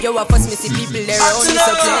Yo, I first me see people there only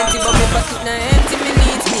so plenty, but me pocket na empty, me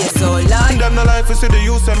need space so long. Them no life is see the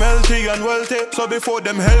use them healthy and wealthy. So before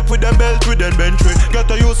them help with them belt with them Bentley, got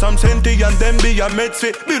to use some senti and them be a medsi.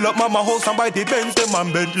 Build up mama house and buy the Benz them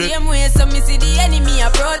and Bentley. Same way so me see the enemy a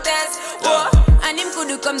protest. Whoa, and him could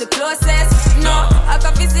come the closest. No, I can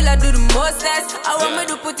feel still I do the mostest. I want me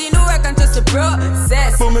to put in the work and trust the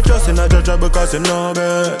process. But me trust in a judge because him know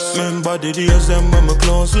best. Remember the days them when me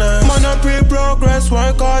closeless. Man I pre-progress,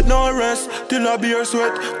 work hard no rest. Till I beer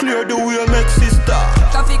sweat, clear the wheel make sister.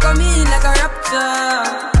 Coffee come in like a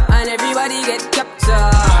raptor, and everybody get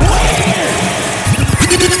captured.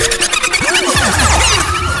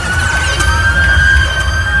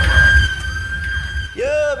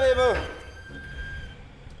 Yeah, baby.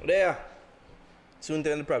 There. Soon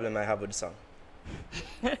tell the problem I have with the song.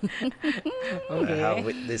 Okay. I have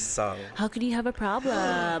with this song. How could you have a problem?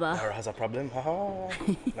 Nara has a problem.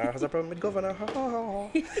 Nara has a problem with governor.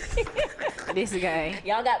 This guy.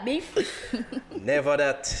 Y'all got beef? Never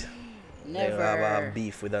that. Never. Have a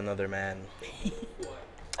beef with another man.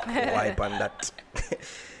 Wipe on that.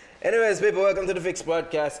 Anyways, people, welcome to the Fix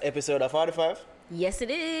Podcast, episode of 45. Yes,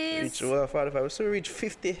 it is. Reach 45. So we reach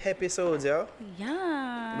 50 episodes, yo.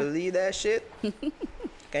 Yeah. Believe that shit?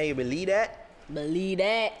 Can you believe that? Believe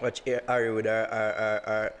that. Watch Ari with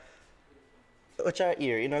our watch our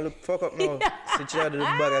ear. You know, look, fuck up now. Since you had the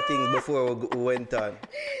bag of things before we went on.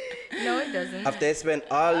 No, it doesn't. After you spend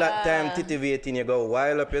all that time titivating, you go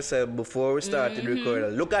wild up yourself before we started recording.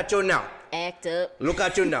 Look at you now. Act up. Look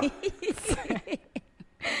at you now.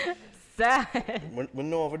 Sad. We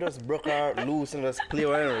know if we just broke her loose and just play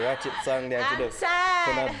one ratchet song there. She just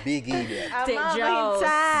kind of big idiot. Take I'm jaws.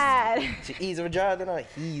 tired. She easy with jaws, you know?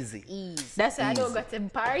 Easy. Ease. That's why I don't go to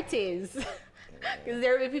parties. Because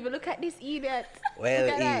there will be people, look at this idiot. Well,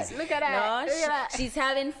 look at easy. that. Look at that. No, Look at that. she's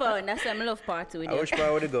having fun. That's why I love party with I you. wish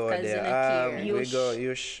I would go 'Cause there. you don't care. We Yush. go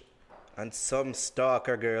Yush and some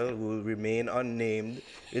stalker girl who will remain unnamed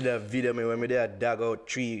with a video me when me there dug out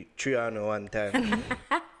three on one time.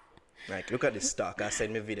 Like, look at this stalker. I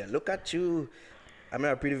send me video. Look at you. I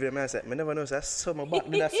mean, a pretty video. I said, I never know. So I saw my back.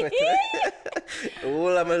 Did I sweat?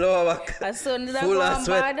 All of my lower back. As soon as I Full go of on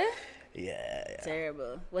sweat. bad. Yeah.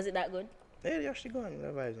 Terrible. Was it that good? Yeah, they actually gone.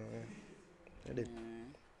 That vibes on. Yeah. I did.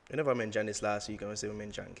 You never mentioned this last week. I say we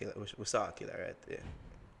mentioned killer. We saw a killer, right? Yeah.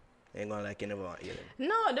 Ain't gonna like you never want to hear them.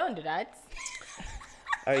 No, don't do that.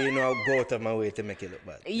 Or you know, I'll go out of my way to make it look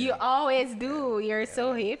bad. You always do. You're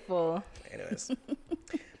so hateful. Anyways,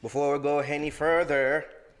 before we go any further,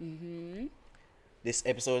 this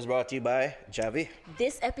episode is brought to you by Javi.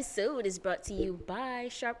 This episode is brought to you by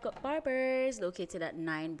Sharp Cut Barbers, located at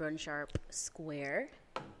 9 Brun Sharp Square.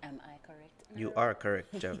 Am I correct? You are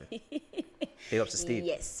correct, Javi. Big up to Steve.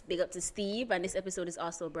 Yes, big up to Steve. And this episode is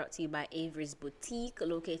also brought to you by Avery's Boutique,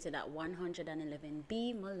 located at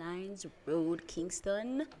 111B Malines Road,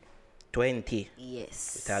 Kingston. 20.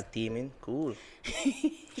 Yes. Tag teaming. Cool.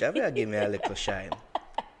 Javi, give me a little shine.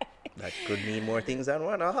 That could mean more things than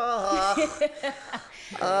one.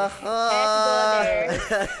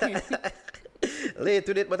 Late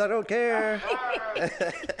with it, but I don't care.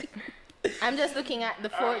 I'm just looking at the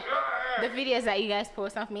videos that you guys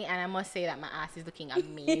post of me, and I must say that my ass is looking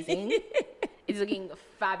amazing. It's looking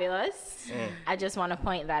fabulous. I just want to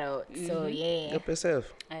point that out. So, yeah. Help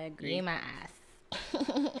yourself. I agree. Yeah, my ass.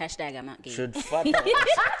 Hashtag I'm not gay. Should fat.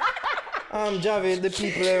 Javi, the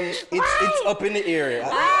people, it's up in the air.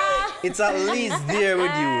 It's at least there with you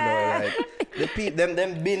now. Like the people,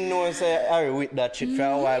 them been known say are with that shit for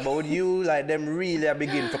a while, but with you, like them really are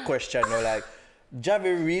begin to question now. Like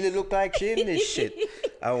Javi really look like she in this shit.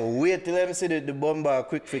 And wait till them see the bomber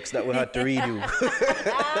quick fix that we had to redo.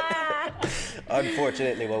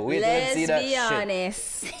 Unfortunately, but wait till them see that shit.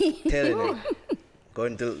 Let's be honest. Telling you,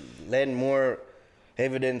 going to lend more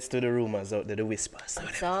evidence to the rumors out there, the whispers.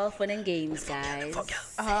 It's all fun and games, guys.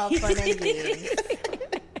 All fun and games.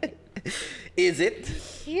 Is it?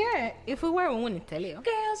 Yeah, if we were, we wouldn't tell you.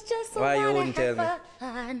 Girls just Why you wanna wouldn't tell have me?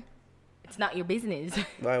 fun. It's not your business.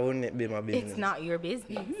 Why wouldn't it be my business? It's not your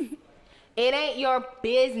business. It ain't your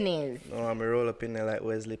business. No, I'm roll up in there like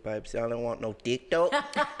Wesley Pipes. Y'all don't want no TikTok. What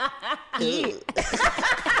we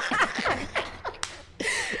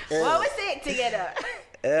say it together?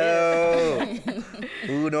 Oh,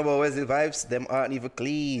 who know about Wesley Pipes? Them aren't even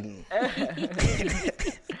clean.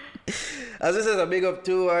 As this is a big up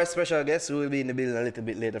to our special guest who will be in the building a little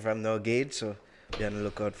bit later from now, Gage. So be on the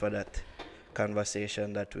lookout for that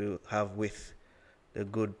conversation that we'll have with the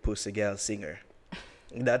good pussy girl singer.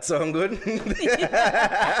 That sound good? No,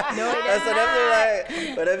 that's what them like.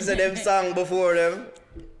 But them say them song before them.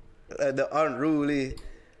 The unruly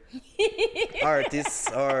artists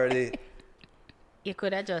or the You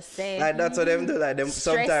could have just said. like that's what them do. Like them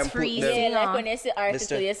sometimes put Stress-free. them. Yeah, Singer. like when you see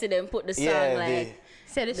article, you see them put the song Yeah, like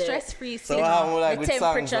Said the stress-free So singer. I'm like The with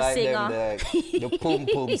songs temperature like singer. them, the pum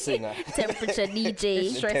pum singer. temperature DJ.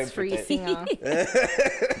 Stress-free singer.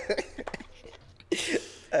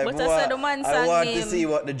 But I said the man I song want name. to see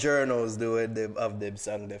what the journals do with them of them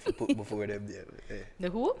song they put before them. Yeah. The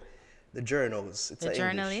who? The journals. It's The a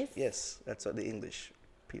journalists? English. Yes, that's what the English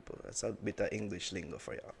people. That's a bit of English lingo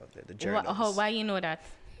for you. The journals. Why you know that?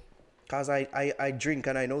 Cause I drink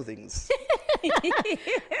and I know things.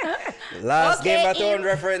 Last Okay, Game of Thrones Im.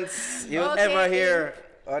 reference you Okay, ever hear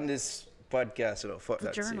on this podcast. You know, fuck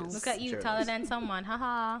that. journals. Look at you, Journals. taller than someone.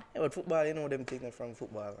 Haha. Yeah, but football, you know them things from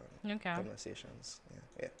football and Okay. conversations.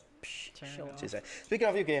 Yeah. Sure. She's like, speaking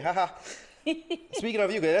of UK, haha. Speaking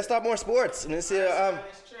of UK, let's talk more sports. And let's see,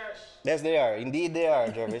 yes, they are. Indeed, they are,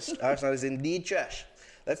 Jarvis. Arsenal is indeed trash.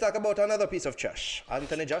 Let's talk about another piece of trash.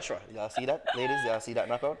 Anthony Joshua. Y'all see that, ladies? Y'all see that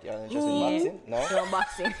knockout? Y'all interested in boxing? No? No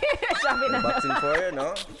boxing. Boxing for you?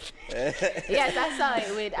 No? Yes, I saw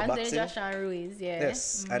it with Anthony Boxing? Joshua and Ruiz. Yeah.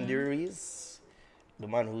 Yes, Andy Ruiz, the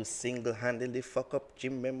man who single-handedly fuck up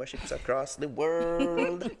gym memberships across the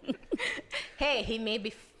world. Hey, he may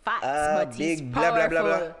be fat, but Big he's blah, blah, powerful.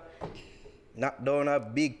 blah, blah. Knocked down a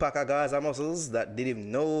big pack of Gaza muscles that did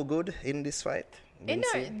him no good in this fight. You Didn't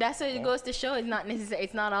know, see? that's what it goes to show. It's not necessary.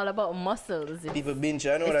 It's not all about muscles. It's, People bench,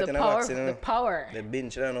 I know it's that the in a power. boxing. You know? The power. The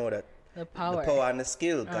bench, I know that. The power. The power and the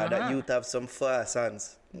skill. Because that Uh-huh. youth have some fast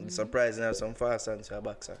hands. Surprising, have some fast hands for a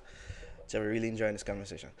boxer. So I'm really enjoying this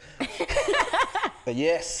conversation. But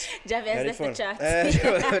yes. Javier had left fun.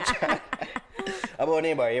 the chat. About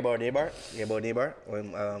neighbor. Yeah.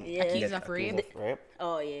 Accused of rape.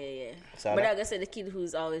 Oh yeah. Saw But that? I guess the kid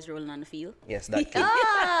who's always rolling on the field. Yes, that kid.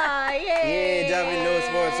 Ah, yeah. Yeah, Javin knows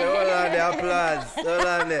sports. So hold on there, applause. Hold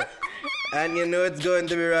on there. And you know it's going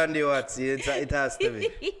to be Randy Watts. It has to be.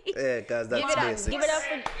 Yeah, because that's Give it up. basics. Give it up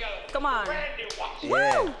for. Come on.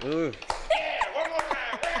 Yeah. Ooh.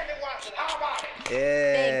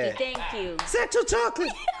 Yeah. Thank you. Set your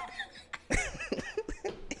chocolate.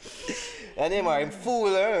 And him, I'm fool,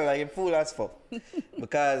 like a fool as fuck.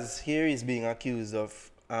 Because here he's being accused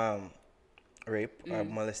of rape or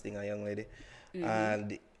molesting a young lady.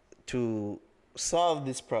 And to solve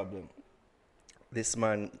this problem, this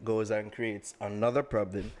man goes and creates another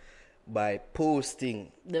problem by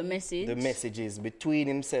posting The message. the messages between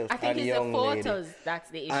himself I think and the it's the young photos lady. that's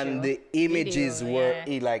the issue. And the images Video, were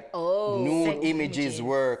yeah. nude Sex images images.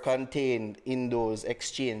 were contained in those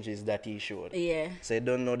exchanges that he showed. Yeah. So you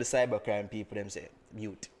don't know the cybercrime people them say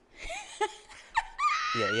mute.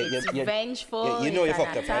 It's vengeful. You know you it's an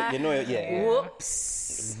fucked up, right? attack. You know yeah.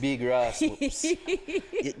 Whoops. Big rass whoops.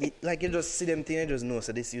 Like you just see them thing, you just know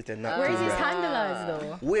so this youth are not Where's too his right. handlers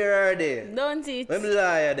though? Where are they? Don't it? Let me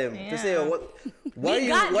lie at them to say what. Why We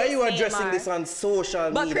got why this, you addressing Neymar. this on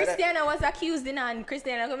social But media? Cristiano was accused in and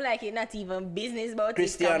Cristiano come like it not even business about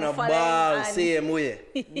Cristiano it. Come ball following same way.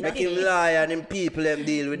 Make him lie and them people them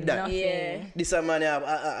deal with that. Nothing. Yeah. This a man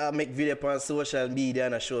I make video on social media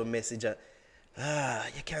and I show a message.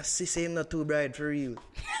 You can't see him not too bright for real.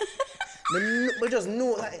 But just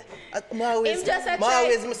know, like, I always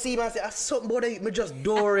see him and say, something about that, me just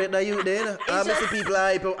door it that you there. I see people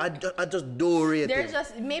hype, I just door it. There's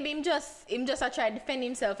just maybe him just a try to defend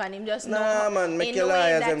himself and him just Nah, know man, make in your a way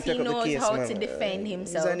liars that them he take up the knows case, how man. to defend He's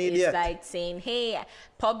himself. an It's idiot. like saying, "Hey,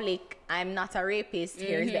 public, I'm not a rapist.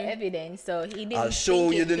 Here's the evidence." So he didn't. I'll show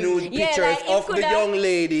think you it the through. nude Yeah, pictures like, of it the coulda- young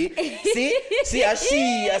lady. See, I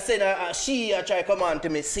said, she try come on to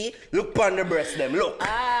me. See, look on the breast them. Look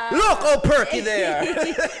how perky they are.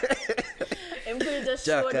 Him could just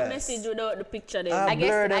show the Jackass. message without the picture there. I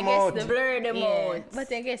blur them out. the Blur them out.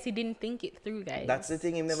 But I guess he didn't think it through, guys. That's the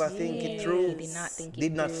thing. He never think it through. He did not think it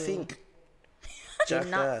Did not through. think. Did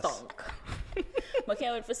not Jackass. think. I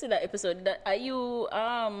can't wait to see that episode. Are you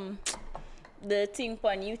the thing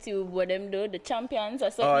on YouTube where them do the champions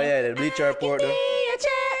or something? Oh yeah, the Bleacher Report. Though.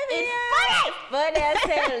 It's funny as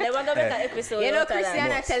hell. They want to make an episode. You know, out of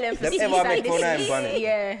that. Cristiano tell him Them to ever cease make and fun of him, desist. funny?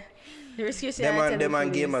 Yeah. There's Cristiano tell Them him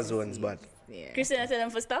and to gamer this. zones, but Yeah. Christian tell them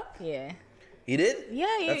for stop. Yeah. he did. Yeah,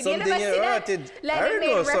 That's you something never see that? wanted. Like, I they don't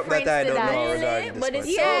made know something that I reference to don't that. know Really? regarding this. But it's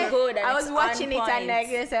one. so good and I it's was watching on it and point. like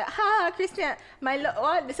they said, Christian,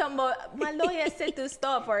 something about my lawyer said to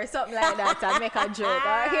stop or something like that and make a joke.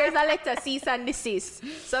 Or here's a letter, cease and desist.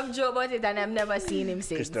 Some joke about it and I've never seen him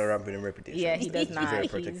since. Crystal ramping him reputation. Yeah, he does He's not. very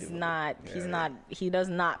protective He's of not. it. He's Yeah, not. He does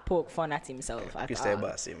not poke fun at himself at Crystal all.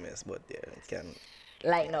 boss him, yes, but yeah, it can.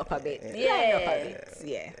 lighten up a bit. Yeah. Lighten up a bit.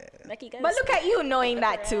 Yeah. Like you guys. But look at you knowing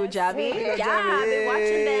that too, Javi. Yeah, I've been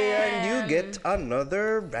watching them. And you get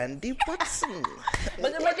another Randy Watson.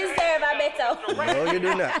 But you deserve a better. No, you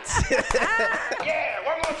do not. Yeah,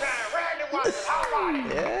 one more time. Randy Watson, how about it?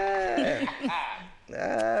 Yeah.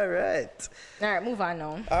 All right. All right, move on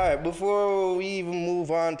now. All right, before we even move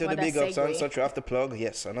on to What the a big ups and segue. such, we have to plug,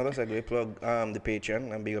 yes, another segue, plug the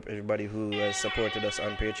Patreon and big up everybody who has supported us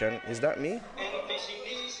on Patreon. Is that me? Anything she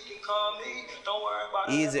needs, she can call me. Don't worry about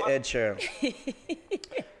it. Easy Ed Sheeran.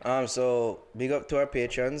 So big up to our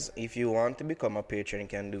patrons. If you want to become a patron, you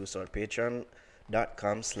can do so at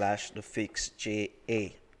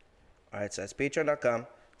patreon.com/thefixja. Alright, so it's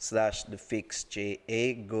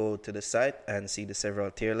patreon.com/thefixja. Go to the site and see the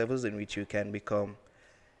several tier levels in which you can become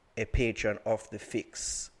a patron of the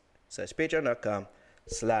Fix. So it's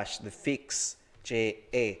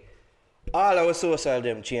patreon.com/thefixja. All our social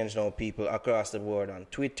them change now, people across the board on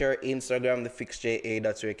Twitter, Instagram, the FixJA.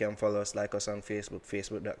 That's where you can follow us, like us on Facebook,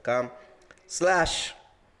 facebook.com/the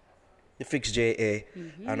FixJA.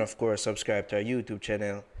 And of course, subscribe to our YouTube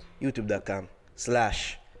channel,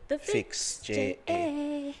 youtube.com/the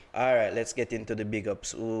FixJA. All right, let's get into the big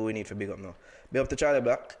ups. Who we need for big up now? Big up to Charlie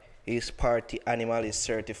Black. His party animal is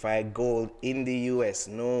certified gold in the US.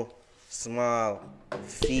 No small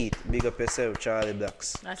feat. Big up yourself, Charlie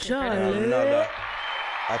Blacks. That's Another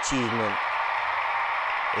achievement.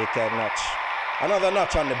 He can notch. Another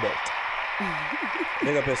notch on the belt.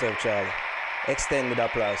 Big up yourself, Charlie. Extended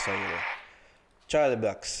applause for you. Charlie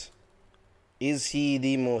Blacks. Is he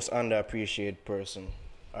the most underappreciated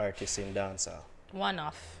artist in dancehall? One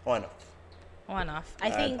off. One of. I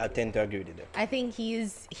think I tend to agree with you. I think he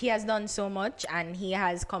has done so much and he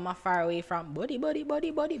has come a far way from body now.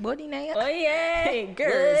 Oh yeah. Hey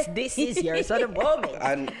girls, this is your sort of moment.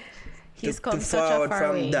 And He's to come such a forward far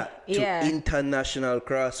from way. that to Yeah. international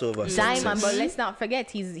crossover Diamond, success. but let's not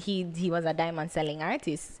forget he was a diamond selling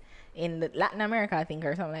artist in Latin America, I think,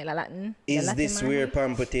 or something like that. Latin. Is Latin this where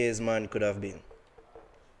America? Pampute's man could have been?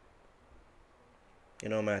 You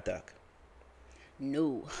know my talk.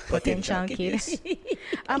 No. Potential kid?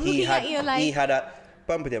 I'm He looking had, at you like. he had a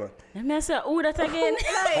Pampute man. Let me say, who that again?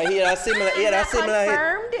 And he had a similar. He had a Is that similar.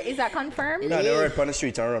 confirmed? Is that confirmed? No, they were up on the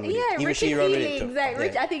streets and run with Yeah, it. Even Richie she run with it too. Feelings.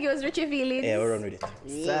 Like, Yeah. I think it was Richie Feelings. Yeah, we run with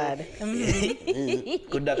it. Sad.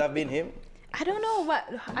 Could that have been him? I don't know what.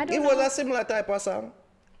 I don't It know. was a similar type of song.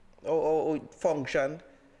 Or function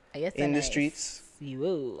Yes, in the nice. streets,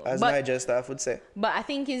 You. as But Niger staff would say. I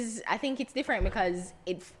think it's different because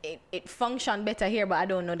it functioned better here, but I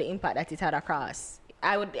don't know the impact that it had across.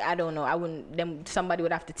 I don't know. I wouldn't. Then somebody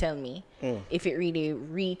would have to tell me if it really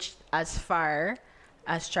reached as far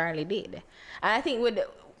as Charlie did. And I think with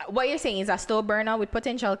what you're saying is a slow burner with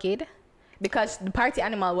Potential Kid, because the Party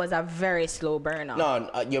Animal was a very slow burner. No,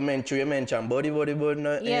 you mentioned body,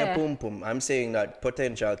 no, Yeah. yeah. Pum pum. I'm saying that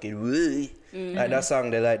Potential Kid, like that song,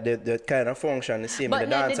 they like the kind of function the same But in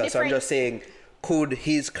the the dancer. So I'm difference- just saying, could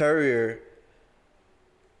his career,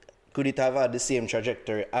 could it have had the same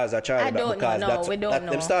trajectory as a Charlie? I don't because know. No, we don't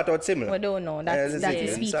know. Them start out similar. We don't know. That is them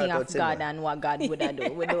speaking start of out similar. God and what God would have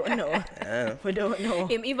do. We don't know. We don't know.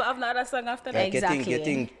 Him even have another song after that. Like Exactly. you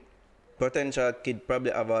think Potential Kid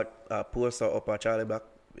probably have a poster up at Charlie Black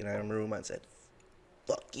in a room and said,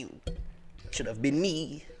 "Fuck you, should have been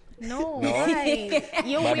me." No. No? Why?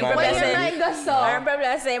 You But will my put your bad. mind go I'm so.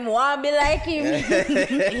 probably saying, want be like him.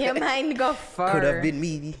 Your mind go far. Could have been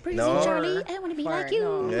me. No. Charlie, I want to be Far, like you.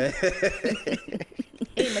 no.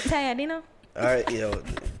 Hey, I'm tired, you know. All right, yo,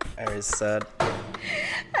 I was sad.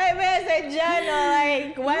 I mean, I said, John,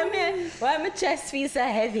 like, why my chest feel so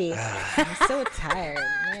heavy? I'm so tired,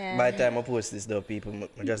 man. By the time I post this, though, people,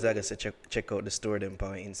 I just like I said, check out the store them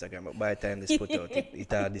on Instagram. But by the time this put out,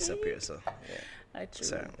 it all disappear. So yeah,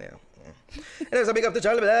 so yeah. Anyways, a big up to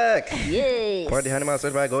Charlie Black. Yes. Party Animal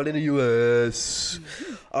certified gold in the US.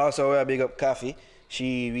 Also, a big up Coffee.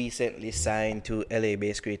 She recently signed to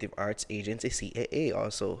LA-based creative arts agency CAA.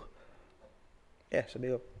 Also, yeah, so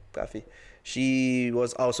big up Coffee. She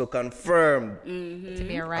was also confirmed To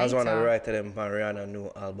be a writer. as one of the writers of Rihanna's new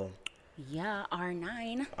album. Yeah,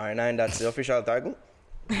 R9. R9, that's the official title.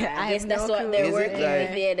 I guess have that's no what clue. they're Is it working like-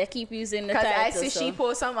 with. Yeah, they keep using the Because title. I see so. she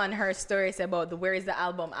post some on her stories about where is the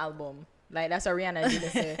album. Like, that's what Rihanna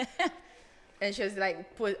did say. And she was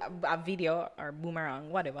like, put a video or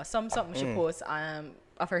boomerang, whatever, something she posts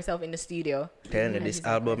of herself in the studio. Telling you, And this she's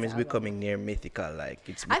like, album "This is becoming near mythical. Like,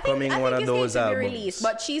 it's I think becoming one of it's those going to be albums. released,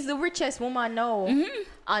 but she's the richest woman now.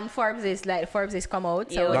 And Forbes is come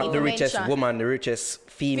out. So Yeah, we Not need the to richest mention woman, the richest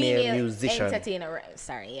female musician. entertainer.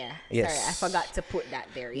 Sorry, yeah. Yes. Sorry, I forgot to put that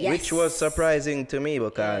there. Yes. Which was surprising to me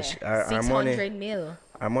because our 600 mil.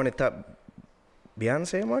 top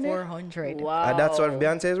Beyonce money. 400. Wow. That's what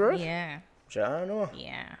Beyonce's worth? Yeah. I don't know.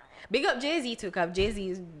 Yeah. Big up Jay-Z too, because Jay-Z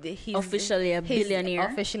is Officially a billionaire.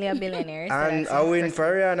 Officially a billionaire. so And that's I win impressive.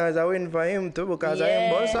 for Rihanna as I win for him too because I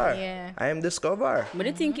am Buzzer. Yeah. I am Discover. But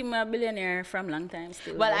I think him a billionaire from long time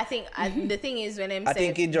still. Well, I think the thing is when I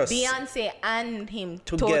think it just Beyonce and him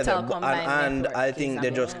Together, total combined and net I worth think is they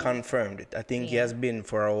about- just confirmed it. I think he has been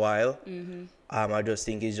for a while. I just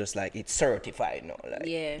think it's just like it's certified now. Like,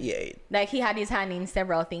 Yeah. like he had his hand in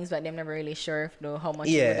several things, but they're never really sure if how much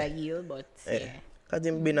Yeah. it would yield. But yeah. Cause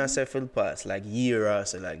him been a several past like year or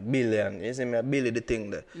so, like billion. You see me, a billion the thing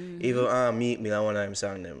that even Meek Mill one time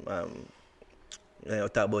sang them. I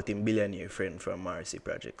talk about him billionaire friend from Marcy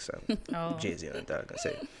Projects and Jay-Z and talk. I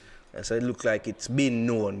say, so it look like it's been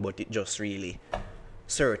known, but it just really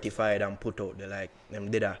certified and put out there. Like them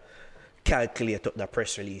did a calculate up the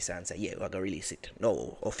press release and say, yeah, we're gonna release it.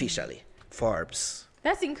 No, officially, Forbes.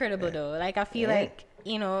 That's incredible though. Like I feel like,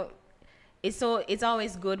 you know, it's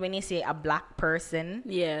always good when you say a black person,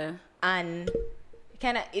 yeah. and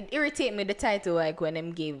it irritate me the title like when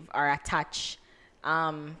them give or attach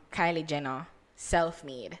Kylie Jenner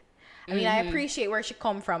self-made. I mean, I appreciate where she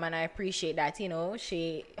come from, and I appreciate that, you know,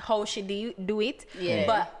 how she do it. Yeah.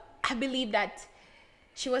 But I believe that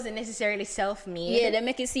she wasn't necessarily self-made. Yeah, they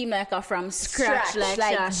make it seem like her from scratch,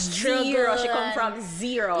 like zero. She come from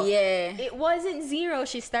zero. Yeah. It wasn't zero.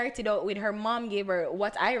 She started out with her mom gave her,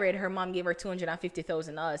 what I read, her mom gave her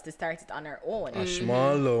 $250,000 to start it on her own. A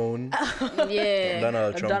small loan. Yeah.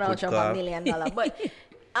 Donald Trump $1 million. But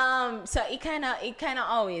so it kind of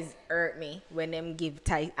always hurt me when them give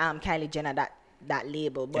Kylie Jenner that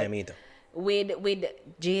label. But Yeah, me too. with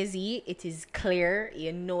Jay-Z, it is clear,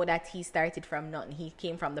 you know, that he started from nothing. He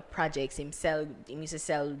came from the projects himself. He used to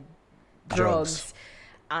sell drugs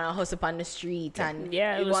and a hustle on the street, and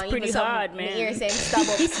Yeah, it was pretty hard, man. Hear saying stab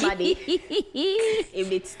up smaddy. If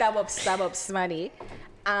it stab up smaddy.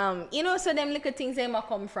 You know, so them little things they might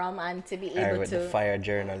come from, and to be I able read to the fire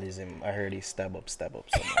journalism. I heard he stab up somebody.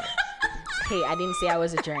 Hey, I didn't say I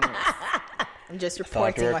was a journalist. I'm just you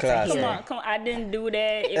reporting were what I classy. hear. Come on, I didn't do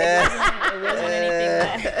that. It wasn't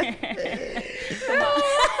anything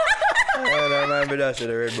like I remember that shit,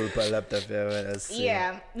 the Red Bull per laptop.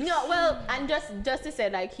 Yeah. No, well, and just to say,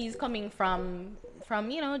 like, he's coming from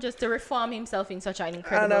you know, just to reform himself in such an And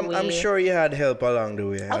incredible way. I'm sure he had help along the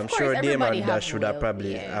way. I'm course, sure everybody Damon have Dash would have help,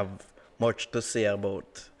 probably yeah. have much to say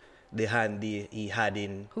about the hand he had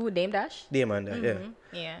in Who, Dame Dash? Damon Dash, yeah.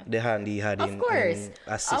 Yeah. The hand he had in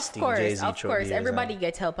assisting Jay-Z Of through course. the years Everybody and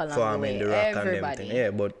gets help along the forming way. the rock and Everybody. everything. Yeah,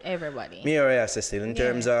 but Everybody. me already assisted in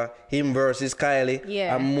terms of him versus Kylie.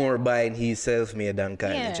 Yeah. I'm more buying he's self-made than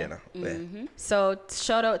Kylie Yeah. Jenner. Yeah. So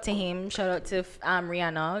shout out to him. Shout out to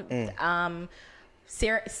Rihanna.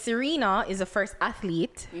 Serena is the first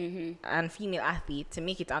athlete and female athlete to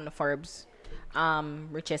make it on the Forbes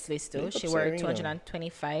richest list too. Big up She worth Serena.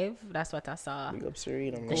 225. That's what I saw. Big up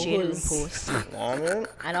Serena, The man. Shade Room post. Nah, man.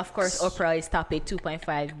 And of course, Oprah is top at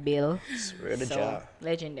 2.5 bill. Read the So jar.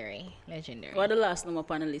 legendary. What the last number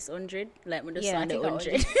on the list? 100? Like when the Yeah, I song the think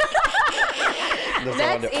 100. That's That's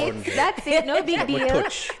all the it. 100. That's it. No big deal.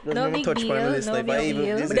 Touch. Doesn't No even big touch deal. on the list. No Like, I big even-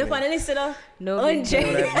 deal. this But is the on the list, though. No big 100.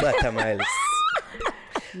 deal. Like bottom of my list.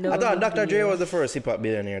 No I thought big Dr. Dre deal. was the first hip hop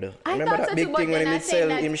billionaire though. I Remember thought that so big too, but thing when then he I did said sell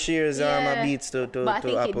that- him shares yeah. beats to But I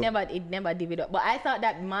think Apple. it never divided. But I thought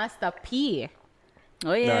that Master P.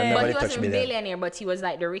 Oh, yeah. No, But Nobody he touched wasn't a billion. billionaire, but he was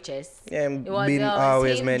like the richest. Yeah, It was, been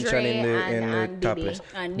always him, mentioned Dre, in the and top Diddy. list.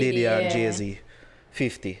 And Diddy Diddy, and yeah. Jay-Z,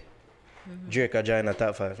 50. Drake a join the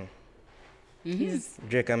top 5.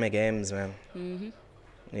 Drake a make M's, man.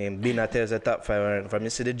 Been a tell the top 5 from you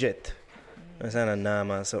see the jet. That's not a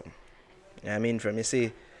name or something. I mean, from you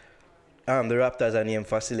see the Raptors are named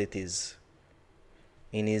facilities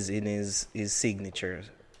in his signature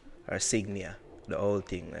or signia, the whole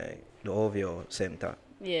thing, like the OVO center.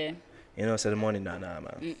 Yeah. You know, so the money not nah,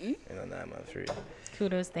 man. You know, nah, man, for real.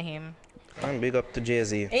 Kudos to him. And big up to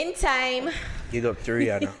Jay-Z. In time. Big up to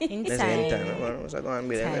Rihanna. In Let's time. say in time. Let's go and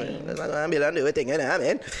be Time. Let's go and be and do a thing, you know what I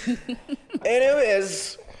mean?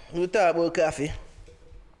 Anyways, we talk about coffee.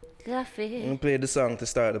 Coffee. We played the song to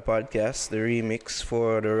start the podcast, the remix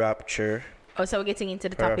for the Rapture Oh, so we're getting into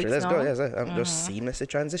the Corruption. topics Let's now? go. Yes, I'm just seamlessly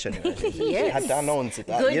transitioning. Yes. Had to announce it.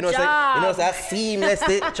 Good you know, job. Say,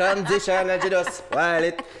 seamlessly transition and you just spoil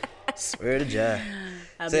it. Swear to God.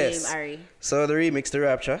 I blame Ari. So the remix to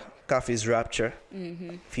Rapture, Coffee's Rapture,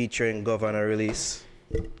 featuring Governor release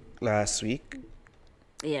last week.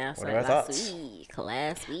 Yeah, so What are your thoughts?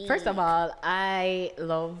 last week. First of all, I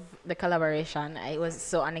love the collaboration. It was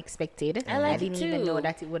so unexpected. I didn't it even too. know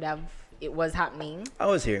that it was happening. I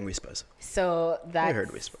was hearing whispers. So that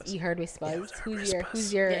heard whispers. You heard whispers.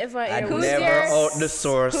 Who's your Yeah, if I I hear Who's never your- out the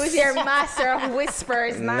source. who's your master of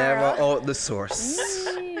whispers, Never Nara? out the source.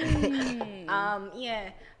 Yeah.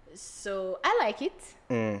 So I like it.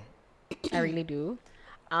 I really do.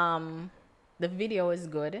 The video is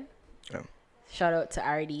good. Yeah. Shout out to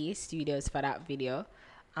RD Studios for that video.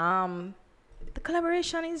 The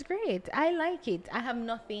collaboration is great. I like it. I have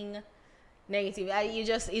nothing negative.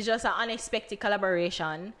 It's just an unexpected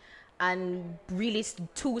collaboration and really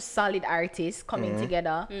two solid artists coming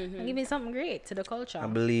together and giving something great to the culture. I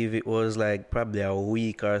believe it was like probably a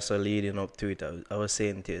week or so leading up to it. I was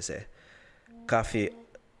saying to you, say, Coffee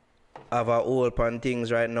have a hold on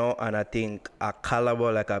things right now, and I think a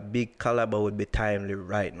collabo, like a big collabo, would be timely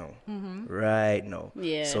right now. Right now.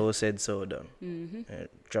 Yeah. So said, so done.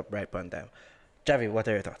 Drop right on time. Javi, what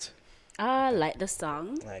are your thoughts? I like the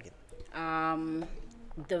song. Like it.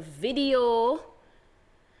 The video,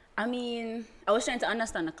 I mean, I was trying to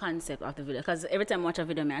understand the concept of the video because every time I watch a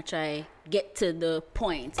video, I try get to the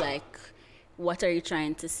point, like, what are you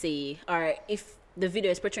trying to say? Or if the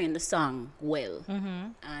video is portraying the song well.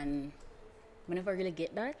 And I never really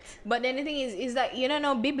get that. But then the thing is that you don't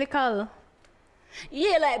know biblical.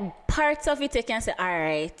 Yeah, like parts of it, you can say, all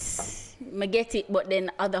right, I get it, but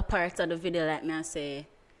then other parts of the video, like me, I say,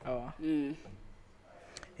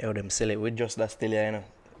 Yo, them silly. We just that still here, you know.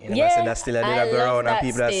 You never Yeah, say that still here. They I go love around and that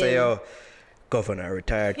people that say, still. yo, Governor,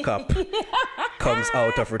 retired cop, comes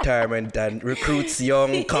out of retirement and recruits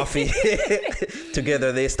young Coffee.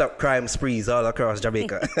 Together they stop crime sprees all across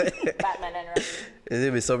Jamaica. Batman and Robin.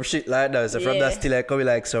 It'll be some shit like that. So from Yeah. that still like, be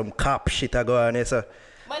like some cop shit I go on there. So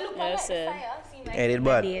But look Yeah, at so- fire. Seem like it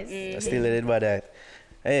bad. ideas. Still it bad. That.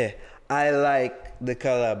 Hey, I like the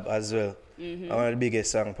collab as well. One of the biggest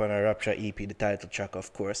song on a Rapture EP, the title track,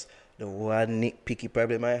 of course. The one nitpicky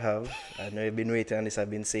problem I have, I know you've been waiting on this, I've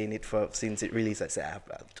been saying it since it released. I say I have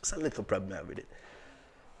just a little problem I have with it.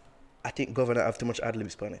 I think Governor have too much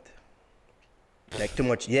ad-libs on it. Like too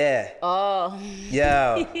much, yeah. oh,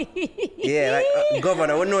 Yeah. Yeah, like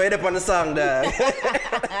Governor, we know it up on the song there.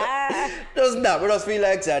 Just that, we just feel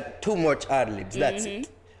like that too much ad-libs, that's it.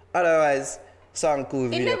 Otherwise, song cool,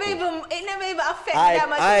 It video never cool. even affects that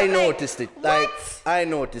much. I It's like, noticed it. Like I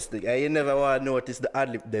noticed it. You never want to notice the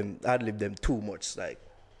ad-lib them too much. Like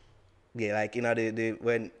yeah, like you know the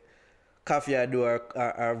when Coffee I do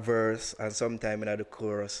our verse and sometime in the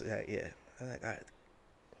chorus, yeah. I'm like, alright,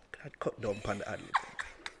 I'd cut down on the ad-lib.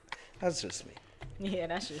 That's just me. Yeah,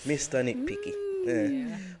 that's just Mr. Nitpicky.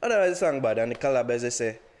 Yeah. Otherwise the song bad and the collab as they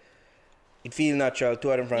say, it feel natural.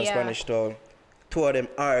 Two of them from Yeah. Spanish Town. Two of them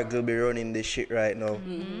will be running this shit right now.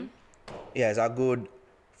 Yeah, it's a good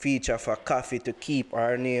feature for Coffee to keep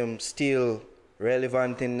our name still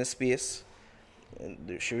relevant in the space.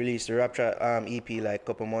 And she released the Rapture EP like a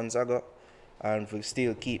couple months ago, and we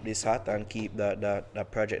still keep this hot and keep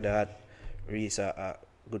that project that release a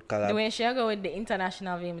good collab. the way she go with the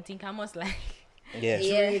international game. I think I must like. Yes.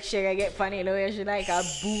 Yeah. She get funny the way she like a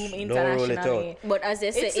boom Don't roll it internationally. out. but as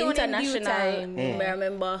they say, It's soon in due international, time. I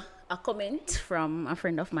remember a comment from a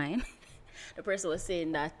friend of mine. The person was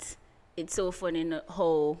saying that it's so funny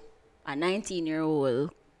how a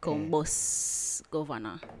 19-year-old come boss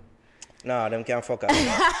governor. No, them can't fuck up.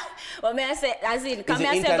 Well, may I say, as in, come it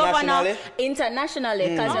I say governor internationally? internationally,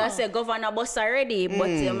 because I say governor boss already, but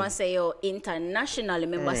you must say internationally.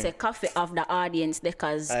 Remember, say Coffee of the audience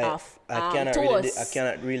because of I cannot toast.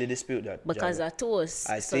 really dispute that. Because Javi. of toast.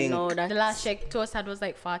 I so think- now that The last check Toast had was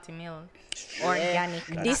like 40 mil. Organic.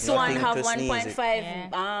 this nothing one have to sneeze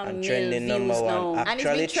 1.5 And mil trending views number one. now. And it's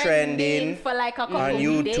Actually been trending for like a couple on of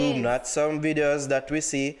YouTube, days. not some videos that we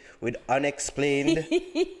see with unexplained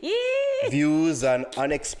views and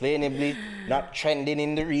unexplainably not trending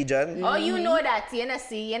in the region. Oh, you know that. You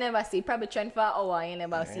never see. Probably trend for an hour. You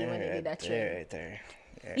never see when they did that trend. Right there.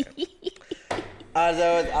 Yeah.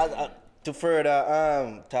 As to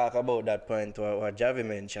further talk about that point what Javi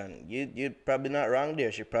mentioned, you're probably not wrong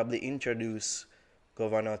there. She probably introduced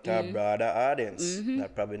Governor to a broader audience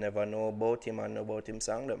that probably never know about him and know about him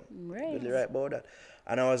song them. Right. Really right about that.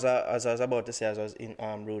 And as I was about to say, as I was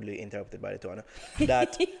rudely interrupted by the two,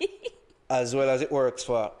 that as well as it works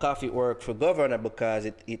for Coffee, it worked for Governor because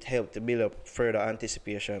it helped to build up further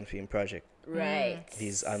anticipation for his project. Right.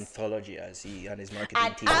 His anthology, as he and his marketing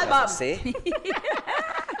An team like album. to say.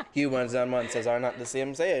 Humans and monsters are not the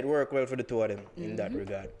same. So yeah, it worked well for the two of them in that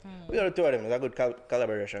regard. We got the two of them. It's a good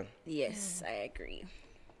collaboration. Yes, I agree.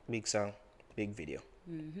 Big song, big video.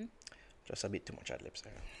 Just a bit too much ad libs.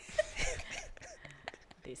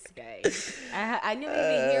 This guy. I didn't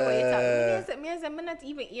even hear what you're talking about. I'm not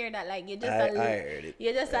even hear that. Like, you just I heard it.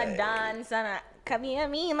 You just a dance and a, come here,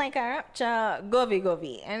 me like a rapture.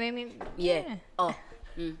 Govy. And then it, Yeah. Oh.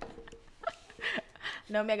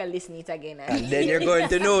 Now I'm going to listen it again. And then you're going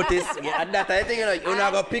to notice, at that I think you're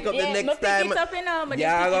not going to pick up the next time. Pick it up, you know, but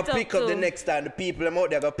Yeah, I'm just going to pick up the too. next time. The people them out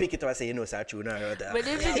there going to pick it up and say, you know, it's a tune. But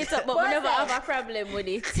they pick it up, but we never have a problem with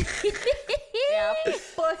it. Yeah,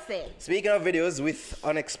 pussy. Speaking of videos with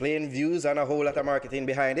unexplained views and a whole lot of marketing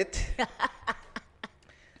behind it,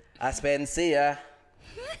 I spend see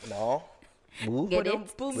no. Boo. Get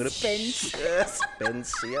it? With a Spence.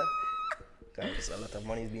 Spence, yeah. Because a lot of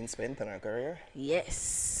money is being spent on our career.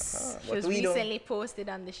 Yes. She But was we don't. recently posted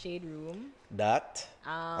on the Shade Room. That.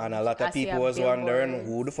 And a lot I of see people a was wondering, billboard.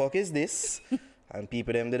 who the fuck is this? And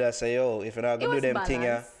people them did I say, yo, if you're not going to was do them thing, yeah.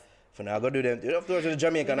 balanced. If you're not going to do them, of course, the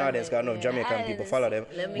Jamaican audience, because enough Jamaican people follow them.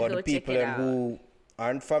 Let me But go the people check it them who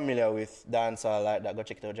aren't familiar with dancehall like that, go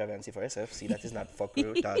check it out, Javi, and see for yourself. See, that is not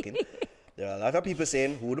fuckery talking. There are a lot of people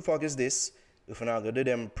saying, who the fuck is this? If you're not going to do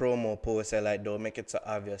them promo posts, like, don't make it so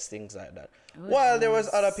obvious, things like that. While there was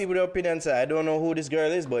other people with opinions, I don't know who this girl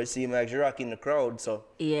is, but it seemed like she rocking the crowd, so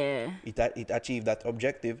Yeah. it achieved that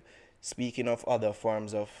objective. Speaking of other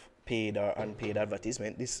forms of paid or unpaid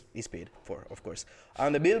advertisement, this is paid for, of course.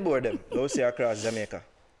 On the billboard, them, those see across Jamaica.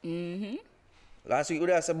 Last week,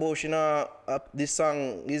 we asked about, you know, this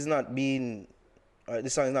song is not being,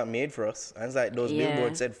 this song is not made for us. And it's like those Yeah.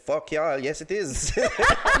 billboards said, fuck y'all, yes it is.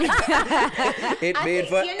 It made think,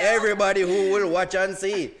 for you know- everybody who will watch and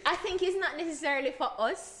see. I think it's not necessarily for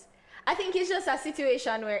us. I think it's just a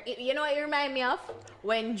situation where, you know what it remind me of?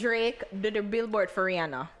 When Drake did the billboard for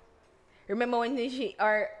Rihanna. Remember when she,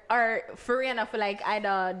 or for Rihanna for like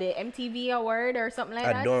either the MTV award or something like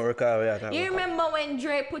that? I don't recall what you're talking You about. remember when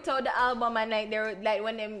Drake put out the album and like they were like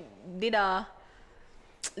when them did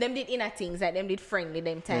inner things, like them did friendly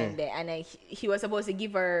them time there, and he was supposed to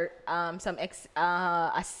give her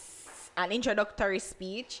an introductory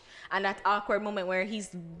speech, and that awkward moment where he's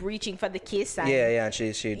reaching for the kiss and Yeah, and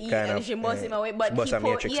she kind and of she busts him away, but she busts he a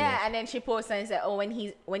matrix move. and then she posted and said, oh, when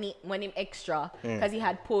him extra, because he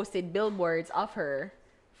had posted billboards of her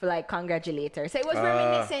for like congratulate her. So it was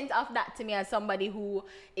reminiscent of that to me as somebody who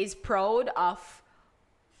is proud of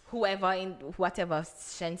whoever in whatever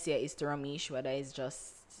Shensia is to Ramesh, whether it's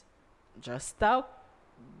just a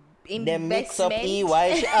Them mix up investment.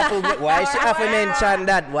 why she have to mention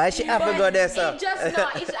that? Why she have to go there, sir?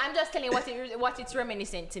 I'm just telling you what it's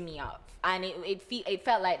reminiscent to me of, and it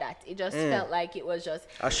felt like that. It just felt like it was just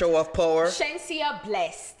A show of power. Shensia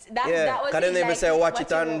blessed. That Yeah, was can it, they never like, say watch what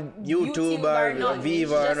it on YouTube or not.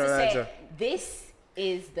 Viva Just or to no say, answer. this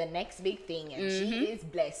is the next big thing, and she is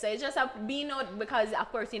blessed. So it's just being out because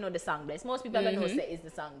of course you know the song blessed. Most people don't know say is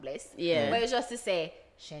the song blessed. Yeah. But it's just to say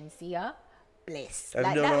Shensia blessed. I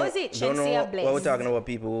Like, don't that know- was it. Don't know Shensia blessed. what we're talking about,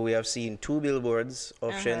 people. We have seen 2 billboards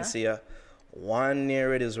of Shensia, one near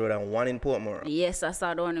Reddy's Road and one in Portmore. Yes, I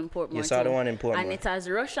saw the one in Portmore. You saw the too. one in Portmore. And it has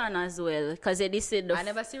Russian as well, because they said the I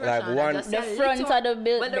never see Like Russian. one- I just the see a front little- of the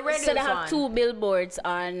bill. But the red So they is have one. 2 billboards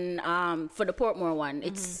on for the Portmore one.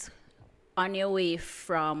 It's on your way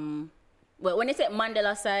from when it's at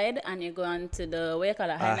Mandela side and you go on to the what you call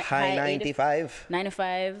it, High 95.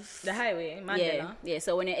 95. The highway, Mandela. Yeah.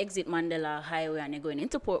 So when you exit Mandela Highway and you're going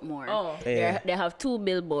into Portmore, Oh. Yeah. they have 2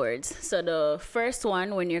 billboards. So the first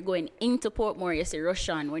one, when you're going into Portmore, you see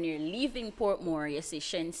Russian. When you're leaving Portmore, you see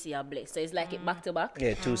Shensia Bliss. So it's like it back to back. Yeah,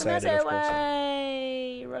 And I two-sided, say, of course.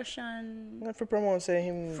 why Russian? Not for promote, say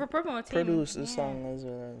him For promoting. produce the song as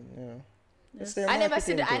well. You know. It's their I never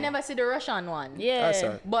see marketing thing. the Russian one. Yeah. I saw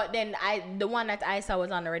it. But then the one that I saw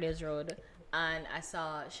was on the Radio's Road, and I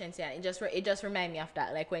saw Shensia. It just reminded me of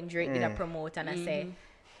that, like when Drake did a promote, and I say,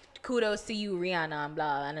 "Kudos to you, Rihanna," and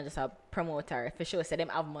blah, and I just a promoter for sure. Say them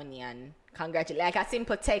have money and congratulate. Like a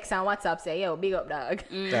simple text on WhatsApp, say, "Yo, big up, dog."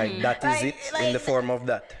 Like, that is Like- it in like- the form of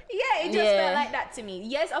that. Yeah, it just Yeah. felt like that to me.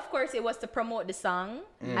 Yes, of course, it was to promote the song.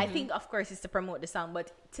 I think, of course, it's to promote the song,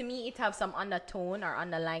 but to me, it have some undertone or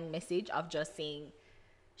underlying message of just saying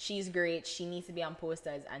she's great, she needs to be on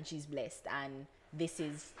posters, and she's blessed, and this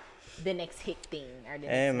is the next hit thing or the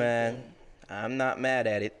Hey next big man, thing. I'm not mad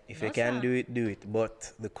at it. If you No, can sir. do it, do it.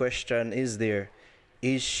 But the question is there,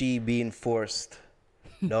 is she being forced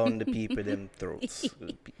down the people them throats.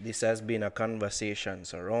 This has been a conversation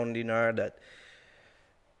surrounding her that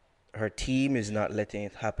her team is not letting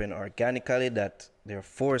it happen organically, that they're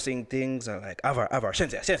forcing things and like, have her,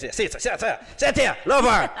 Cynthia, love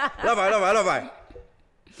her.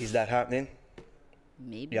 Is that happening?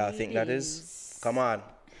 Maybe. Yeah, I think that is. Come on.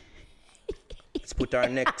 Let's put our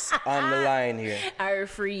necks on the line here. Our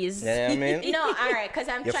freeze. You know what I mean? No, all right, because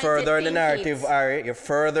I'm You're trying further to in the think narrative, Ari. You're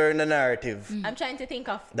further in the narrative I'm trying to think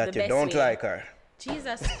of that the you best don't way. like her.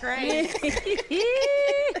 Jesus Christ.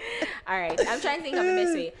 All right, I'm trying to think of the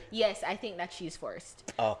best way. Yes, I think that she's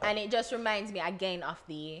forced. Okay. And it just reminds me again of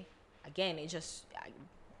it's just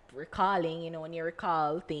recalling, when you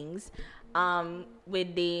recall things,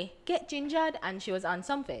 with the get gingered and she was on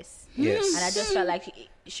some face. Yes. And I just felt like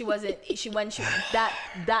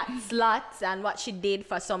that slot and what she did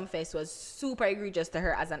for some face was super egregious to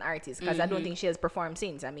her as an artist, because I don't think she has performed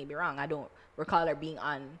since. I may be wrong. I don't recall her being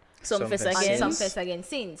on Some Fest Fest again. Some Fest again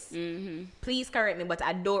since. Please correct me, but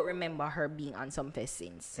I don't remember her being on Some Fest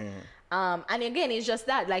since. And again, it's just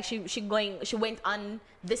that she went on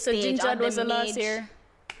the So stage Ginger on the was the last stage. year.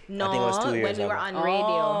 No, I think it was 2 years when we were ago. on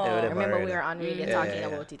radio. Yeah, I they remember were we were on radio talking yeah.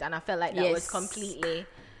 about it, and I felt like that was Yes. completely.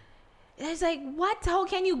 It's like, what? How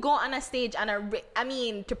can you go on a stage and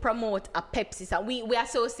to promote a Pepsi song? We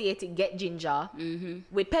associate it, Get Ginger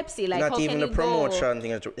with Pepsi. Like, Not how even can the you promotion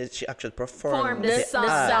thing. She actually performed the the song.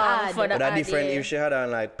 ad. for the But a ad, different yeah. if she had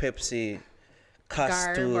on like Pepsi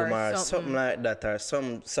costume Garb or or something. something like that, or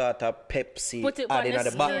some sort of Pepsi Put it ad on in the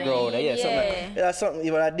the background. screen, Yeah, something yeah. like that. Something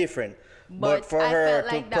even different. But But for I her felt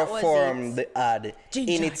to like that was perform it. the ad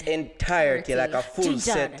in its entirety, like a full Ginger.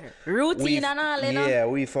 set, Routine and all, you know? Yeah,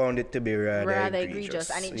 we found it to be rather egregious.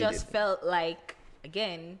 And it We just did. felt like,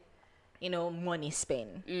 again, money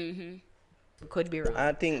spent. Could be wrong.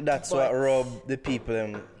 I think that's But- what rubbed the people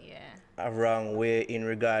Yeah. a wrong way in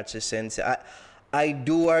regards to sense. I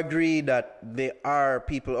do agree that there are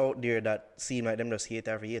people out there that seem like them just hate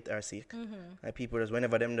her for hate her sake. Like people just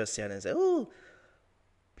whenever them just see her and say, "Oh,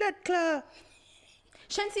 blood clot,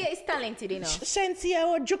 Shensia is talented, Sensi, I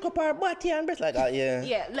would juke up her body and breast like that." Yeah.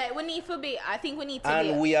 Yeah, like we need to be. I think we need to be.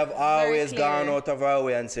 And we have always very clear. gone out of our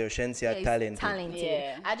way and say Shensi Yeah, are is talented.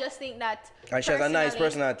 Yeah. I just think that. And she has a nice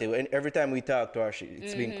personally, personality. And every time we talk to her,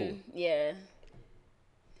 it's been cool. Yeah.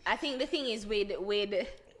 I think the thing is with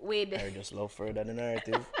I just love further the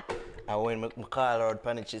narrative. And when I call her out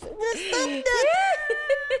panic, she said, "Stop that."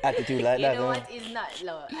 Attitude like you that. know no? what is not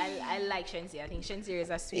low. I like Shensia. I think Shensia is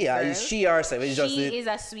a sweet Yeah, girl. it's she herself. It's just She is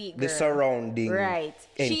a sweet girl. the surrounding Right.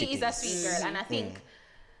 She is a entities. sweet girl, and I think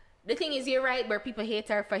the thing is, you're right, where people hate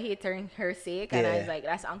her for hating her sake, and I Yeah. was like,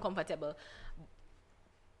 that's uncomfortable.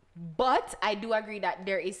 But I do agree that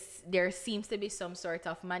there seems to be some sort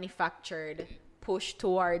of manufactured push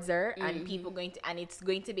towards her, and it's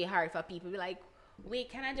going to be hard for people to be like, wait,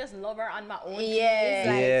 can I just love her on my own? please? Yeah.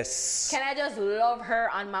 Like, Yes. Can I just love her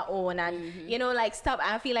on my own? And stop.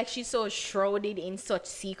 I feel like she's so shrouded in such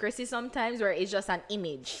secrecy sometimes, where it's just an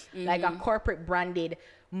image, like a corporate branded,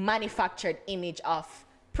 manufactured image of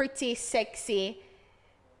pretty, sexy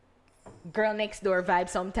girl next door vibe. And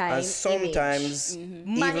Sometimes sometimes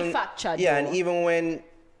manufactured. Yeah, though. and even when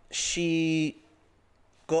she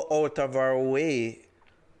go out of her way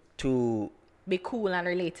to be cool and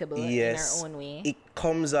relatable in yes, her own way. it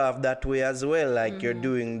comes off that way as well. Like you're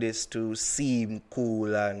doing this to seem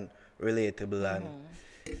cool and relatable,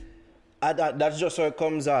 and that's just how it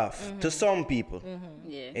comes off to some people.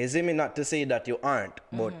 Yeah. It's me not to say that you aren't,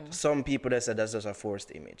 but some people that say that's just a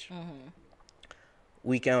forced image.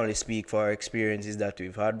 We can only speak for our experiences that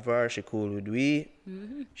we've had for her. She cool with we.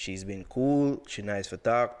 She's been cool. She nice to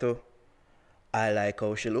talk to. I like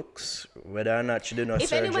how she looks. Whether or not she do no If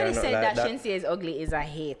surgery anybody or not said like that Shensia is ugly, is a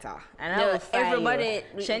hater. And I No, will fire everybody.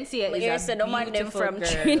 you. Shensia is a said the man them beautiful from girl.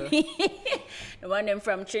 Trini. The one them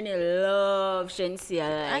from Trini love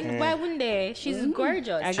Shensia. Like. And why wouldn't they? She's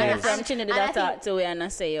gorgeous. I got And- from and- Trini and that I I think- talk to her and I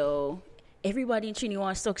say, "Yo, everybody in Trini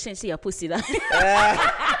wants to suck Shensia pussy." That.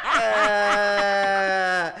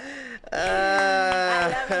 I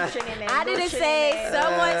love you, Trinidad. I didn't say.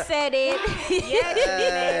 Someone said it. Yeah,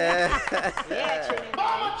 Trinidad. Yeah, Trinidad.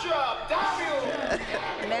 Mama job, damn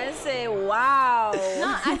you. Men say, "Wow."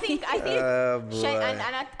 No, I think boy.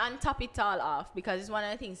 and top it all off, because it's one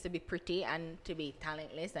of the things to be pretty and to be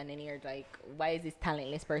talentless, and then you're like, why is this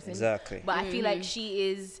talentless person? Exactly. But I feel like she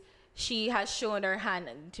is she has shown her hand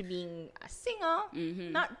to being a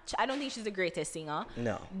singer. I don't think she's the greatest singer.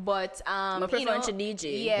 No. But I prefer to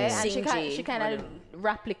DJ. Yeah, and Sing she kind of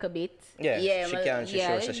rap a bit. Yeah, she can. She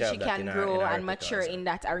shows that she that can in her, grow in her and mature repertoire, in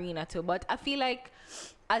that arena too. But I feel like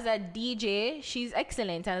as a DJ, she's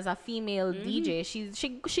excellent, and as a female DJ,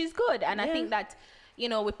 she's good. And I think that, you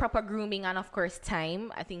know, with proper grooming and of course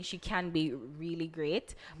time, I think she can be really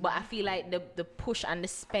great. But I feel like the push and the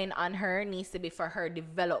spend on her needs to be for her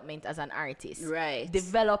development as an artist. Right.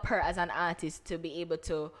 Develop her as an artist to be able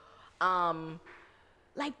to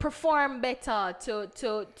like perform better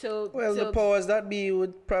the powers that be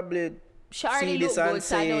would probably she already see this look and good,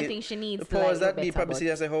 so I say, don't think she needs the to, like, powers look that be better, probably but- see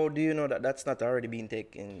and say, how do you know that that's not already being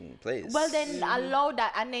taken place? well, then allow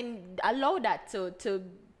that, and then allow that to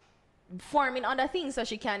form in other things, so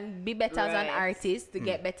she can be better as an Right. artist, to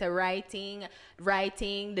get better writing,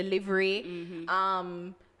 delivery,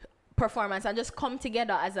 performance, and just come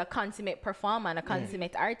together as a consummate performer and a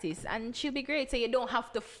consummate artist, and she'll be great. So you don't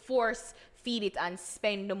have to force feed it and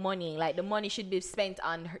spend the money. Like, the money should be spent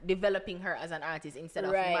on her, developing her as an artist instead of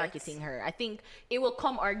Right. marketing her. I think it will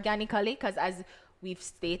come organically, because as we've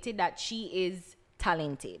stated, that she is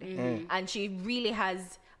talented and she really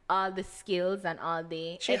has all the skills and all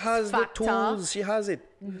the she X has the factor tools. She has it.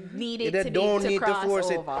 needed They to don't be need to to cross force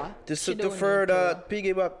over. it. She To don't need further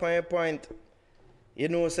piggyback on your point, you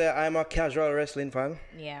know, say I'm a casual wrestling fan.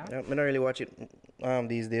 Yeah. I don't really watch it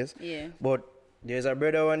these days. Yeah. But there's a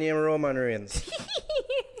brother named Roman Reigns.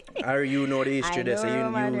 Or you know the history I there, know so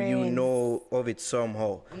Roman you Reigns. know of it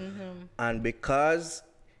somehow. And because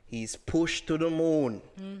he's pushed to the moon,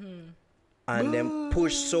 and then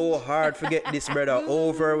pushed so hard to get this brother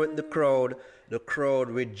over with the crowd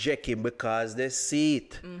reject him because they see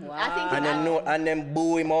it. I think And then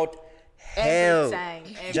boo him out. Hell, time,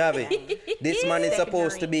 every Javi, this man is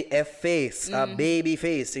supposed to Secondary. be a face, a baby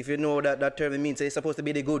face. If you know that term, it means he's supposed to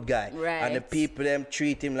be the good guy. Right. And the people them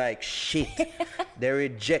treat him like shit. They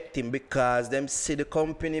reject him because them see the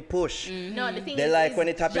company push. No, the thing They is, like is when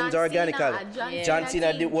it happens John organically. Cena, John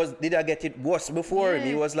Cena did I get it worse before him?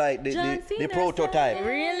 He was like the John Cena prototype. said-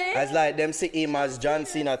 Really? As like them see him as John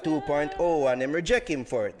Cena 2.0 and them reject him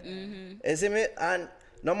for it. You see me? And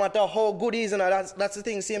no matter how good he is, and that's the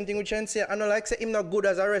thing. Same thing with Chen say. I know, like say him not good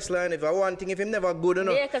as a wrestler. And if I want thing, if him never good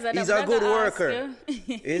enough, Yeah, 'cause I he's never a good ask worker.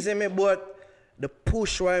 You see me? But the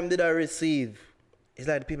push why him did I receive, it's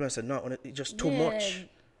like the people said, no, it's just too much.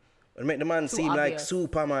 It make the man seem like obvious.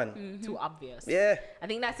 Superman. too obvious. Yeah, I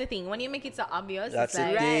think that's the thing. When you make it so obvious, That's it's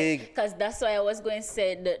it. like, Big. Right, because that's why I was going to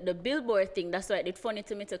say the Billboard thing. That's why it funny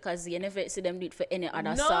to me too, because you never see them do it for any other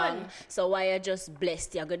None. song. So why you just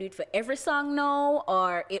blessed? You gonna do it for every song now,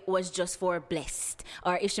 or it was just for blessed?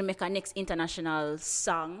 Or if she make a next international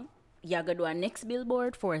song, you gonna do a next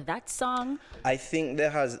Billboard for that song? I think they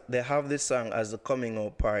have this song as a coming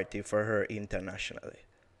out party for her internationally.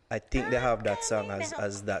 I think they have that song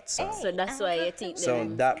as that song. So that's why you think So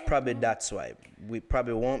them. that's why we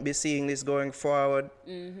probably won't be seeing this going forward.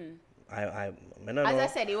 I don't know. as I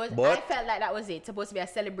said, it was. But I felt like that was it. Supposed to be a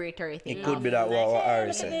celebratory thing. it could be that what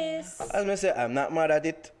Ari said. This. As I say, I'm not mad at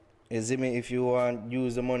it. You see me? If you want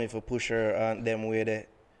use the money for push her and them way there.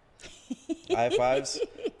 High fives.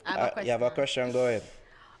 I have a question. You have a question? Go ahead.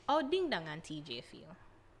 How Ding Dong and TJ feel?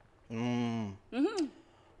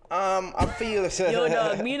 I feel Yo,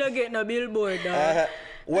 dog, me not get no Billboard, dog.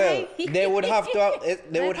 well, they would have to how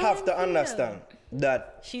they understand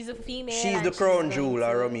that She's a female. she's and the crown going jewel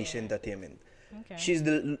of to- Ramesh Entertainment. Okay. She's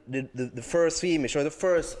the first female, she's the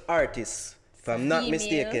first artist, if I'm not Female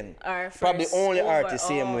mistaken. or Probably first only artist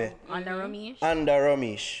same overall? way. Under Ramesh. Under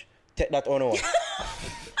Ramesh. Take that on over.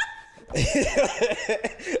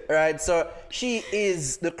 Right, so she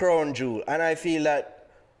is the crown jewel, and I feel that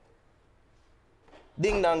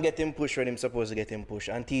Ding Dong get him push when him supposed to get him push,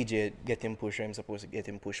 and TJ get him push when him supposed to get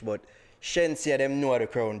him push, but Shensia them know the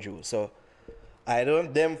crown jewel, so I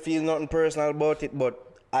don't them feel nothing personal about it, but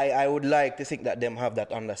I would like to think that them have that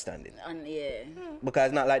understanding. And yeah. Because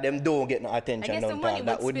it's not like them don't get no attention I guess the money downtown.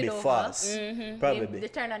 That would would be spill over. false. Probably. The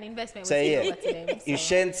return on investment So was yeah, over to them. if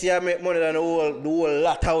So. Shensia make money, then the whole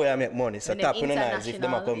lot how I make money. So And then tap on the nice if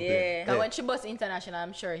them are international, complain. Now when she busts international,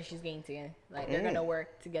 I'm sure she's going to like they're gonna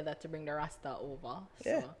work together to bring the Rasta over. So.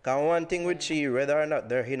 Yeah. Cause one thing with she, whether or not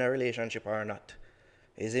they're in a relationship or not,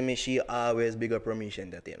 is me she always big up Ramesh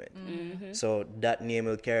Entertainment. So that name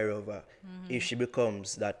will carry over if she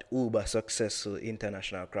becomes that uber successful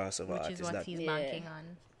international crossover Which artist is what that he's banking on.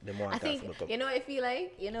 the want I her to think become. I feel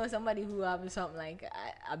like somebody who have something like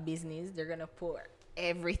a business, they're gonna put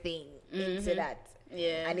everything into that.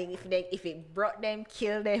 Yeah. And then if it brought them,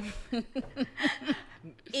 kill them,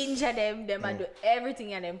 injure them, I do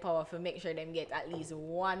everything in them power to make sure them get at least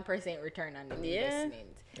 1% return on the investment.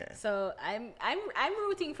 Yeah. So I'm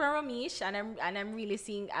rooting for Ramesh, and I'm really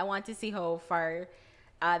seeing. I want to see how far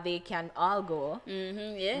they can all go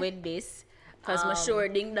with this. Because I'm sure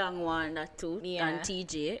Ding Dong want that too. Yeah. And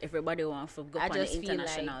TJ, everybody want to go on the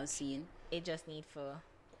international scene. It just need for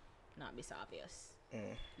not be so obvious.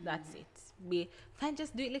 That's it. Can't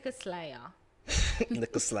just do it like a slayer.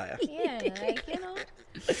 Like a slayer. Yeah, like, you know,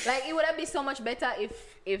 like it would have been so much better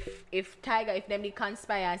if Tiger, if them did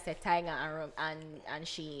conspire and said Tiger and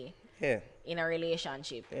she in a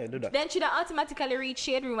relationship. Yeah, do that. Then she'd have automatically reach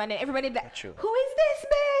shade room and then everybody be like, True. who is this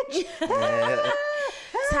bitch? Yeah.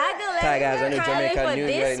 Tiger's a new Jamaican New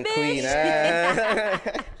York queen.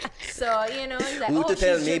 So, you know, it's like, Who to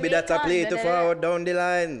tell? Maybe that's a play to forward. forward down the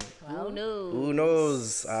line. Who knows? Who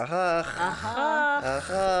knows?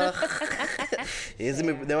 You see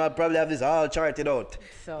me? They will probably have this all charted out.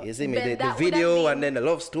 So, you see me? then The that would video have and then the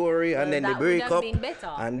love story and then the that would have breakup been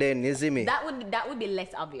better. and then you see me? That would be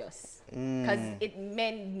less obvious because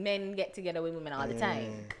men get together with women all the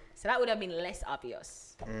time, so that would have been less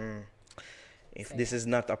obvious. If this is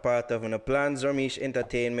not a part of an plans Ramesh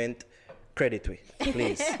Entertainment, credit we,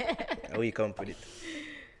 please. We come with it.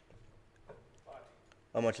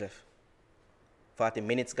 How much left? 40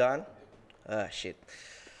 minutes gone? Ah, shit.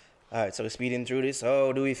 Alright, so we're speeding through this.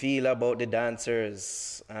 How do we feel about the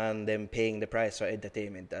dancers and them paying the price for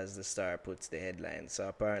entertainment, as the Star puts the headline? So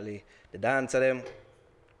apparently the dancer them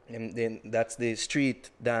that's the street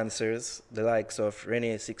dancers, the likes of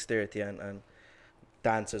Renee 630 and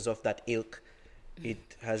dancers of that ilk.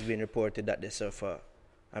 It has been reported that they suffer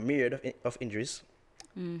a myriad of injuries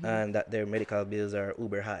and that their medical bills are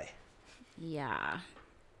uber high. Yeah.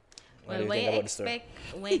 What do Well, you what think you about the story?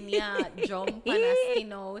 expect when you jump and a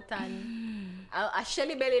skin out and a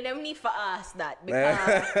Shelly Belly, them need for us that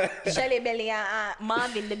because Shelly Belly and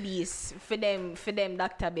Marvin the Beast for them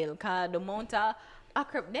Dr. Bill, cause the amount of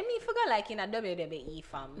them need for go like in a WWE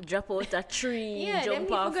fam. Drop out a tree, Yeah, them jump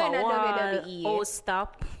need off to go a in a wall, WWE. oh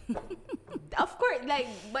stop. Of course, like,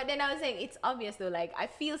 but then I was saying it's obvious though. Like, I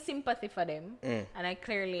feel sympathy for them, and I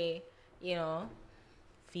clearly, you know,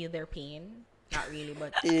 feel their pain. Not really,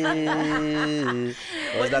 but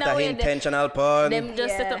Was that an intentional pun? Them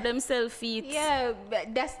just set Yeah. up themselves feet. yeah,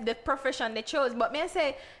 but that's the profession they chose. But may I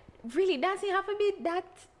say, really, dancing have to be that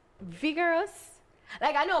vigorous?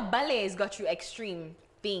 Like, I know ballets got through extreme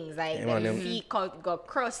things, like Yeah, man, them them- feet got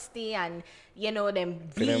crusty and, you know, them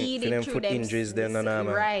For them- bleeding for them through foot them. injuries, they're not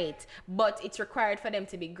normal. Right. But it's required for them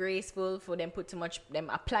to be graceful, for them put too much, them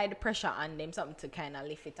apply the pressure on them, something to kind of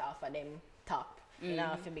lift it off of them top. You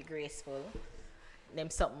know, to be graceful. Them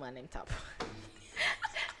something on them top.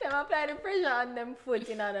 Them apply the pressure on them foot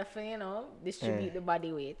in order for, you know, distribute the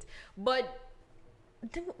body weight. But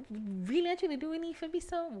really actually do we need to be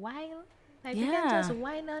so wild? Like, we can Yeah. just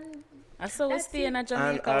whine on. I saw we That's stay in a And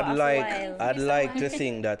Jamaica for a while. I'd like to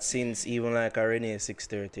think that since even like a Renee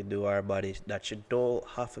 630 do our body, that she don't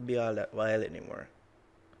have to be all that wild anymore.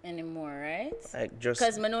 Anymore, right? Like just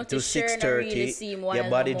 'Cause me do notice Sharon don't really seem your wild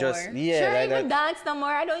body no just more. yeah. Sure, like even that. dance no more.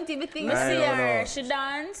 I don't even think I I see don't her, know. she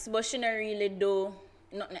dance, but she not really do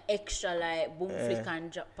nothing extra like boom flick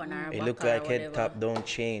and drop on her It back look or like head whatever. top don't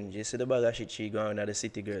change. You see the bag of shit she going at the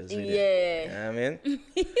city girls with it. Yeah. You know what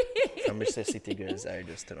I mean? From say city girls are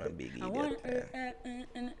just a big idiot.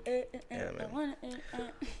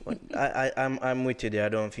 But I'm with you there. I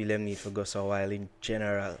don't feel them need for go so wild in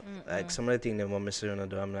general. Like some of the things them want me to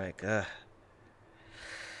do, I'm like,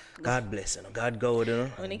 God bless you know. God go, you know.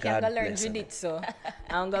 When you God can go learn bless, you know. Judith, so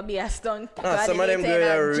I'm gonna be a stunt. No, some of them coordinator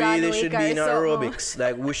girls and John really should Wick be in or something. aerobics.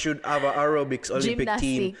 Like we should have an aerobics Olympic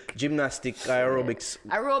team, gymnastic aerobics.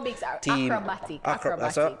 Aerobics are Team. acrobatic.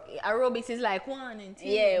 Asa? Aerobics is like 1 and 2.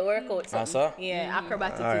 Yeah, workout something. Also, Yeah,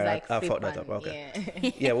 acrobatics is Alright, like I flip fucked that and- up. Okay.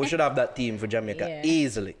 Yeah. Yeah, we should have that team for Jamaica Yeah.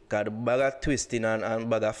 easily. Cause the bag of twisting and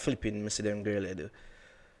bag of flipping, me see them girl they do.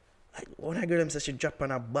 Like, one of girl them say she drop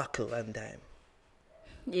on a buckle one time.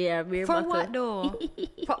 Yeah, beer For buckle. what though?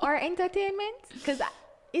 For our entertainment? Because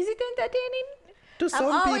is it entertaining? To I'm some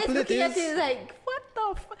always people it looking at is. it like, what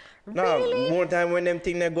the fuck? No, Really? more time when them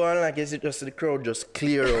thing they go on like is it just the crowd just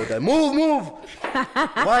clear out like move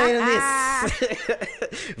why is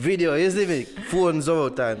this video you see me phones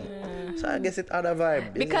out and so I guess it had a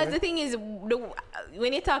vibe Because the thing is,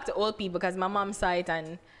 when you talk to old people, because my mom saw it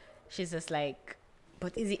and she's just like,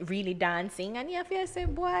 but is it really dancing? And you have to say,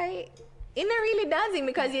 boy, In a really dancing,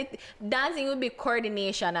 because dancing would be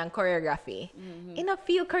coordination and choreography. In a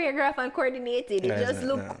feel choreographed and coordinated, it just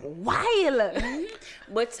look wild.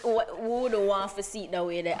 But who would want to see it that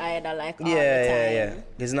way? They either like all the time. Yeah.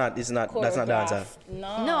 It's not. That's not dancer.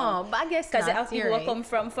 No, but I guess because not. have people You're who right. come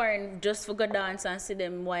from foreign just for go dance and see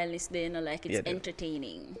them while it's there, like it's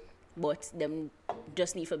entertaining. But them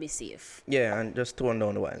just need to be safe. Yeah, and just tone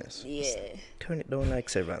down the wildness. Yeah. Just turn it down like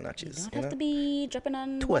several notches. You don't have to be dropping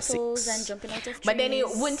on waffles and jumping out of trees. But then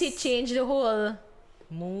wouldn't it change the whole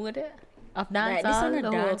mood of Like, this dancehall? ain't a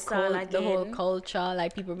dancehall The whole again. culture,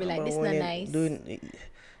 like people be like, this not nice.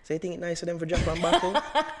 So you think it's nice for them for jump on back home? And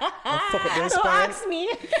fuck up their Don't spine? ask me.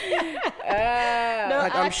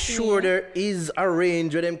 Like, I'm sure there is a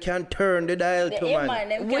range where them can turn the dial to, man.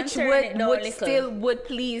 Them Which can turn it down would little. still would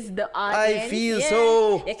please the audience. I feel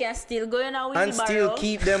so. They can still go in a wheelbarrow. And still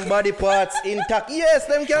keep them body parts intact. Yes,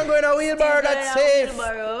 them can go in a wheelbarrow, that's safe.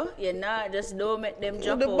 You know, just don't make them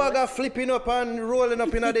jump The out. bag of flipping up and rolling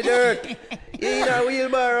up in the dirt. In a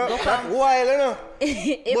wheelbarrow. That's wild, you know.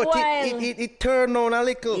 It turned on a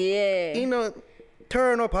little. Yeah. You know,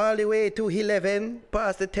 turn up all the way to 11,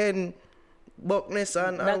 past the 10 Buckness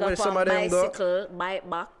and where some of them go. Bicycle, bike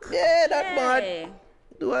back. Yeah, that bad.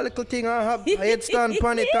 Do a little thing and have a headstand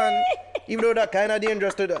on it, and even though that kind of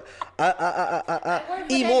dangerous to the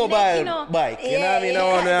e-mobile bike, you know what I mean? I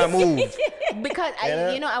want to move. Because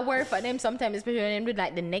I worry for them sometimes, especially when them do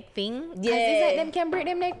like the neck thing. Yeah, it's like them can break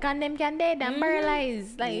them neck and them can dead and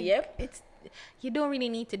paralyzed. Like it's you don't really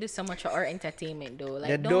need to do so much for our entertainment though.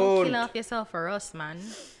 Like don't kill off yourself for us, man.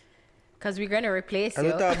 Because we're gonna replace you.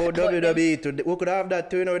 And we talk about WWE today. We could have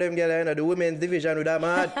that too, you know, them girls in the women's division with that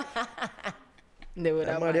mad. They would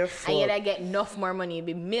have, and yet I get enough more money,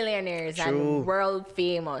 be millionaires and world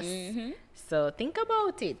famous. So think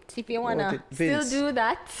about it. If you wanna still do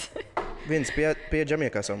that, Vince, pay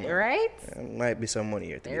Jamaica some money. Right? Might be some money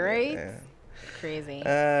here. Right? Crazy.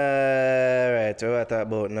 Right, so what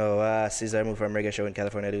about now? Caesar moved from reggae show in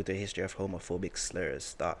California due to a history of homophobic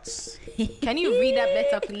slurs. Thoughts? Can you read that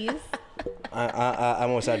better, please? I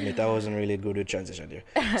must admit, I wasn't really good with transition there.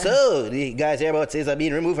 So, the guys hear about Caesar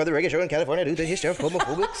being removed from the reggae show in California due to a history of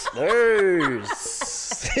homophobic slurs.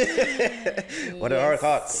 What are our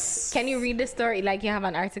thoughts? Can you read the story? Like you have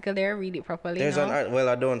an article there, read it properly. There's well,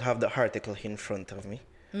 I don't have the article in front of me,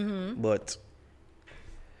 but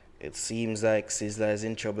it seems like Sizzla is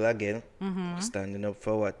in trouble again, standing up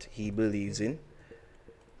for what he believes in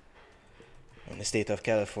the state of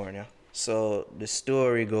California. So the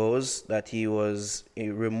story goes that he was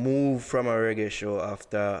removed from a reggae show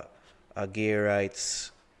after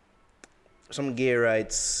some gay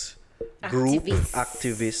rights group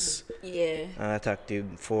activists attacked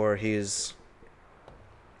him for his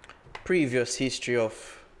previous history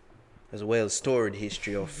of, as well storied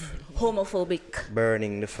history of homophobic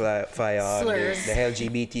burning the fire on the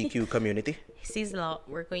LGBTQ community. Sizzla,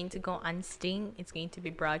 we're going to go on Sting. It's going to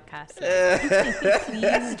be broadcast.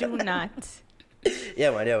 Please do not.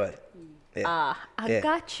 Yeah, man. Yeah. I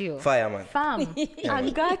got you. Fire, man. Fam, I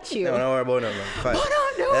got you. No, don't worry about it, man. Fire.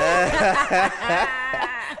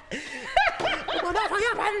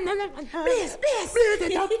 Please. Blaze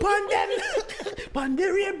it up on them. On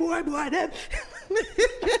the rainbow, boy, them.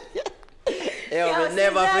 We'll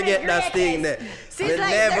never forget that Sting there. We'll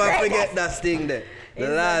never forget that Sting there. The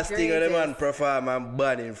last thing of the man perform and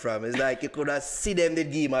banning from is like you could have see them the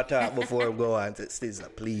game attack before we go on to Sizzla,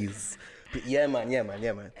 please. Yeah man.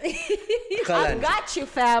 I got you,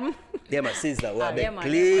 fam. Yeah man, Sizzla, what yeah, man,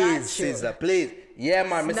 please, Sizzla, please. Yeah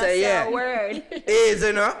man, me say yeah. That's a word. Easy,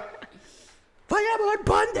 you know? Fireball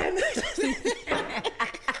burn them.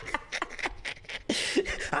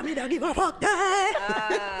 I mean, I give a fuck.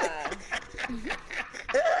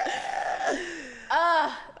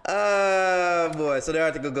 Boy, so the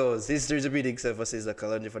article goes, history is repeating itself for Sizzla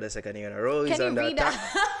Kalonji for the second year in a row. He's Can you under read attack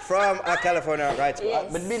that? from a California rights.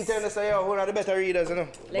 But been telling us, who are the better readers, you know?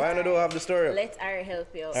 Why not do have the story? Let Ari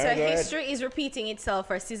help you. So history is repeating itself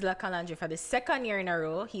for Sizzla Kalonji for the second year in a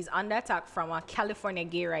row. He's under attack from a California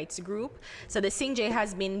gay rights group. So the Sinjay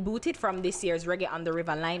has been booted from this year's Reggae on the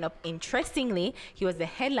River lineup. Interestingly, he was the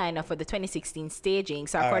headliner for the 2016 staging.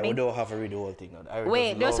 So according, we don't have to read the whole thing now.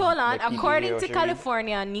 wait, just hold on. According to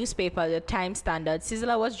California newspaper, the Times Standard,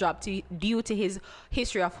 Sizzla was dropped due to his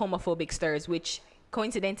history of homophobic slurs, which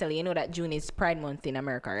coincidentally, you know that June is Pride Month in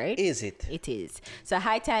America, right? Is it? It is. So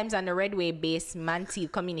High Times and the Redway-based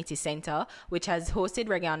Manteed Community Center, which has hosted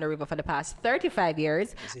Reggae on the River for the past 35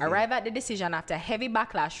 years, arrived at the decision after heavy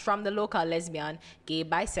backlash from the local lesbian, gay,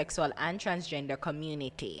 bisexual, and transgender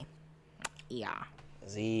community. Yeah.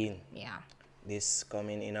 Zine. Yeah. this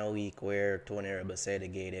coming in a week where Tony Rebel said the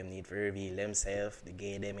gay them need to reveal themselves, the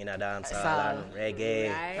gay them in a dance hall and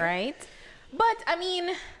reggae. Right? But I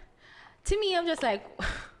mean, to me, I'm just like,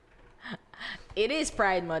 it is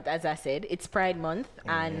Pride Month, as I said. It's Pride Month,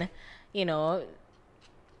 and you know,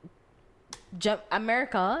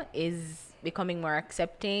 America is becoming more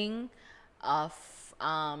accepting of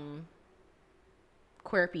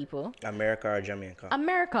queer people. America or Jamaica?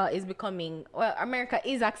 America is becoming, well, America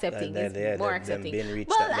is accepting, is more accepting.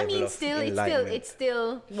 Well, I mean, it's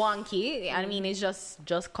still wonky. I mean, it's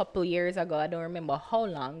just couple years ago. I don't remember how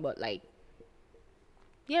long, but like,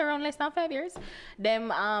 yeah, around less than 5 years.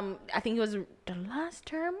 Them, I think it was the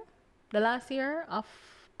last year of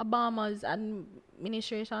Obama's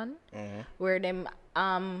administration, where them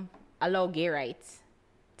allow gay rights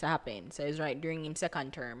to happen. So it's right during his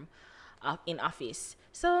second term in office.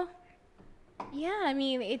 So yeah, I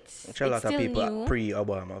mean, it's a lot still of people new.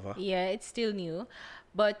 Pre-Obama. Yeah, it's still new,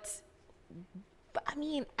 but I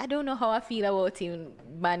mean, I don't know how I feel about him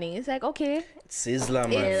banning. It's like, okay, Sizzler,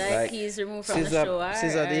 man. Yeah, like he's removed from the show.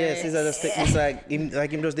 Sizzler just take this like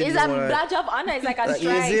him just did. It's a badge of honor. It's like a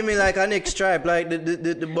stripe. You see me like a neck stripe, like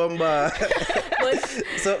the bomber.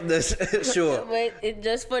 So the show. But it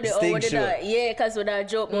just for the Sting over show. that, yeah, because with that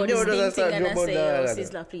joke about the Sting thing, and I say, oh,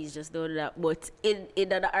 Sizzler, please just do that. But in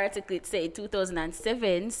the article, it said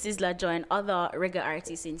 2007, Sizzler joined other reggae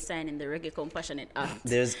artists in signing the Reggae Compassionate Act.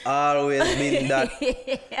 There's always been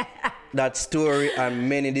that story, and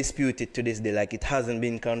many dispute it to this day. Like, it hasn't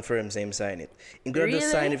been confirmed, same sign it. You could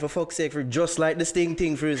just sign it for fuck's sake, for just like the Sting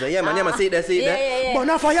thing for you. So, yeah, man, yeah, man, see that. Yeah. But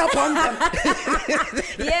not for your punk.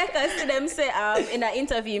 Yeah, because to them say, in an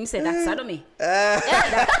interview, him say, that's sodomy.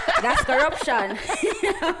 That's corruption.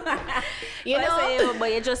 You know, say, oh,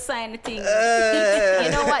 but you just sign the thing.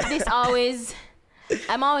 you know what?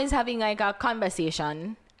 I'm always having like a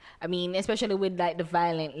conversation. I mean, especially with like the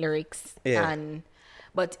violent lyrics,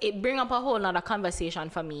 but it bring up a whole nother conversation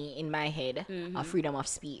for me in my head of freedom of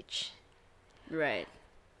speech. Right.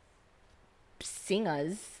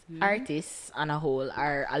 Singers, artists on a whole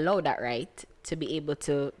are allowed that right to be able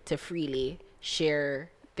to freely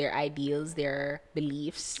share their ideals, their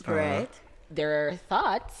beliefs, right, their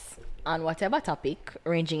thoughts on whatever topic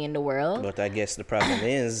ranging in the world. But I guess the problem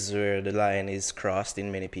is where the line is crossed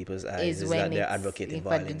in many people's eyes is that they're advocating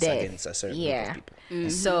violence against a certain group of people.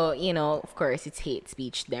 So, you know, of course, it's hate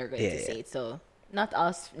speech. They're going to say it. So not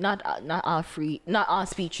all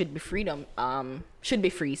speech should be free.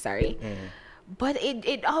 Sorry, but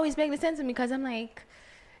it always makes sense to me because I'm like,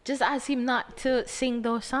 just ask him not to sing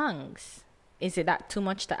those songs. Is it that too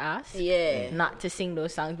much to ask? Yeah, not to sing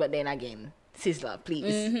those songs. But then again, Sizzler,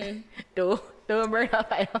 please don't burn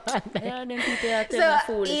up. Yeah, then people are so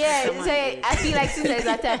foolish. Yeah, so I feel like Sizzler is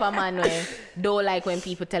that type of man where don't like when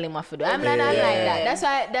people tell him what to do. I'm not like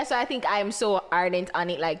that. That's why I think I'm so ardent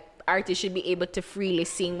on it. Like, artists should be able to freely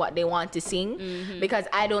sing what they want to sing, because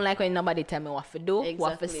I don't like when nobody tell me what to do,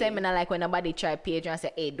 what to say. And I like when nobody try page and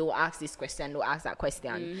say, hey, don't ask this question, don't ask that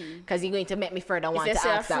question, because you're going to make me further want to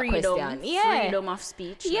ask that question. Yeah, freedom of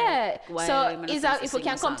speech. Yeah. Like, so if we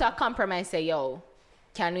can come to a compromise, say, yo,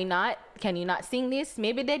 can you not sing this?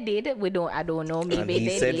 Maybe they did. I don't know. Maybe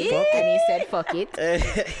they did. And he said, fuck it.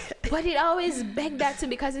 But it always begged that too,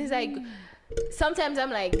 because it's like, sometimes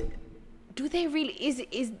I'm like, do they really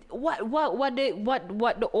is what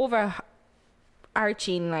the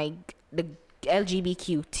overarching, like, the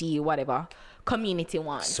LGBTQ whatever community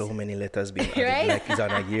wants? So many letters being added, right? like it's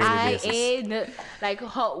on a yearly basis. Like,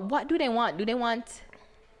 what do they want? Do they want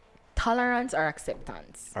tolerance or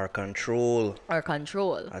acceptance or control?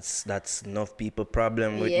 That's enough people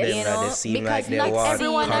problem with them, you that they seem like they want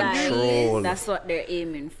control. Agrees. That's what they're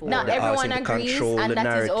aiming for. Not everyone agrees, and that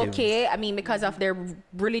narrative. is okay. I mean, because of their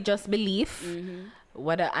religious belief,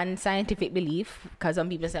 whether unscientific belief. Because some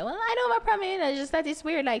people say, well, I don't have a problem. It's just that it's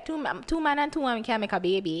weird. Like, two man and two women can't make a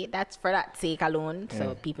baby. That's for that sake alone.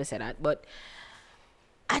 So people say that, but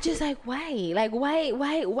I just like, why? Like,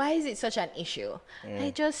 why is it such an issue?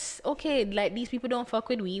 I just, okay, like, these people don't fuck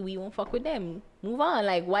with we won't fuck with them. Move on.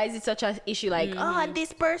 Like, why is it such an issue? Like, oh,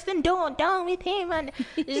 this person down with him, and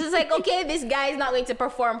it's just like, okay, this guy is not going to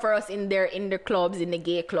perform for us in their clubs, in the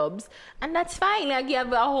gay clubs, and that's fine. Like, you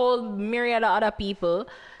have a whole myriad of other people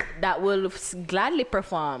that will gladly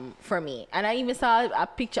perform for me. And I even saw a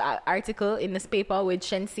article in this paper with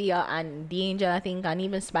Shensia and D'Angel, I think, and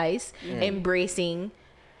even Spice embracing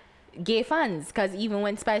gay fans, because even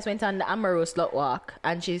when Spice went on the Amaro Slut Walk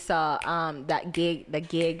and she saw the gay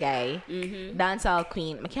guy, dancehall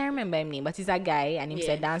queen, I can't remember his name, but he's a guy, and he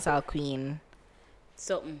said dancehall queen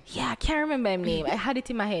something. Yeah, I can't remember his name. I had it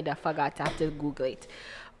in my head, I forgot. I have to Google it.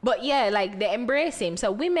 But yeah, like they embrace him.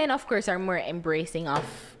 So women, of course, are more embracing of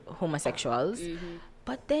homosexuals.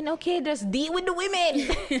 But then, okay, just deal with the women.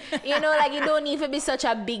 You know, like, it don't need to be such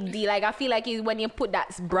a big deal. Like, I feel like when you put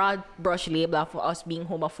that broad brush label of us being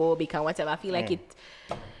homophobic and whatever, I feel like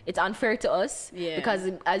it's unfair to us. Yeah. Because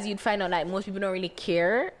as you'd find out, like, most people don't really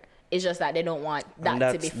care. It's just that they don't want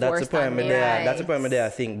that to be forced on them. That's the point I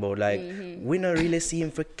think about. Like, we don't really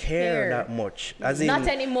seem to care that much. As in, not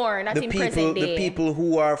anymore, not in present day. The people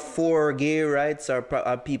who are for gay rights are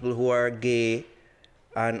people who are gay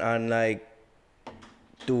and like,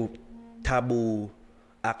 do taboo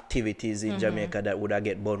activities in Jamaica that would have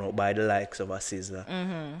get burned out by the likes of a Sizzler.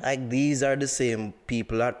 Like, these are the same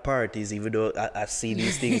people at parties, even though I see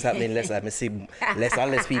these things happening less and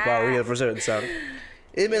less people are real for certain songs.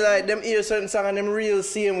 It be like them hear certain song and them real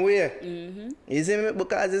same way. You see me?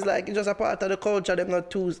 Because it's like, it's just a part of the culture, them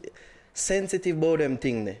not too sensitive about them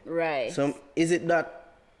thing there. Right. So is it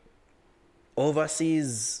that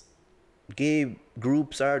overseas gay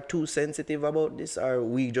groups are too sensitive about this, or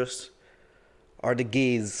are the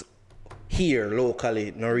gays here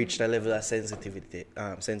locally not reached a level of sensitivity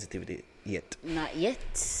yet? Not yet.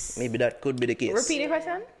 Maybe that could be the case. Repeat the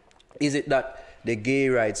question. Is it that the gay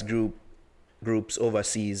rights groups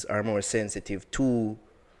overseas are more sensitive to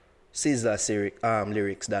Sizzler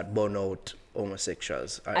lyrics that burn out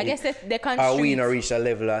homosexuals? I guess the country. Are we not reached a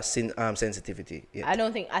level of sensitivity yet?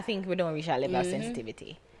 I think we don't reach that level of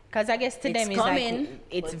sensitivity. Because I guess to It's them coming,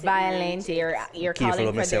 it's like, it's violent, you're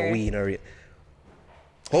calling for their...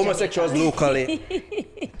 Homosexuals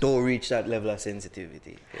locally don't reach that level of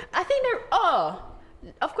sensitivity. Yeah. I think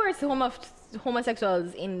of course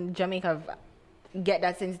homosexuals in Jamaica have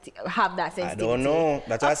that sensitivity. I don't know.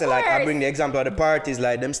 That's why I say, like, I bring the example of the parties,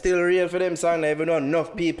 like, them still real for them song. Even though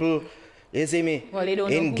enough people, you see me, well, they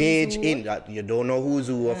don't engage know in that. You don't know who's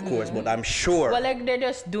who, of course, but I'm sure. Well, like, they're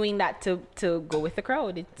just doing that to go with the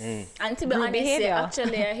crowd. It's And to be group honest, behavior.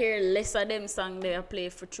 actually, I hear less of them song they play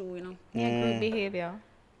for true, you know. Yeah, group behavior.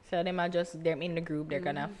 So them are just them in the group. They're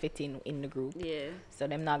gonna fit in the group. Yeah. So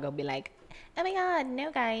them not gonna be like, oh my God,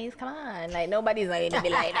 no guys, come on. Like, nobody's not gonna be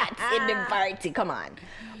like that in the party. Come on.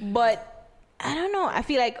 But I don't know.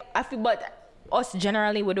 But us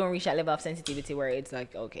generally, we don't reach that level of sensitivity where it's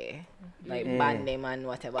like, okay, like ban them and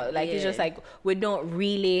whatever. Like, it's just like, we don't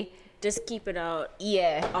really just keep it out.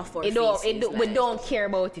 Yeah, off our we faces, don't care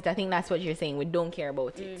about it. I think that's what you're saying. We don't care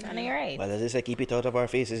about it, and you're right. Well, as I say, keep it out of our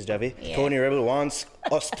faces, Javi. Yeah. Tony Rebel wants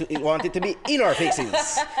it to be in our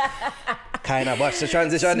faces. Kind of watch the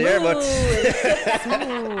transition there, but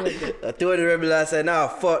Tony Rebel I said, nah,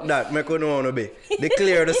 fuck that. Make no want to be.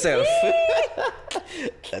 Declare the self.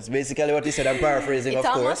 That's basically what he said. I'm paraphrasing, of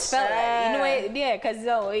almost course. felt like, you know, yeah, because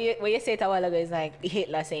what you said a while ago is like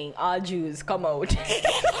Hitler saying, all Jews come out.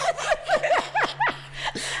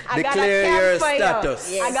 Declare your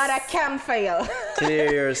status. Yes. I got a campfire.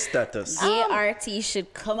 Clear your status. Gay artists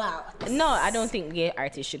should come out. No, I don't think gay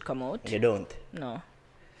artists should come out. You don't. No.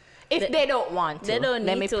 If they don't want to. They don't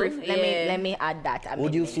need to. Let me add that.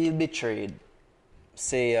 Would you feel betrayed?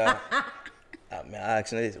 Say, I'm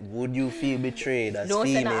asking this. Would you feel betrayed as don't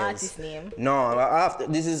females? say the artist name. No,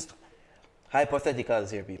 this is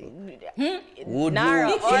hypotheticals here, people. Would Nara,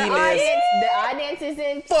 you females... the audience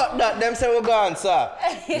isn't... Fuck that, them say we're gone, sir.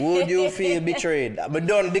 Would you feel betrayed? But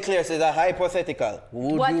don't declare, so it's a hypothetical.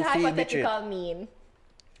 Would what you feel betrayed? hypothetical mean?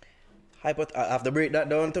 I have to break that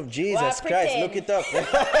down to Jesus Well, Christ, pretend. look it up.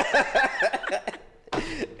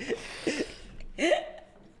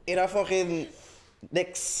 In a fucking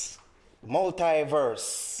next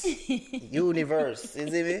multiverse, universe, you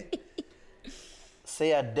see me?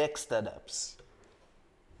 Say a Dexter Daps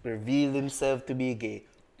reveal himself to be gay.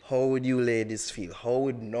 How would you ladies feel? How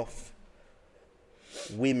would enough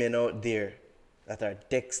women out there that are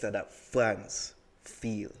Dexter Daps fans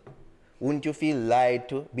feel? Wouldn't you feel lied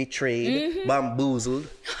to, betrayed, bamboozled?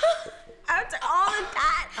 After all of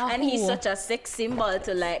that. And he's such a sex symbol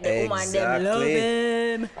to like the woman them love Exactly.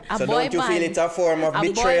 him. So don't you feel it's a form of A boy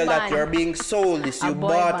betrayal that band. you're being sold this? A You boy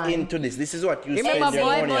bought band. into this. This is what you Remember spend your boy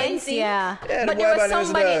money on. bands? Yeah. Yeah, the But boy there was band is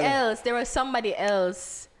somebody done. else. There was somebody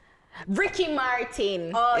else. Ricky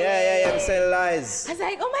Martin. Oh, Yeah, I'm saying lies. I was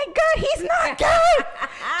like, oh my God, he's not gay.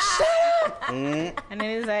 Shut up. And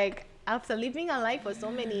then he's like, after living a life for so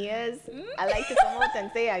many years, I like to come out and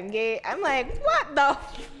say I'm gay. I'm like, what the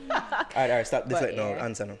fuck? All right, stop this But right now. yeah.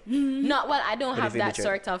 Answer now. No, well, I don't But have if you that betray-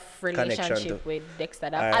 sort of connection relationship to- with Dexter.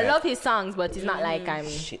 All I right. love his songs, but it's not like I'm...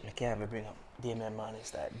 Shit, I can't even bring up Damian Man.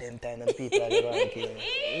 It's that them kind of people that are kill me.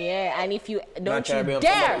 Yeah, and if you... Not Don't trying to bring you up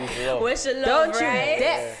dare! somebody you love. We should love, Don't you right?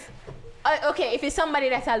 dare! Okay, if it's somebody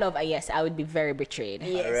that I love, yes, I would be very betrayed.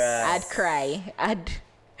 Yes. Right. I'd cry.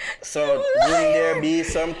 So wouldn't there be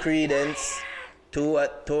some credence to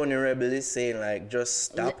what Tony Rebel is saying? Like, just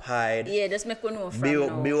stop hide. Yeah, just make we know from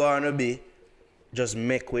now. Be wanna be. Just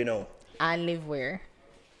make we know. And live where?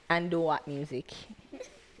 And do what music?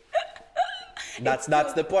 That's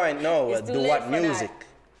the point. No, it's too do late what for music?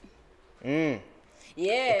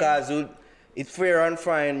 Yeah. Because it's fair and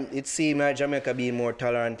fine. It seems like Jamaica being more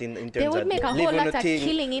tolerant in terms They would of make a whole living lot the of thing,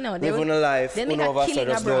 killing, you know. living a life. They None make of a us killing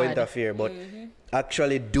just don't abroad. interfere. But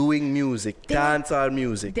actually doing music, dancehall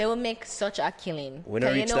music. They will make such a killing. We don't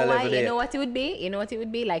So reach that level You there. know what it would be? You know what it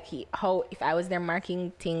would be? Like how if I was their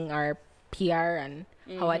marketing or PR and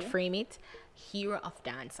how I'd frame it. Hero of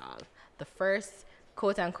dancehall. The first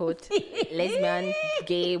quote unquote lesbian,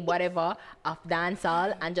 gay, whatever of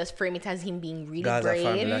dancehall, and just frame it as him being really Gaza brave.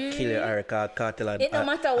 family kill Erica Cartel a It no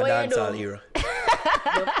matter what you dancehall do. hero.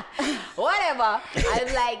 Whatever.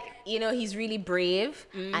 I'm like, he's really brave,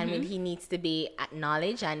 and when he needs to be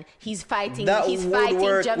acknowledged, and he's fighting. That He's would fighting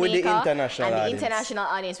work Jamaica, with the international and audience. the international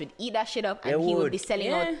audience would eat that shit up, and They he would would. be selling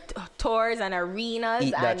Yeah. out tours and arenas,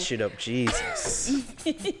 Eat and that shit up, Jesus.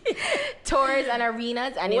 tours and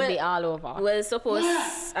arenas, and it'll be all over. Well, suppose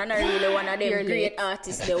I'm not really one of them You're great late.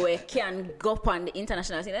 artists that way can go up on the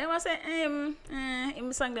international scene. I must say, him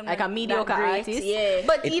sang them Like a that mediocre great. artist, Yeah.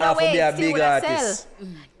 But It either have to way, be a it still big would have artist. sell.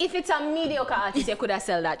 If it's a mediocre artist, you could have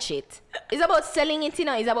sell that shit. It's about selling it,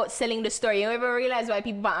 It's about selling the story. You ever realize why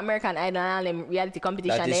people buy American Idol and all them reality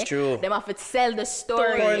competition? That is true. Them have to sell the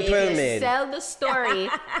story. Point well made. Sell the story.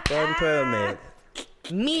 Don't tell me.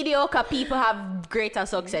 Mediocre people have greater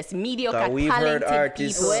success. Mediocre Because we've talented heard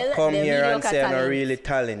artists people. Well, come them here and mediocre say I'm not talent. really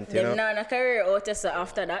talent, you Them know. not a career out just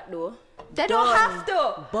after that though. They don't have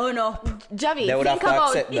to. Burn up. Javi, They would have think to about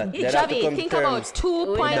accept that. They'd have to Javi, come to think about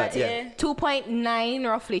terms 2.9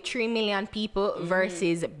 roughly 3 million people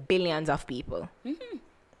versus billions of people.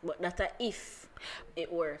 But that's a if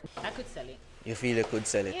it worked. I could sell it. You feel you could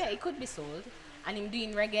sell it. Yeah, it could be sold. And him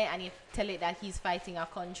doing reggae, and you tell it that he's fighting a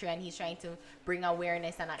country and he's trying to bring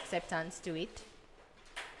awareness and acceptance to it.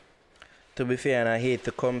 To be fair, and I hate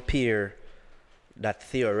to compare that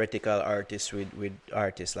theoretical artist with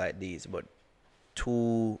artists like these, but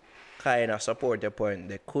to kind of support your point,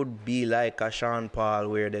 they could be like a Sean Paul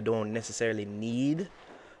where they don't necessarily need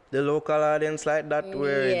the local audience like that,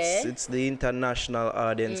 where it's the international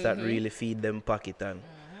audience that really feed them pocket. And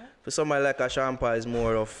for somebody like a Sean Paul, is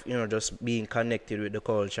more of just being connected with the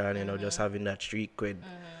culture and just having that street cred.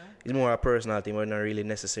 It's more a personal thing, but not really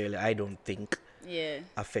necessarily, I don't think,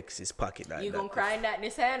 affects his pocket like You that. gonna cry in that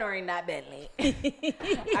Nissan or in that Bentley?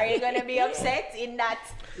 Are you gonna be upset in that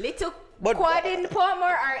little quad in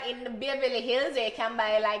Portmore or in the Beverly Hills where you can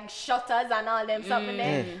buy like shutters and all them something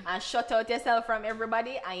there and shut out yourself from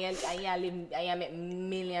everybody and you make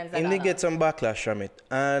millions of And they dollars? get some backlash from it,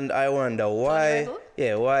 and I wonder why. Rebel?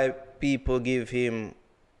 Yeah, why people give him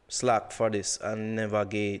slack for this and never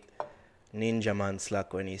gave Ninja Man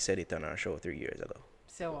slack when he said it on our show 3 years ago.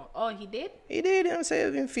 So, he did? He did, and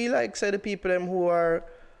say he feel like the people them who are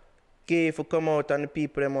gay for come out and the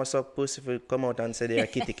people them who suck pussy for come out and say they are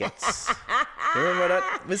kitty cats. Remember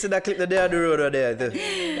that? We see that clip that they are the road over there.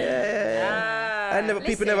 And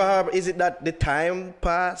people never have. Is it that the time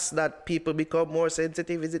passed that people become more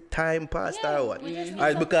sensitive? Is it time passed or what? Or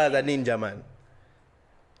it's because of Ninja Man?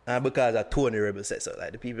 And because of Tony Rebel said so.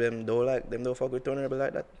 Like the people them don't fuck with Tony Rebel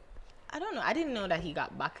like that. I don't know. I didn't know that he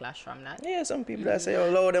got backlash from that. Yeah, some people that say,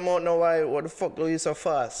 load them out now, why, what the fuck are you so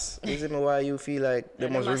fast? Is it why you feel like they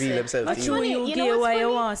must reveal themselves to you? funny, You you gay know what's why you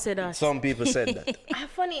funny? want to say that? Some people said that.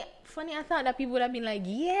 Funny, I thought that people would have been like,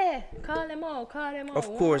 yeah, call them out. Of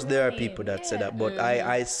course, there are people that say that, but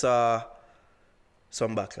I saw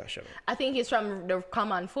some backlash on it. I think it's from the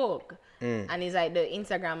common folk. And it's like the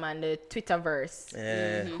Instagram and the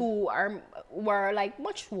Twitterverse who were like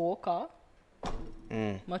much woker.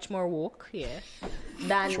 Much more woke,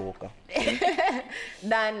 than Choker.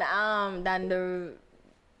 than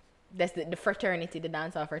the fraternity, the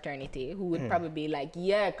dancehall fraternity, who would probably be like,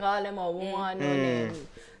 yeah, call them a one,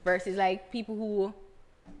 versus like people who,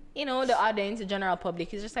 the audience, the general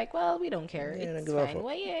public is just like, well, we don't care, Yeah, it's give a fine. fuck.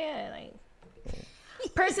 Well, like.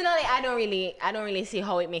 Personally, I don't really see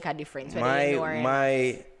how it make a difference. Whether you know or not.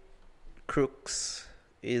 My crux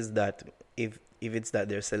is that if it's that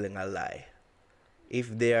they're selling a lie.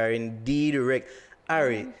 If they are indeed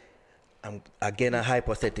Ari, I'm again a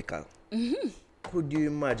hypothetical. Could you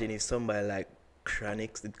imagine if somebody like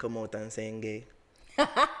Chronix did come out and saying gay?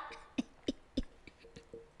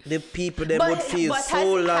 The people them would feel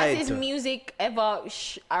so light. Has his music ever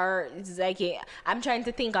or it's like I'm trying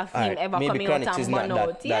to think of him Alright, ever maybe coming out Chronix is and not burn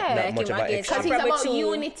out. that Like much him of an against- extreme. Because he's Probably about true.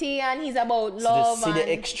 unity and he's about See love the and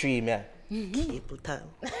extreme, yeah. Cable time.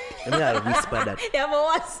 Let me I'll whisper that. Yeah, but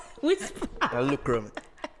what's whisper? I'll look around.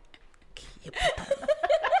 Cable time.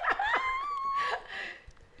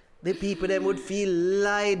 The people them would feel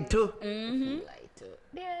lied to.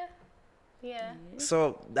 Yeah. Yeah.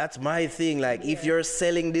 So that's my thing. Like, if you're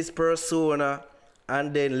selling this persona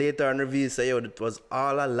and then later on reveal say, yo, it was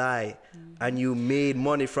all a lie and you made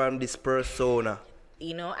money from this persona.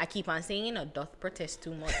 You know, I keep on saying, doth protest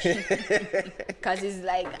too much. Because it's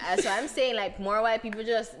like, so I'm saying, like, more white people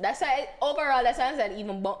just, that's why, overall, that's why I said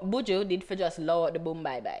even Buju did for just low out the boom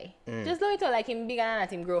bye-bye. Just low it out, like, him bigger than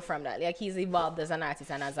that, him grow from that. Like, he's evolved as an artist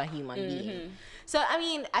and as a human being. So, I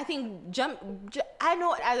mean, I think, I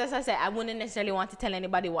know, as I said, I wouldn't necessarily want to tell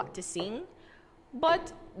anybody what to sing,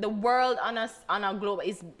 but the world on a globe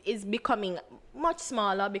is becoming much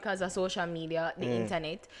smaller because of social media, the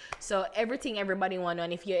internet. So everything everybody want,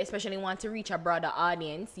 and if you especially want to reach a broader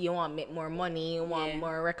audience, you want to make more money, you want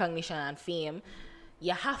more recognition and fame,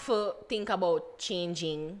 you have to think about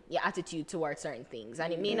changing your attitude towards certain things.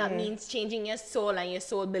 And it may not mean changing your soul and your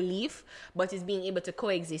soul belief, but it's being able to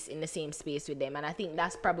coexist in the same space with them. And I think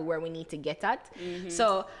that's probably where we need to get at.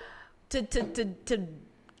 So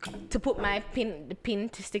to put my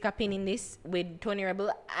stick a pin in this with Tony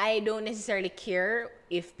Rebel, I don't necessarily care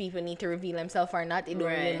if people need to reveal themselves or not. It don't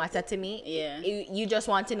really matter to me. Yeah. You just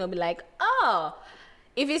want to know, be like, oh,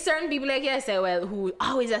 if it's certain people like you say, well, who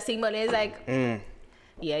always a sing, but it's like,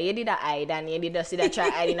 yeah, you did a hide and you did just did a try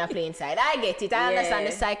hide in a plain side. I get it. I understand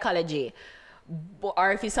the psychology. But,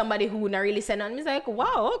 or if it's somebody who not really send on, it's like,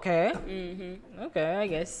 wow, okay. Okay, I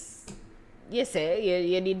guess. You say,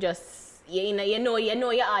 you did just, you know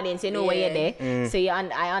your audience, you know why you're there. So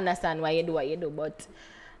I understand why you do what you do. But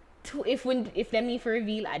if them need for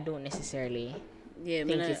reveal, I don't necessarily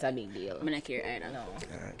think it's a big deal. I'm not care either. No.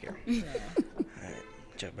 I don't care.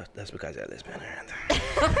 Alright, but that's because you're lesbian.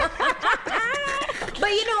 But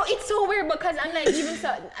it's so weird because I'm like, even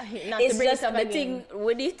so, not It's to bring just it up the again. thing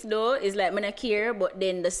with it though is like, I'm not care, but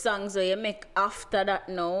then the songs that you make after that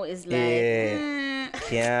now is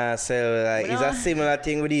like, Yeah, so like it's a similar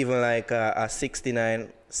thing with even like a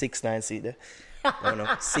 69 seat there. I don't know.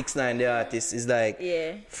 6ix9ine the artist is like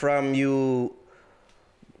from you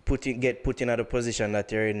get put in a position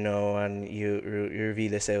that you're in now and you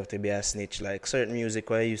reveal yourself to be a snitch. Like certain music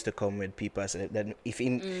where I used to come with people say that if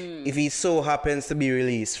he so happens to be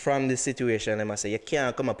released from this situation, I must say you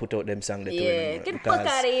can't come and put out them songs get the fuck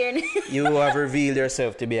out of here. You have revealed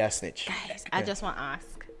yourself to be a snitch. Guys, I just want to ask.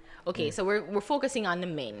 Okay, so we're focusing on the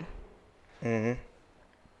men. If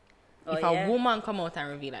a woman come out and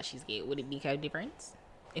reveal that she's gay, would it make a difference?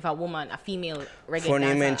 If a female reggae Funny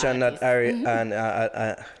you mentioned that, Ari, and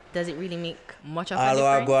does it really make much of a although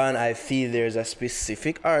I difference? go on, I feel there's a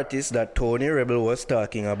specific artist that Tony Rebel was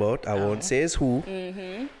talking about. I won't say it's who.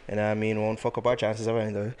 And I mean, won't fuck up our chances of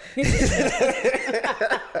anything.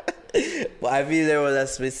 But I feel there was a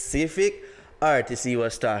specific artist he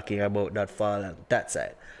was talking about that fall on that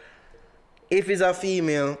side. If it's a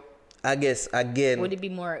female, I guess again. Would it be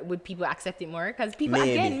more? Would people accept it more? Because people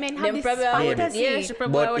Maybe. again, men have Them this probably fantasy.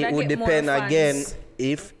 But it would depend again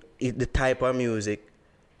if the type of music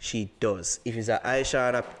she does. If it's a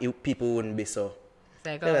Aisha, people wouldn't be so.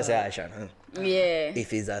 Like, Let us say Aisha. Huh? Yeah.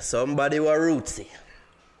 If it's a somebody who are rootsy.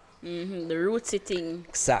 The rootsy thing.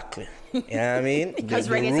 Exactly. You know what I mean? Because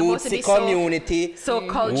the reggae supposed to be rootsy community. so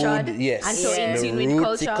cultured. Yes. And so in the tune with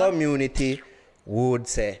rootsy culture. community would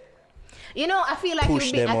say. I feel like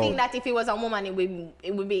Push them I think out. that if it was a woman,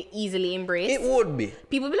 it would be easily embraced. It would be.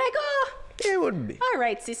 People would be like, oh, It would be. all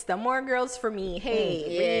right, sister, more girls for me. Hey,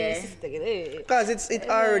 bring your sister. Hey. Because it's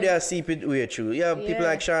already a secret way through. Yeah, people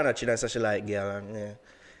like Shana China, so she like girl. And, yeah.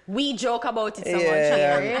 We joke about it so much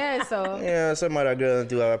Yeah. here. Yeah, so. Yeah, some other girls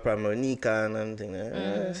do have a problem with Nika and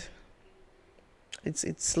things.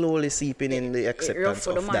 It's slowly seeping in the acceptance rough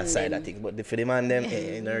for of the that man side, them. I think. But for the man, them,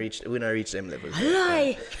 we don't reach them levels.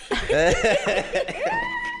 Lie.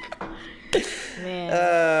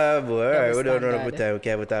 Man. Boy, alright, we don't run standard. out of time. We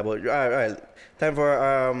can't talk about. Alright, time for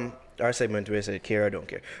our segment where we say care or don't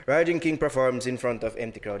care. Rising King performs in front of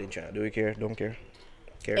empty crowd in China. Do we care? Don't care?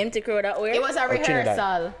 Care? Empty crowd that way. It was a Trinidad.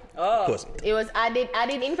 rehearsal. Oh. Wasn't. It was added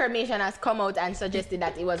information has come out and suggested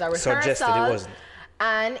that it was a rehearsal. Suggested it wasn't.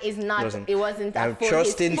 And is not. It wasn't. I'm full,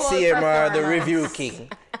 trusting his full CMR, the performance. review king.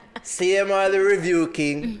 CMR, the review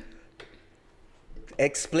king,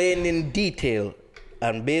 explained in detail.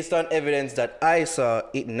 And based on evidence that I saw,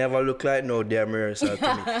 it never looked like no damn rehearsal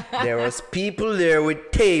to me. There was people there with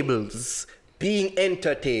tables being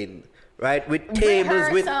entertained, right? With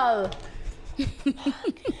tables Rehearsal.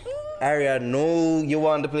 Aria, no, you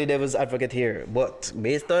want to play devil's advocate here, but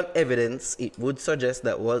based on evidence, it would suggest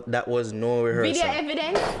that was no rehearsal. Video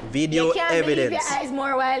evidence. Video you can't evidence. believe your eyes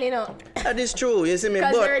more while, you know. That is true. You see me,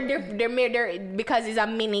 Because but they're made because it's a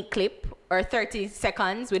mini clip or 30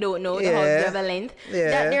 seconds. We don't know Yeah. the length.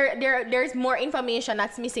 Yeah. That there's more information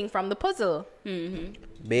that's missing from the puzzle.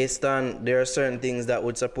 based on there are certain things that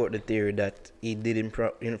would support the theory that he didn't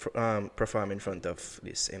perform in front of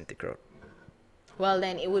this empty crowd. Well,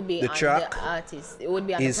 then it would be The on track the artist. It would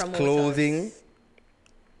be on His the promoters. clothing,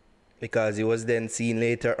 because he was then seen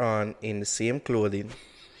later on in the same clothing.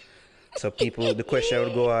 So people, the question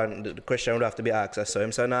would go on. The question would have to be asked. I saw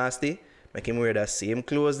him so nasty. Make him wear that same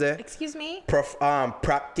clothes there. Excuse me?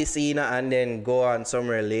 Practicing and then go on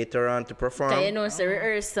somewhere later on to perform. You know, it's a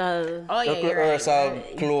rehearsal. Oh, yeah, The you're rehearsal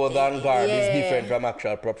right. clothes and garb is Yeah. different from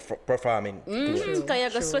actual performing clothes. Because you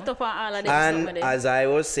go sweat up on all of them. And as I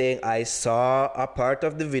was saying, I saw a part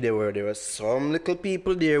of the video where there were some little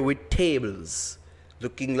people there with tables,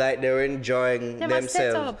 looking like they were enjoying Them a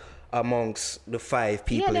themselves setup. amongst the 5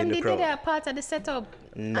 people Yeah, them in the did crowd. that part of the setup.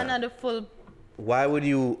 Nah. Another full. Why would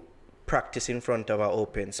you practice in front of an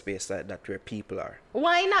open space like that where people are?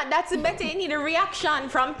 Why not? That's better. You need a reaction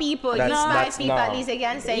from people. That's- Inspire that's people not- at least they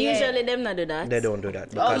can say, yeah. Usually them not do that. They don't do that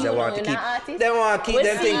because you they want know, to you're keep. not artist? They want to keep We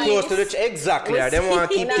them things see- close to the chest. Exactly. we They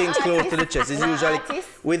want to see- keep You're things not close to the artist? chest. It's You're not usually artist?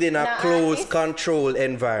 within a You're not closed, artist? controlled You're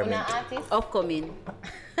environment. not artist. Upcoming.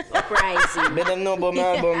 Uprising. But them know about my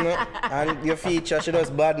album, no? And your feature, she does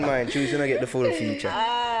bad mind. Choosing to get the full feature.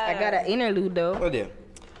 I got an interlude though. Oh dear.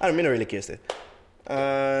 I don't really care still.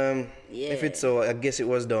 If it's so, I guess it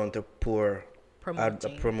was down to poor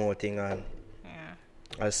promoting and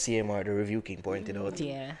as CMR, the review king, pointed out,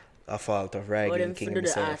 Yeah. a fault of them Ryan King for the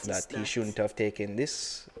himself artist that he that. shouldn't have taken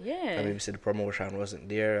this. Yeah. And maybe said the promotion wasn't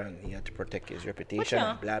there and he had to protect his reputation.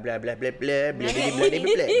 yeah. Blah blah blah blah blah blah blah blah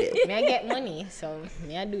blah blah. Me I get money, so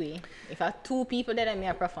me I do it. If I have 2 people there, then me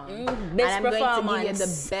I perform. best and I'm going to give you performance.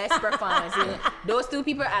 the best performance. You know, those 2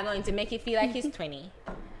 people are going to make you feel like he's 20.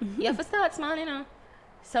 You have to start small, you know.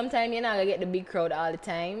 Sometimes you're not gonna get the big crowd all the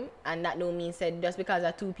time, and that don't mean said just because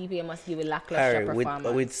of 2 people you must give a lackluster Harry,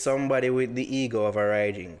 performance. with somebody with the ego of a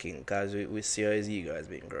Raging King, because we see how his ego has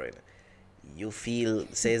been growing. You feel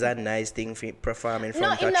says a nice thing for performing in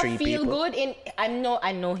front no, of in 3 the feel people. good. I know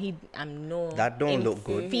That don't him look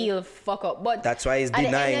good. Feel fuck up, but That's why he's at the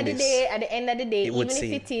denying end of the this. day, at the end of the day, It would even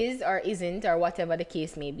seem. if it is or isn't or whatever the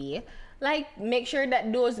case may be, like make sure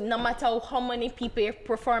that those, no matter how many people you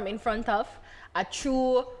perform in front of, a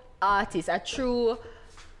true artist, a true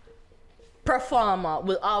performer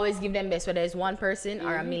will always give them best, whether it's 1 person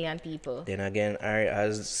or a million people. Then again,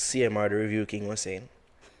 as CMR, the review king, was saying,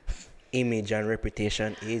 image and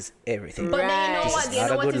reputation is everything. But then you know Right. what? It's You not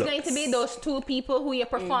know a what good is look. going to be? Those 2 people who you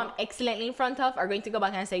perform excellently in front of are going to go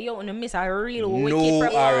back and say, yo, no miss a real wicked No,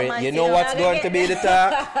 performance. Ari, you know what's going to be the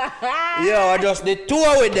talk? Yo, just the 2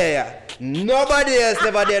 of it there. Nobody else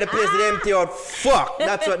never there. The place is empty out. Fuck.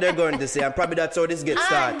 That's what they're going to say. And probably that's how this gets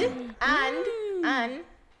started. And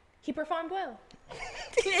he performed well.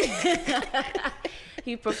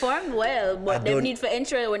 He performed well, but them need for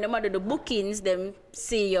entry when them do the bookings, them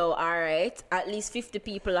say, yo, alright, at least 50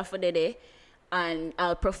 people are for the day and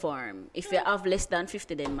I'll perform. If you have less than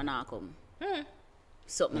 50, then man not come.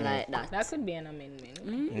 Something like that. That could be an amendment.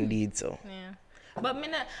 Indeed so. Yeah. But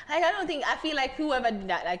I feel like whoever did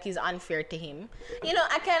that like is unfair to him. You know,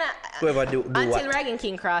 I kinda Whoever do until what? Ragging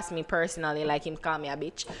King crossed me personally, like him call me a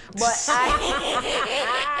bitch. But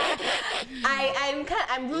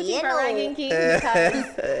I'm rooting for Ragging King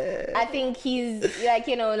because I think he's like,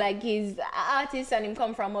 you know, like he's an artist and him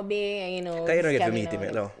come from a bay and you know. Can you not get to scamming meet him out.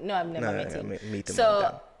 yet, no? No, I've never met him. Meet him one time.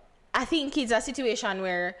 So I think it's a situation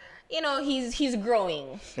where, you know, he's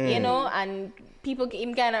growing, you know, and people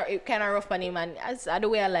him kind of rough on him, and as the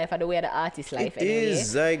way of life, the way of the artist life. It anyway.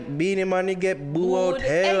 is like Beanie Man, he get boo out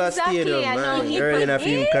hell Exactly, a stadium, I know. man. He Early in a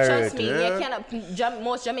film career. Trust me, yeah? you cannot.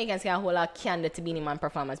 Most Jamaicans can hold a candle to Beanie Man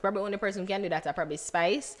performance. Probably only person who can do that are probably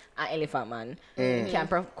Spice and Elephant Man. Can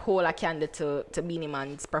hold a candle to Beanie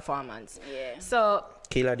Man's performance. Yeah. So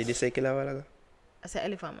Killer, did you say Killer a while ago? I said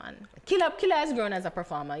Elephant Man. Killer has grown as a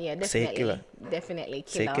performer. Yeah, definitely. Say Killer. Definitely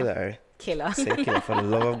Say Killer, Ari. Killer. Say Killer, for the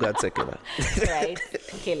love of God, say Killer. Right,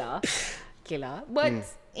 killer. But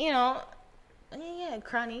you know, yeah,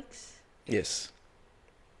 Chronics, Yes.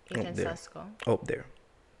 Ethan Up there. Sasko. Up there.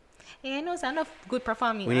 Yeah, I know it's enough good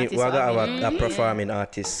performing We artists. gotta have already. a performing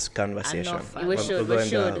artist conversation. Enough. We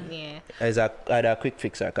should. Yeah. It's either a quick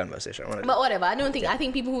fix or a conversation. One of But them. whatever, I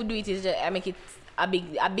think people who do it is just I make it a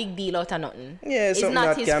big deal out of nothing. Yeah, it's something not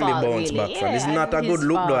that his can fault, be bounced really. back from. It's Yeah, not a his good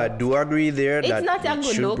look, though. I fault. do agree there It's that not a he good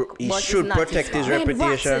should, look, he but it's should not his protect his fault.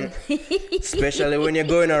 reputation, especially when you're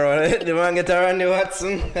going around. The man get around the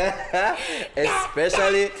Watson,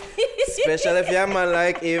 especially if you're a man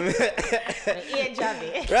like him. Yeah,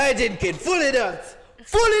 Javi. Right in, kid, fully dance.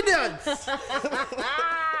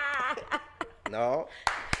 No.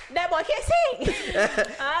 That boy can sing.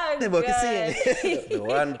 Oh, The book is God. saying the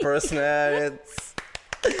one person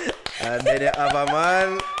and then you have a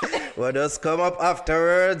man who just come up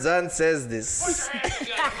afterwards and says this.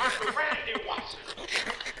 Randy Watson.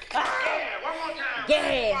 Yeah, one more time.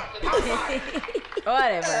 Yeah.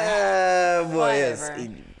 Whatever. Boy, yes. Whatever. He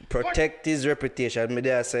protect his reputation. Me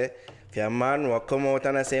there say, if a man will come out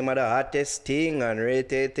and say, "I'm the hottest thing," and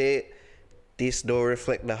rate it, this don't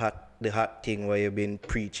reflect the hot thing where you've been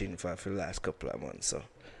preaching for the last couple of months. So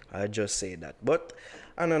I just say that. But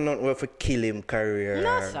I don't know what for kill him career.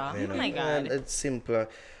 No, sir. Oh my God. And it's simpler.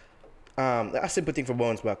 A simple thing for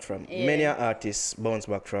bounce back from. Many artists bounce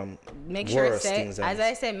back from Make sure worse say, things. as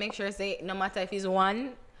I said, make sure say no matter if it's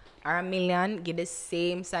 1 or 1,000,000, give the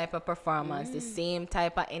same type of performance, the same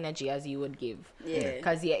type of energy as you would give. Yeah.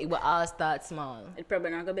 Because it will all start small. It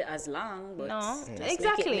probably not gonna be as long, but No, just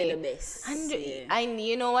exactly. make it the best. And, Yeah. and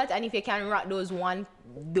you know what? And if you can rock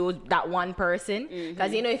that one person,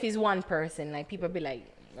 because you know if it's one person, like people be like,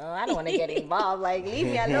 no, I don't want to get involved. Like leave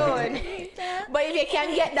me alone. But if you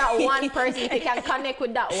can get that one person, if you can connect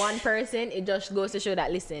with that one person, it just goes to show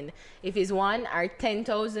that listen, if it's 1 or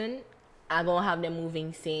 10,000, I'm gonna have them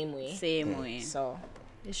moving same way. Same way. So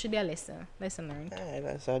it should be a lesson learned.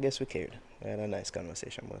 So I guess we cared. We had a nice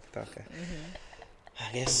conversation about it. Okay.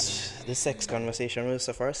 I guess the sex conversation will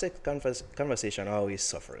suffer. Sex conversation always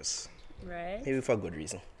suffers. Right. Maybe for good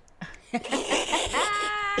reason.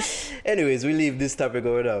 Anyways, we leave this topic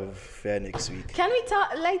out of for next week. Can we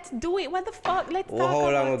talk? Let's do it. What the fuck? Let's Well, talk how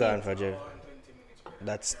long we about gone it. for, Jeff?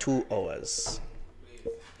 That's 2 hours.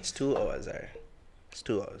 It's 2 hours, sorry. It's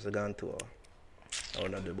 2 hours. We're gone 2 hours. Oh,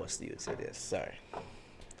 not the bus you said yes. Sorry.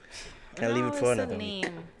 Can leave it for another week.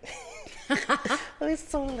 Oh, it's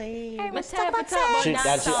so lame.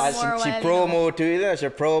 She promoted it. She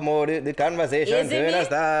promoted the conversation.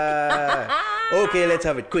 Isn't it? Okay, let's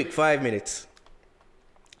have it quick. 5 minutes.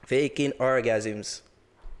 Faking orgasms.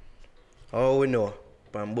 How we know?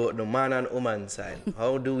 From both the man and woman side.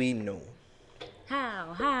 How do we know?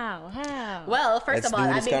 How? Well, first Let's of all, do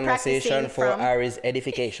I've this been conversation practicing for from. Ari's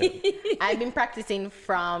edification. I've been practicing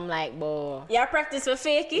from like, You practice for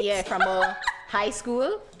fake it? yeah, from high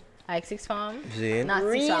school, like 6th form. See? Not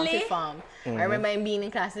 6th form, Really? 5th form. I remember him being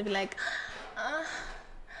in class and be like,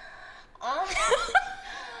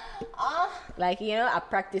 like you know, I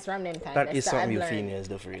practice from them times. That is That's what something you I've learned. females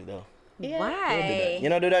do for real though. Yeah. Why? You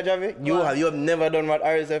know do that, Javi? You have never done what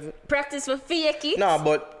Ari's have? Practice for fake it? No,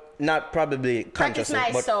 but not probably Practice consciously,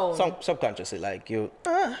 my but sound. subconsciously, like you.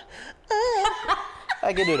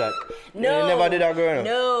 I can do that. No. You never did that growing up.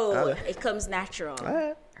 No, Okay. it comes natural.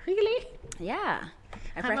 Really? Yeah.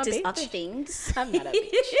 I a practice bitch. other things. I'm not a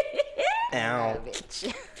bitch. Ow.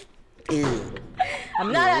 bitch. Ew.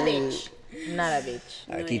 I'm not a bitch. Not a bitch.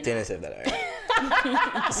 I keep telling yourself that,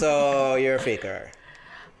 alright? So you're a faker.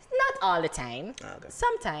 Not all the time. Okay.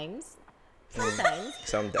 Sometimes. Sometimes.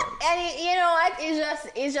 Sometimes. And you know what?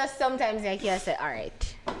 It's just sometimes like you say, all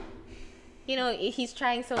right. You know, he's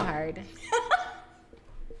trying so hard.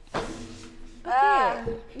 Okay.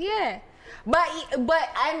 Yeah. But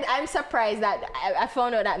I'm surprised that I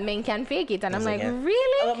found out that men can fake it, and I'm Yes, like, they can.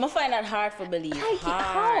 really? I find that hard to believe. Like,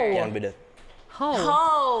 Hard. how? Can be that. How?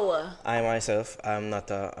 How? I myself, I'm not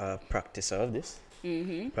a practicer of this.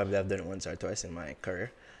 Probably I've done it once or twice in my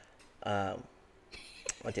career. But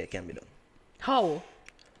yeah, it can be done. How?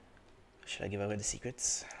 Should I give away the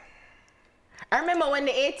secrets? I remember when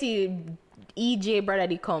the 80 EJ brother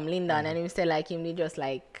did come, Lyndon, and he said like him, they just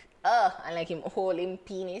like, and like him hold him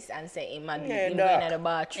penis and say him and Yeah, him dog. going to the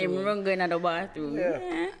bathroom. I'm going to the bathroom.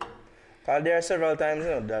 Yeah. There are several times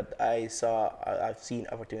that I've seen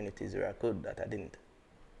opportunities where I could that I didn't.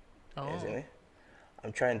 You see me?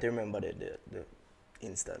 I'm trying to remember the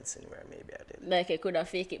instance in where maybe I did. Like I could have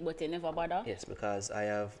faked it, but you never bother. Yes, because I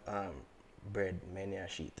have bred many a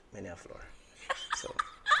sheet, many a floor. So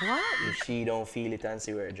if she don't feel it and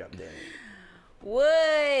see where it drop, then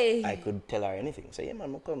Way. I could tell her anything. Say, yeah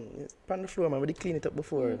man, come on the floor, man. We did clean it up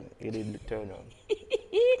before you did the turn on.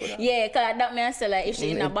 Yeah, cause that means like if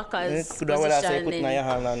she in a backers Could have well say position, put in then your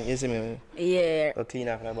hand and you see me. yeah, Go clean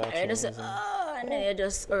off the I bathroom. just and then you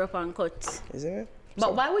just up and cut. You see me?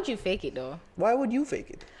 But why would you fake it though? Why would you fake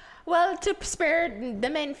it? Well, to spare the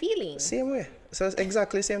men feelings. Same way. So it's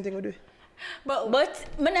exactly the same thing we do. But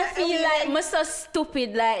when I feel like I'm so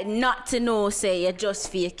stupid like not to know say you just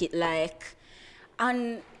fake it like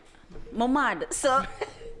and I'm mad. So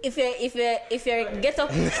if you get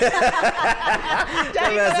up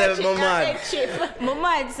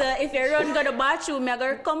Mama, so if you run go to the bathroom, I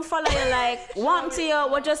gonna come follow you like want to you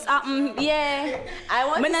what just happened? Yeah. I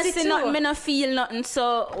want to see nothing, nothing, me not feel nothing.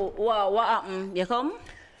 So what happened? You come?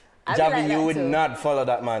 Javi, you would not follow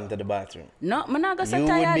that man to the bathroom. No, I'm not gonna so You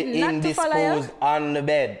tired would be not to follow you. indisposed on the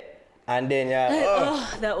bed. And then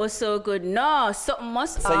Oh, that was so good. No, something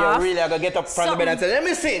must so off. you really are gonna get up from the bed and say, let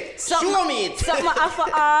me see, show me it. Something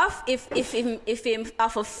off if him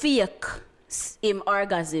off a fake him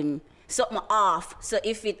orgasm. Something off. So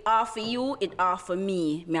if it off for you, it off for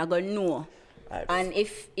me. Me I gonna know. Right. And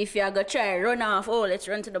if you are gonna try run off, oh let's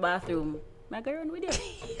run to the bathroom. I gonna run with you.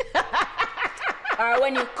 Or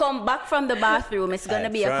when you come back from the bathroom, it's gonna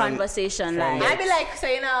be a conversation like. I'd be like, so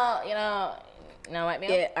you know, what me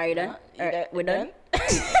Yeah, up? are you done? We done?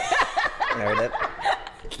 Heard that?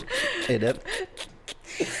 Heard that?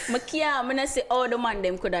 I'm gonna say all the man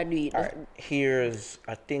them could have do it. Alright, here's,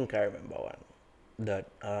 I think I remember one. That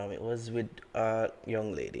it was with a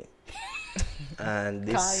young lady. And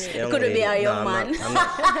this young Could it lady... be a young man? I'm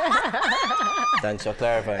not. Thanks for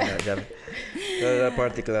clarifying that, Javi. There was a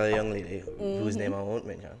particular young lady whose name I won't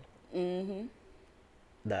mention.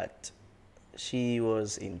 That she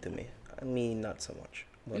was into me. I mean, not so much,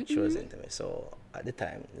 but she was into me. So at the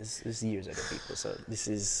time, this is years ago, people. So this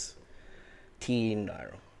is teen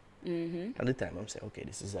Naro. At the time, I'm saying, okay,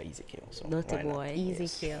 this is an easy kill. So Dirty why not? boy. Easy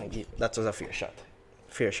kill. That was a fair shot.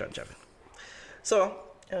 Fair shot, Javin. So,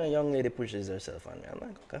 a young lady pushes herself on me. I'm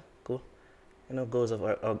like, okay, cool. Goes out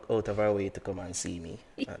of her way to come and see me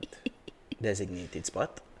at designated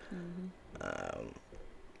spot.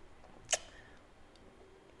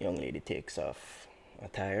 Young lady takes off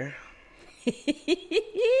attire.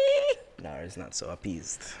 Nara's not so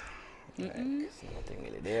appeased. Like, there's nothing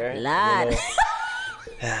really there. Lad.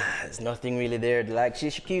 There's nothing really there. Like,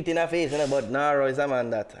 she's cute in her face, but Nara is a man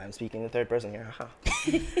that, I'm speaking in third person here,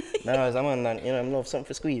 Nara is a man that, I love something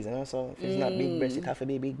for squeeze, so if it's not big breast, it have to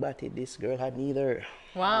be big body. This girl had neither.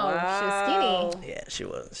 Wow, she's skinny. Yeah, she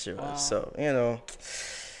was. So,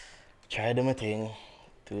 try do my thing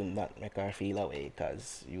to not make her feel away,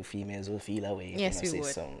 because you females will feel away. Yes, we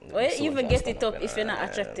would. Well, you even get it up if you're not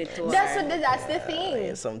attracted to her. That's the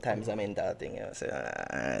thing. Sometimes I'm in that thing,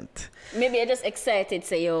 Maybe you're just excited,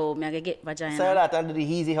 say, yo, me I gonna get vagina. So that under the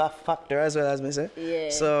easy factor as well as me say. Yeah.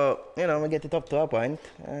 So, I get it up to a point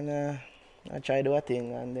and I try do a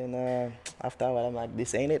thing and then after a while I'm like,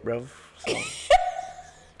 this ain't it, bruv.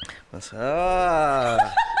 So,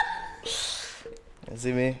 you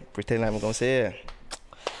see me? Pretend I'm gonna say yeah.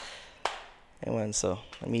 Hey man, so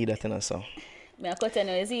I mean that so. Me I cut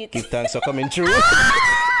is it. Give thanks for coming through.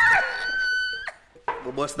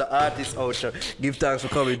 We bust the artist out here. Give thanks for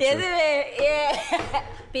coming through. Yeah.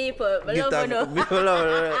 People, Give thanks for people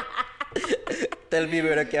love. Tell people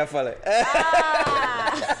that can't follow.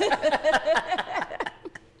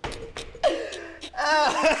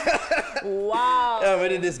 Wow. Yeah, we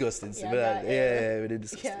did disgusting. Yeah, we did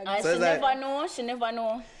disgusting. And So she it's like, never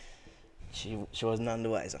know. she was none the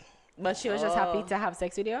wiser. But she was just happy to have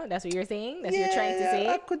sex with you? That's what you're saying? That's what you're trying to say?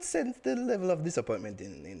 I could sense the level of disappointment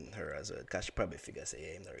in her as well. Because she probably figures,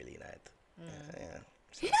 yeah, I'm not really in it.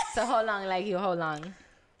 Yeah. So how long, how long? About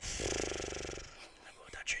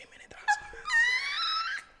a 3 minute or so.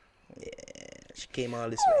 Yeah, she came all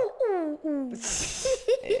this way.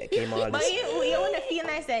 Yeah, came all But this way. you want to feel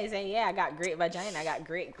nice that you say, yeah, I got great vagina, I got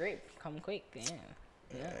great, come quick. Yeah.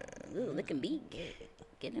 Ooh, looking big.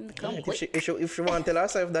 Get him to come If quick. she want to tell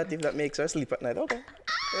herself that if that makes her sleep at night, okay.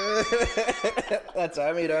 That's why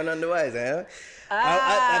I made her none the wiser,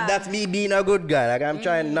 that's me being a good guy. Like I'm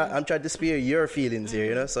trying to spare your feelings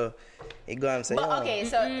here, so you go and say. But okay,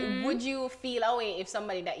 so would you feel away if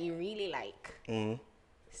somebody that you really like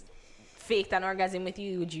faked an orgasm with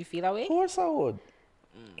you? Would you feel away? Of course I would.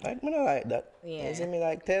 Like, me not like that. Yeah. You see me,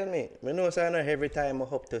 like, tell me. Me know say I know every time I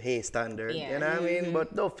hope to hey standard. Yeah. You know what I mean?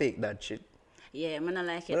 But don't fake that shit. Yeah, man, I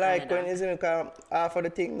like it. Like, when you see me come half of the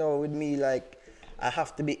thing now with me, like, I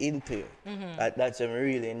have to be into you. That's when I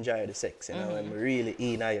really enjoy the sex, when I really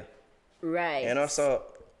in you. Right. So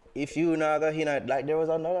if you know that, like, there was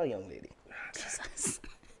another young lady.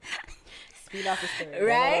 Speed off the story.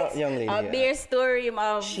 Right? Young lady, A yeah. beer story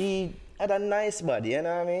of She had a nice body, you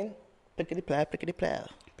know what I mean? Pickety plow. Pick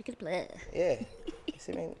it play. Yeah. You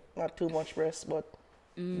see me? Not too much breast, but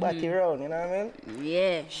body round, you know what I mean?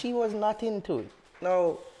 Yeah. She was not into it.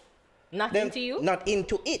 No. Not into you? Not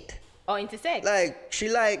into it. Or into sex? Like, she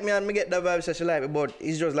like me and me get that vibe, so she like me, but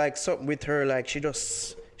it's just like something with her, like, she not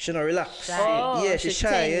relax. Oh, yeah, she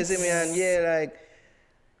shy, you tense. see me? And yeah, like,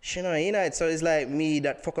 she not in it, so it's like me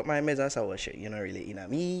that fuck up my meds and say, well, shit, you not really in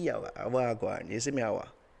me, I want to go on, you see me,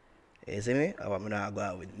 you see me? I want me not go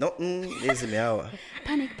out with nothing, you see me,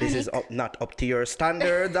 Panic. This is not up to your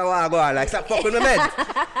standards, I want to go on, like, stop fucking with me meds.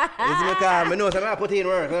 You see me, because I know something I put in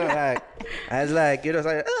work, like, I was like, you just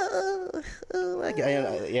like,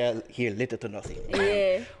 yeah, hear little to nothing.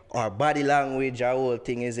 Yeah. Our body language, our whole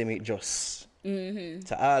thing, is me just.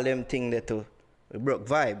 So all them things that too, we broke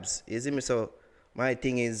vibes, you see me? So my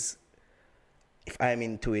thing is, if I'm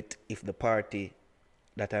into it, if the party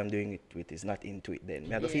that I'm doing it with is not into it, then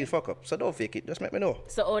I have to feel fuck up. So don't fake it, just make me know.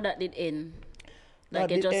 So all that did end? Like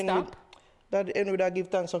That it just end stopped? That the end with that give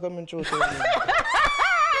thanks for coming through. To me.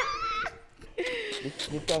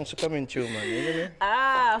 Give thanks for coming through, man. You know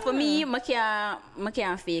me? For me, I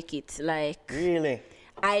can't fake it. Like, Really?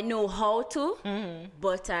 I know how to,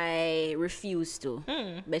 but I refuse to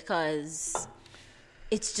because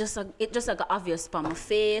it's just like an obvious on my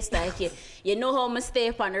face. Like you know how I stay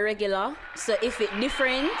up on the regular. So if it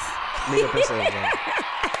different, Big up yourself, man.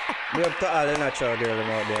 Big up to all the natural girls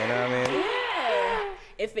out there, you know what I mean? yeah,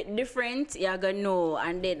 if it different, you're gonna know.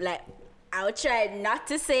 And then like I'll try not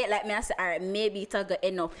to say it like me. I say, all right, maybe it's gonna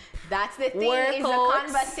end up. That's the thing, Workouts. is a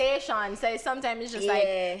conversation. So sometimes it's just Yeah.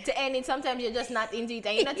 like, to end it, sometimes you're just not into it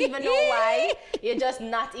and you don't even know why. You're just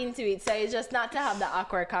not into it. So it's just not to have the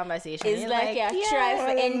awkward conversation. It's You're like you try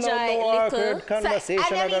Well, to enjoy it awkward little. conversation.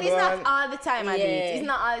 So, and I mean, it's not all the time I do it. Yeah. It's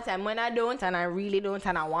not all the time. When I don't, and I really don't,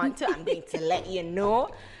 and I want to, I'm going to let you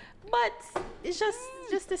know. But it's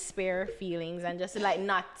just to spare feelings and just to, like,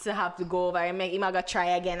 not to have to go over and make him go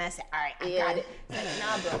try again and say, all right, I got it. So,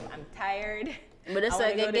 nah, bro, I'm tired. But it's I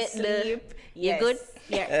like wanna you go to get the sleep. you Yes. good?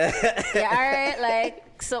 Yeah. Yeah, alright,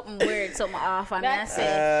 like something weird, something off, and I That's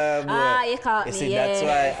say, boy. you caught You me. see, yeah. that's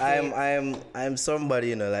why I'm somebody,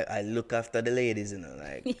 you know, like I look after the ladies, you know,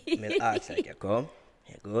 like me ask like, you come,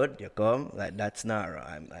 you good, you come, like that's not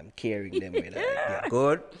right. I'm carrying them with like, you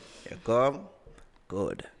good, you come,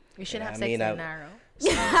 good. We should You know have what I sex mean? in narrow.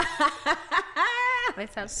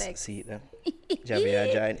 Let's have sex. See it then. Jabby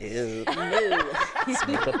a giant, ew.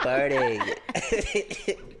 Smoke a party.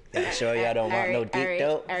 I'm sure y'all don't want no dick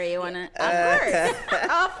though. Ari, you wanna?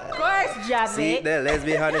 Of course, See Jabby. the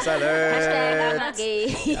lesbian honest Hashtag I'm alert. not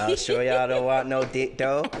gay. I'm sure y'all don't want no dick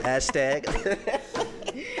though. Hashtag.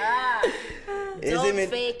 Don't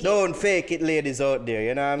fake it. Don't fake it, ladies out there.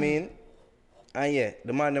 You know what I mean? And yeah,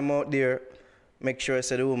 the man them out there, make sure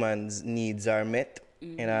so the woman's needs are met.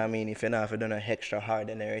 You know what I mean? If you're not, if you don't extra hard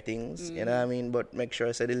and everything, you know what I mean? But make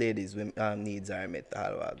sure so the ladies' needs are met.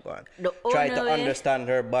 All what go on. The Try to only way- understand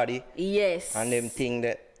her body Yes. and them thing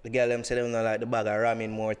that the girl them say them not like the bag of ramen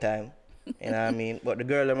more time. You know what I mean? But the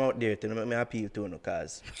girl them out there, to make me appeal to no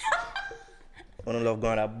cause. I don't love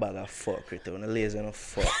going to bag of fuck with you. I lazy enough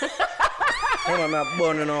fuck. I'm not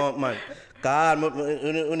burning out, man. God,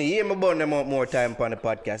 when you hear me burn them out more time on the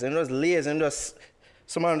podcast, and just lazy and just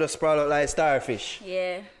someone just sprout out like starfish.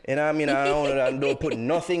 Yeah. You know what I mean? I don't put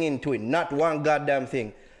nothing into it, not one goddamn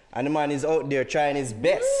thing. And the man is out there trying his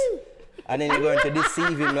best. And then you're going to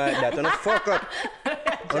deceive him like that. And fuck up.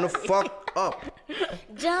 And fuck up.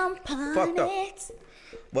 Jump on Fucked up. it.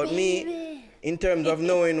 But me, in terms of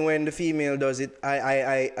knowing when the female does it,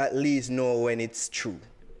 I at least know when it's true.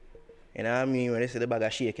 You know what I mean? When they say the bag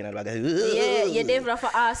of shaking, the bag of... Yeah, you're different for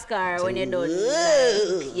Oscar when you're done.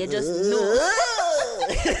 Like, you just know.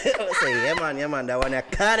 Say, yeah man, that one a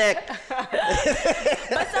correct.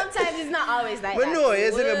 But sometimes it's not always like But that. no,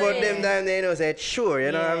 you see me, but Yeah. them time they know say sure,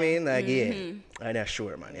 you know what I mean? Like Mm-hmm. yeah, and they're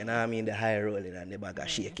sure man, you know what I mean? The high rolling and the bag of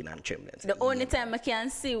shaking and trembling. The only time I can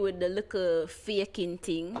see with the little faking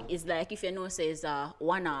thing is like if you know say it's a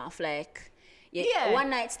one-off, like Yeah. one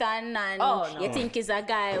night stand and Oh, no. you think it's a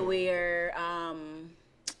guy where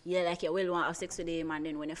like you will want to have sex with him and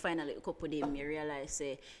then when you finally hook up with him you realize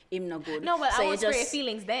say him not good. No, but so I you won't spray your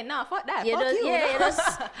feelings then. No, fuck that. you Fuck just, you. yeah, you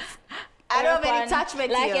just I don't have any open-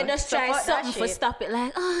 attachment like to you. you just So try fuck that something for shit. stop it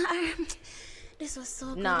like this was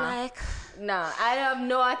so good Nah. like Nah, I have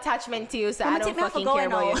no attachment to you, so I'ma I don't take me off fucking for care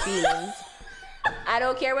going about your now. feelings. I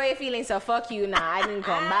don't care about your feelings, so fuck you. Nah, I didn't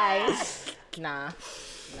come by. Nah.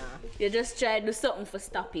 you just try to do something for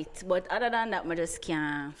stop it but other than that I just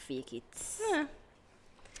can't fake it.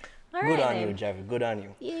 All Good right, on then. you, Javi. Good on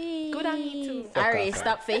you. Yay. Good on you too. Ari,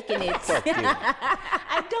 stop faking it. Fuck you.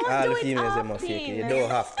 I don't All do the it females, they often. must fake it. You don't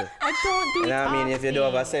have to. I don't do You it know what I mean? If you don't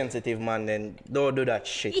have a often. sensitive man, then don't do that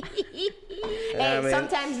shit. You know Hey, what I mean?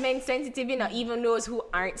 sometimes men sensitive, you know, even those who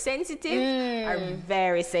aren't sensitive are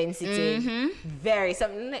very sensitive. Very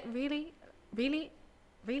something like, really?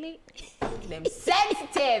 Them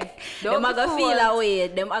sensitive. Them Don't a go be feel fooled. away.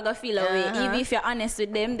 Them a go feel away. Uh-huh. Even if you're honest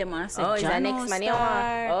with them, them a say, Oh, he's a "John next man, Star."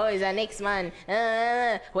 yeah. Oh, he's a next man.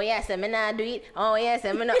 Well, yes, I'm not do it. Oh, yes,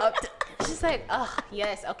 I'm not up to. She's like, oh,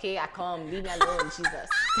 yes, okay, I come. Leave me alone, Jesus.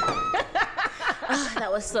 Ah,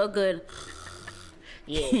 that was so good.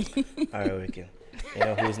 Yeah. Alright, wicked. You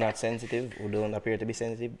know who's not sensitive, who don't appear to be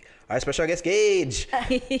sensitive? Our special guest, Gage.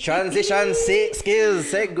 Transition skills,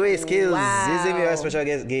 segue skills. Wow. This is our special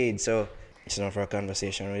guest, Gage. So, it's time for a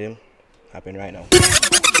conversation with him. Happen right now.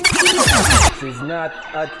 This is not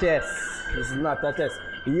a test. This is not a test.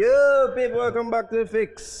 Yo, people, welcome back to the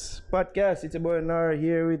Fix podcast. It's your boy Nara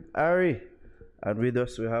here with Ari. And with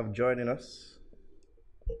us, we have joining us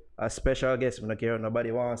a special guest. I don't care what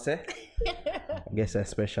nobody wants to say. I guess that's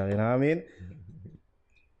special, you know what I mean?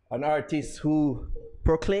 An artist who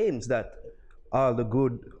proclaims that all the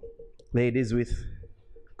good ladies with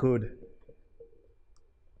good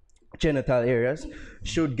genital areas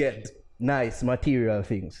should get nice material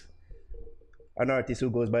things. An artist who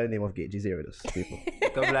goes by the name of Gage is here with us, people.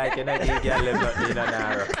 Come like you know, you can't live nothing in a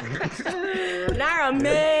Nara. Nara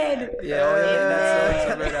made. Yeah,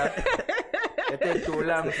 that's brother. It take too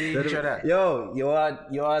long to each other. Yo, you want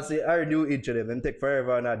to see Ari do each of them and take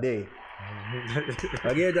forever on a day.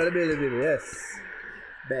 Again, to the building, people, yes.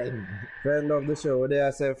 Bang. Friend of the show, they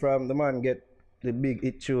are say from the man get the big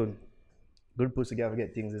hit tune. Good pussy guy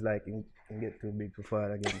forget things is like him get too big to fall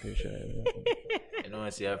again to show. You know,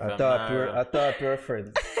 see, I'm I from thought Nara. we were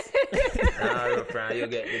friends. Nara, friend, you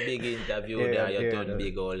get the big interview Yeah, there, you yeah, turn yeah.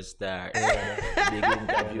 big old star. Big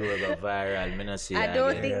interview will go viral. Me not see I that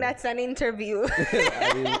don't again. think that's an interview.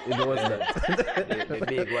 I mean, it was that. The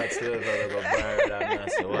big whatsoever will go viral. And I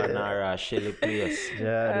say, what Nara, Shelly place.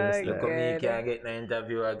 Yeah, it was Look that. at me, can't get no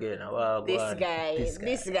interview again. Wow, This go on. guy.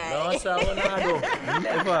 No, sir, what I do?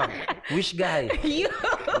 Never. Which guy? You.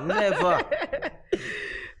 Never.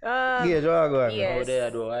 Gage, what go on? Yeah. How they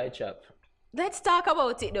do I chop? Let's talk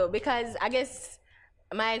about it though, because I guess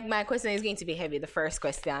my question is going to be heavy, the first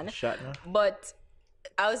question. Shot no? But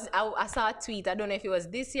I saw a tweet, I don't know if it was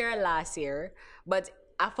this year or last year, but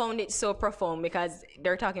I found it so profound because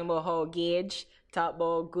they're talking about how Gage talk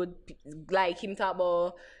about good, like him talk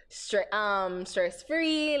about stress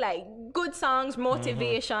free, like good songs,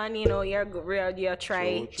 motivation, you know, you're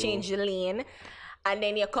try True. change the lane, and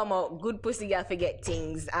then you come out good pussy girl forget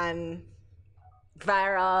things and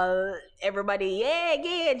viral, everybody, yeah,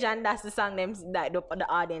 Gage, and that's the song them that the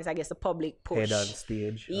audience, I guess the public push. Head on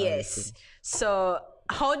stage. Yes. So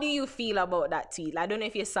how do you feel about that tweet? I don't know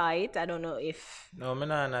if you saw it. I don't know if No, me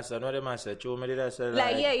not understand what them a say. True, me did I say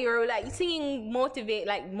like yeah, you're like singing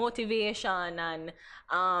motivation and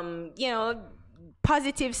you know,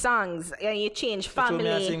 positive songs. Yeah, you change True, me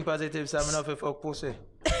I family. sing positive, so I'm not for fuck pussy.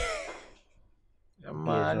 Yeah, Gage,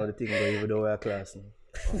 man. know the thing go even though we're class.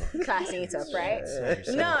 Classing it up, right?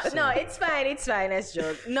 Sorry, No, it's fine, that's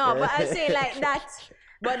joke. No, but I say like that.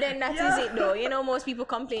 But then that is it though. You know, most people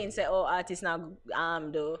complain, say, oh, artists now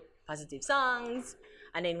do positive songs.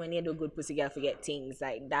 And then when you do good pussy girl forget things,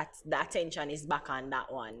 like that the attention is back on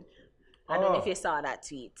that one. I don't know if you saw that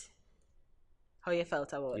tweet. How you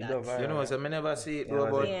felt about that? You know, so me never see it,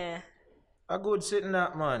 though, but Yeah. a good sitting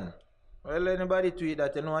that man. Well, anybody tweet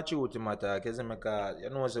that, you know what you to matter, because you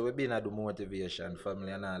know, so we been at the motivation,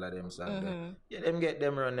 family and all of them songs. Yeah, them get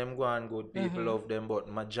them run, them go on good, people love them, but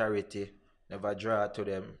majority never draw to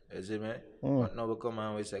them, you see me? But now we come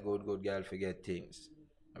and we say good girl forget things.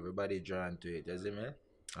 Everybody drawn to it, you see me?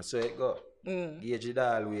 And so it go. Gage it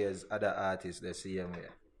always other artists the same way.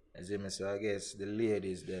 You see me? So I guess the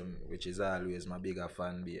ladies them, which is always my bigger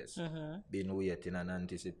fan base, been waiting and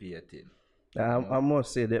anticipating. I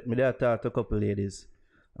must say that me did talk to a couple ladies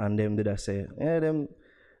and them did I say, yeah, them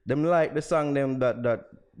like the song them that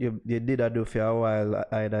you did a do for a while,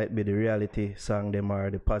 either it be the reality song them or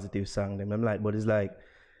the positive song them like, but it's like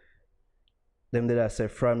them did I say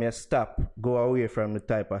from your stop, go away from the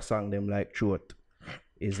type of song them like truth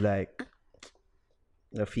is like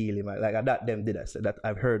the feeling like that them did I say that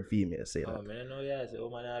I've heard females say that. Oh, man, I know yeah, so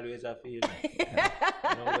woman always a feeling.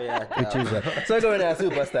 No way I Which is so going to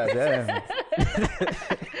superstars, yeah.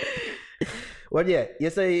 Well, yeah, you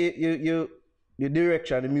say you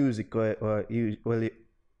direction the music or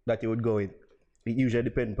that you would go in. It usually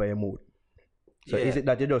depends on your mood. So Yeah. is it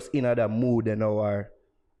that you're just in that mood and or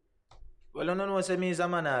Well, I don't know what me is a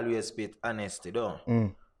man always spit honesty, though.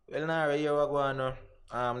 Well, now, here we go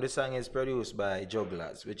on. The song is produced by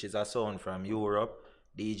Jugglers, which is a sound from Europe.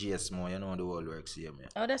 DJ Smo, you know the whole works here, man.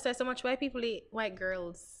 Oh, that's why so much white people, white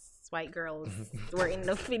girls were in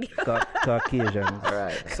the video. Caucasians.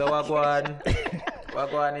 Right. So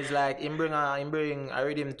Wagwan is like him bring a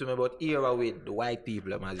rhythm to me about era with the white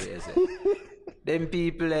people, as they say. Them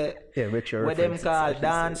people what them call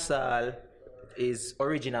dancehall is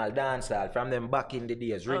original dancehall from them back in the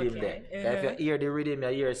days, rhythm there. If you hear the rhythm, you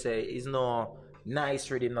hear say it's no nice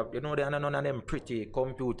rhythm up. You know they are none of them pretty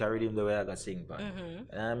computer rhythm the way I got sing pan.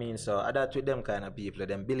 I mean, so that with them kind of people,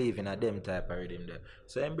 them believe in a them type of rhythm there.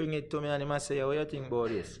 So him bring it to me and him say, what you think about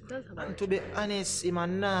this? And to be honest, him a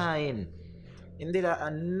 9. Indeed a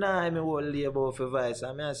 9 me whole lay about for vice.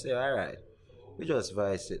 And I say, alright, we just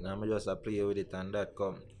vice it now. I just play with it and that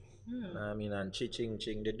come. I mean, and ching,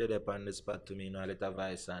 they did up on the spot to me, you know, a little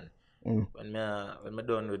vice and when me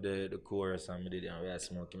done with the chorus and me did it and we are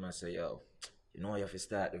smoking, I say, yo, you know, you have to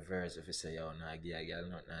start the verse if you say, yo, nah, give a girl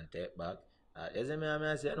nothing and take back. You see me,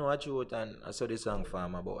 I say, I know what you want and I saw the song for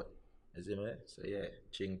him about. You see me? So yeah,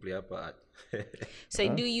 ching play a part. So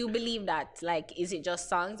do you believe that? Like, is it just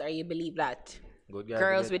songs or you believe that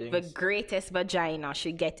girls with the greatest vagina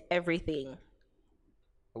should get everything?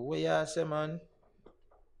 What you say, man?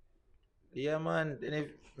 Yeah, man. And if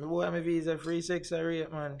me boy my visa free sex or rape,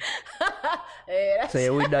 man. So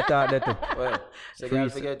you with that out there too? Well, so girl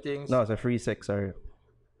forget things. No, it's a free sex or rape.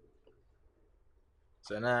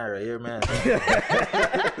 So nah, right here, man.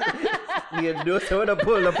 You do so the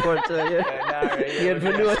pull up punch, yeah. You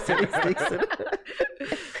do so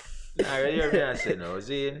Nah, right here, man. Say no,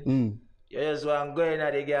 see? You just want to go in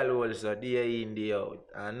at the girl hole, so day in, day out,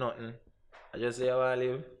 and nothing. I just say I want to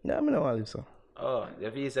live. No, I don't want to live, so. Oh,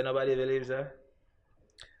 if you say nobody believes, sir?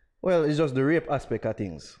 Well, it's just the rape aspect of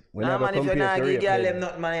things. We Nah, never man, if you're not compare give to girl rape. them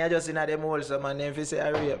not money, I just in them holes, so man, if you say I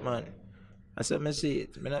rape, man. I said, me see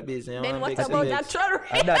it. Me not busy. Then what about actual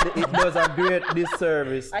rape? And that it does a great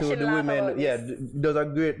disservice I to should the laugh women. about Yeah, this. does a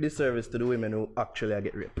great disservice to the women who actually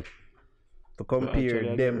get raped. To compare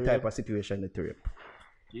actually them get type raped? of situation to rape.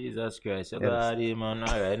 Jesus Christ, you Yes. got it, man.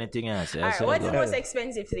 Alright, anything else? I Alright, say what's the go. most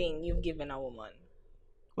expensive thing you've given a woman?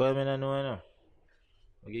 Well, I don't know.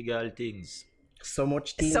 I give girl things. So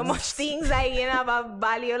much things. So much things like you know have a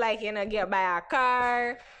value, like you know, get buy a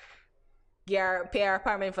car, pay our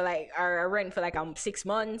apartment for like or rent for like 6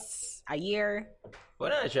 months, a year. Why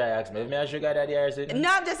not try ask me? If me a sugar daddy or something? No,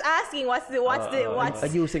 I'm just asking what's Are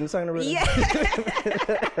you sing song already? yeah.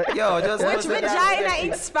 Yo, just Which just say that vagina again.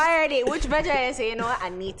 inspired it? Which vagina say, you know what, I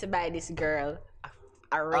need to buy this girl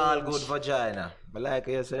a range. All good vagina. But like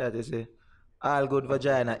you said, you say, all good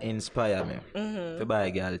vagina inspire me to buy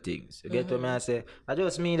girl things. You get to me and say, I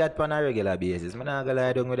just mean that on a regular basis. I'm not going to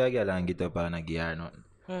lie down with a girl and get up and a gear nothing.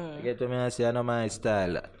 You get to me and say, I know my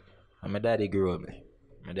style. And my daddy grew me.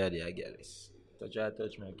 My daddy a girl is.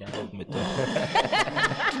 Touch me, can't help me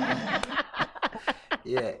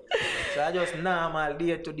yeah. So I just normal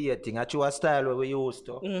day-to-day thing. I choose a style where we used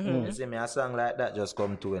to. You see me, a song like that just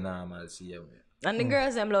come to a normal CM. And the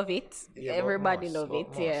girls them love it. Yeah, Everybody but love must, it,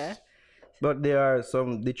 but yeah. must. But there are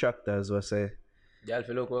some detractors who say, Girl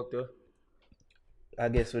feel look work too? I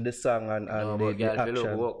guess with the song and No, the but girl feel look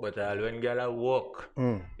action. work, but when girl a walk,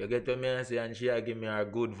 you get to me and say, and she a give me a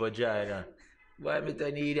good vagina. Why me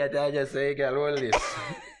to need that? I just say, girl, hold this.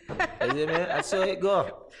 You see me? I saw it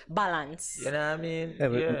go. Balance. You know what I mean? Yeah,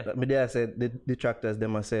 Yeah. but there I said the detractors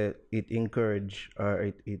them must say it encourage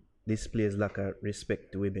or it displays lack of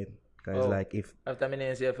respect to women. Because Oh. like if After me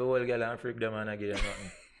name say if a whole girl and freak them and I give them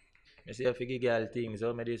nothing. I say if you give girl things,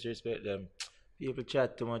 how me disrespect them. People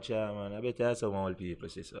chat too much, man. I bet you have some old people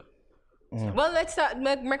say so. Well, let's start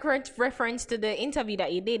make reference to the interview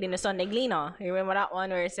that you did in the Sunday Gleaner. You remember that one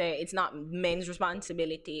where it say it's not men's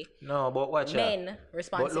responsibility. No, but watch out. Men But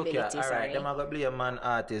responsibility, look here, sorry. alright, them a go blame man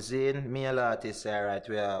artist in, male artist, alright,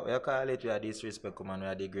 we call it, we are disrespect woman, we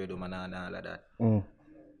are degrade woman and all of that.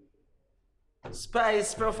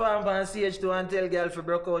 Spice perform on stage to and tell girl for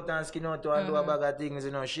broke out and skin out to and do a bag of things,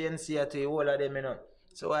 you know, she ain't see it to all of them, you know.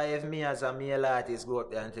 So why if me as a male artist go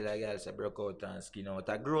up there and tell a girl say broke out and skin out,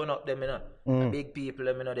 I grown up them, you know, the big people,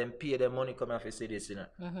 them, you know, them pay them money come and see this, you know.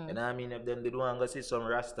 You know what I mean? If them did want to go see some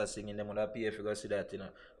Rasta singing, them would have pay if you go see that, you know.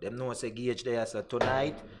 Them know say Gage there, so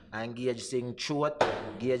tonight, and Gage sing Chot,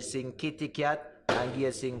 Gage sing Kitty Cat, and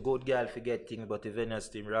Gage sing Good Girl Forget Things, but if any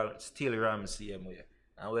still ram same way.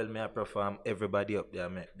 And well, me I perform everybody up there,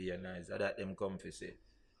 make be nice. That them come for say.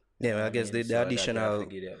 yeah, well, I guess mean, the so that additional you have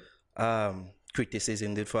to give them.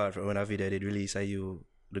 criticism did fall from when a video did release of you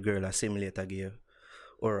the girl a simulator gave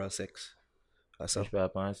oral sex. So, Push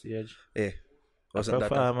up on stage. yeah. Wasn't that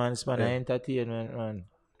Performance, man, Yeah. entertainment, man.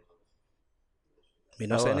 me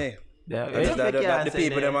not saying eh. Yeah, That the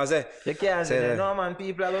people them are say. You can't Say say that. that. No, man,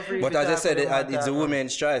 people are free. But to as I talk said, to them and it's a talk, man.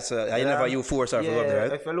 woman's choice. So I never you force her to go there,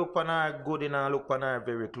 right? If you look on her good and look on her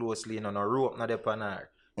very closely, no rope not up on her.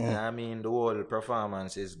 I mean, the whole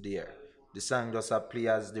performance is there. The song just a play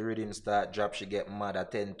as the rhythm start drop, she get mad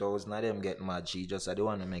at 10,000 of them get mad. She just I don't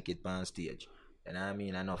want to make it on stage. And I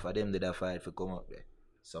mean, enough of them did a fight for come up there.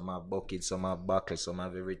 Some have buckets, some have buckles, some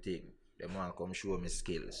have everything. They want to come show me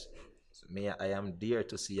skills. So I am there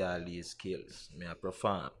to see all these skills. I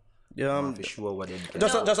perform. Yeah, For sure what them can.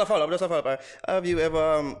 just a follow up. Have you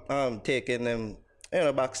ever taken them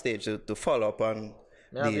backstage to follow up on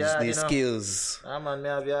these skills? Man, me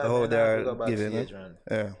have yard. How Me have to they're go giving backstage, it? man.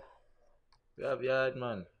 Yeah. We have yard,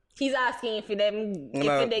 man. He's asking if them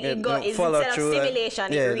No, it go is follow instead of through,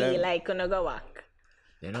 simulation, yeah, it really then- like gonna go work.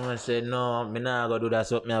 You know, I said, no, me nah go do that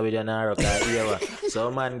something with you now, okay?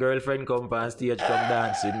 So man, girlfriend come on stage, come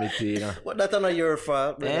dance with me too, you know. But that's not your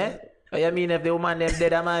fault, bro. Eh? What you mean if the woman them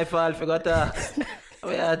dead, am my fault for got that?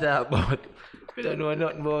 What you talk about? We don't know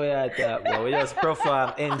nothing about what you talk about. We just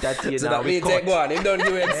perform, entertain, So and that we means take cut. one. Him don't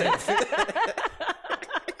give himself.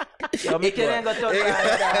 Yo, me can't go touch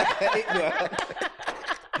that.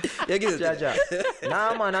 You get it. Jaja.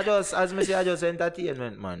 Nah, man, as me say, I just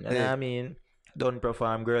entertainment, man. You know what I mean? Don't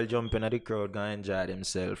perform, girl jumping at the crowd, gonna enjoy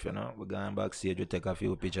themselves, you know. We going backstage, we take a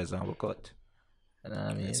few pictures and we cut. You know what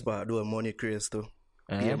I mean? It's part do a money craze too.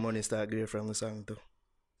 Be money start great from the song too.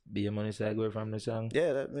 Be a money side away from the song.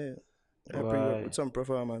 Yeah, that me. I Why? pre with some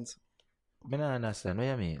performance. Me not understand what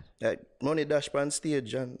you mean. Like money dash on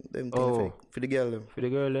stage and them things Oh. for the girl them. For the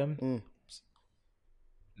girl them? Mm.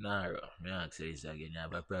 Nah, bro. Me ask you this again. You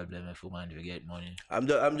have a problem if woman forget money.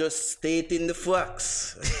 I'm just stating the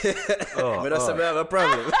facts. Oh, Me not say me have a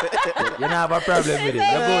problem. You don't have a problem with it. You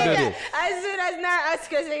go do it. As soon as Nar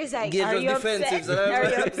asks us, he's like, Gage are was you defensive, upset? so Are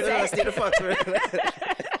you I upset? state the facts.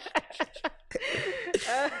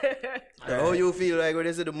 How you feel like when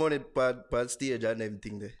you see the money part stage and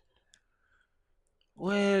everything there?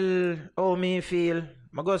 Well, how me feel?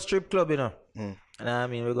 I go strip club, you know. And I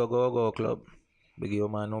mean, we go club. We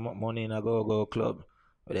give man no money in a go club.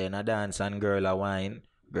 But then a dance and girl a wine.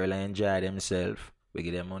 Girl a enjoy themselves. We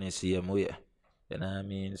give them money same way. You know what I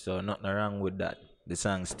mean? So nothing wrong with that. The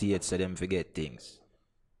song states so them forget things.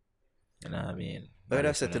 You know what I mean? But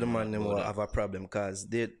I said to the man them will have a problem because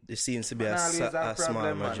there seems to be a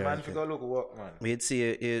small majority. Man, go look work, man. He'd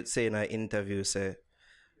say in an interview, say,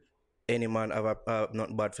 any man have a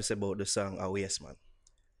not bad for say about the song a waste man.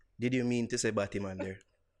 Did you mean to say Batty man there?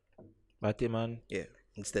 Batty man? Yeah,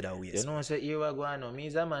 instead of waste. You know, say here we go on. No. Me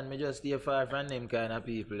as a man, me just stay far from them kind of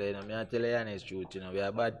people. You know, me I tell you the honest truth. You know, we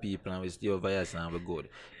are bad people and we stay over here and we good.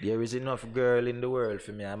 There is enough girl in the world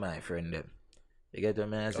for me and my friend them. You get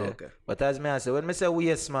what I say? Okay. But as me I say, when me say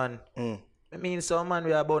waste man, I mean some man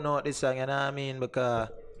we are burn out this song, you know what I mean? Because,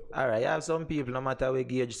 alright, you have some people, no matter where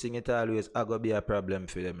Gage sing it always, I go be a problem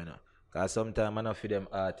for them, you know. Because sometimes I know for them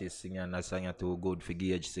artists singing and that song too good for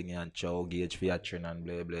Gage singing and chow Gage featuring and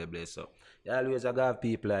blah blah blah. So you always I have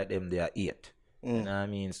people like them they are hate. You know what I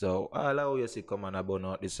mean? So all I always see come on about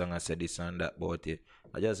out this song I say this and that about it.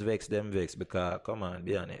 I just vex because come on,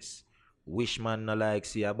 be honest. Wish man no like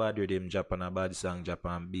see a bad rhythm Japan a bad song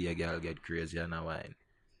Japan be a girl get crazy and a wine.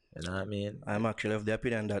 You know what I mean? I'm actually of the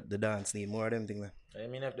opinion that the dance need more of them things. I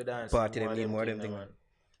mean if the dance Party them need more of them thing, things. man.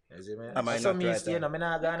 You see me? I might So not me right stay, you know, there. me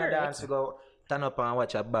not gonna dance to go turn up and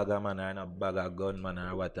watch a bag of man or a bag of gun man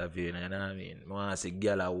or whatever, you know what I mean? I want to see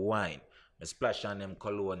girl a wine. I splash on them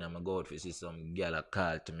cologne and I go out to see some girl a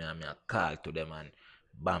call to me and I call to them and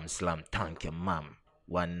bam slam, thank you ma'am.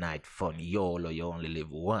 One night fun, YOLO, you only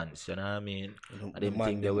live once, you know what I mean? I didn't man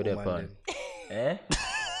think they them, would have woman fun. Eh?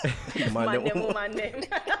 Man them, woman them.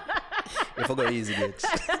 You forgot easy gigs.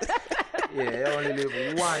 Yeah, you only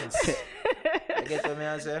live once. You get what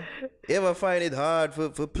I say? You ever find it hard for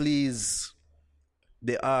please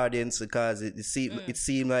the audience because it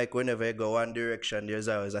seem like whenever you go one direction, there's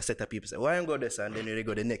always a set of people say, why you go this? And then they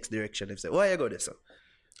go the next direction. They say, why you go this?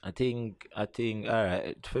 I think,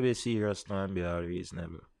 alright, to be serious now and be all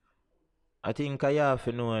reasonable. I think you have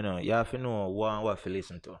to know, you have to know what to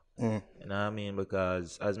listen to. You know what I mean?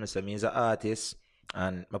 Because, as I say, me is an artist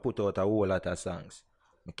and I put out a whole lot of songs.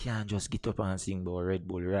 I can't just get up and sing about Red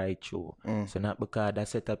Bull right through. So not because that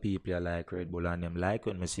set of people like Red Bull and them like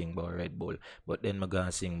when me sing about Red Bull. But then I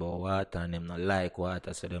gonna sing about water and them not like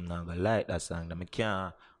water, so them not gonna like that song. Then I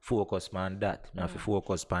can't focus on that. I have to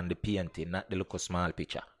focus on the painting, not the little small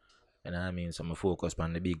picture. You know what I mean? So I focus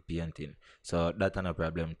on the big painting. So that's not a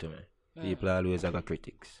problem to me. People always have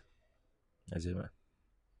critics. That's it, man.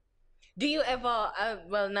 Do you ever,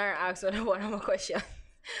 well, Nara asked one more question,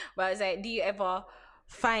 but I was like, do you ever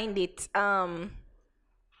find it,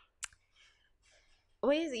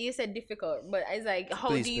 what is it? You said difficult, but it's like, how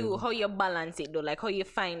Please, do you, how you balance it though? Like, how you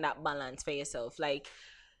find that balance for yourself? Like,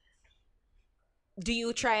 do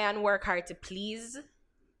you try and work hard to please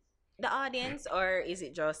the audience, or is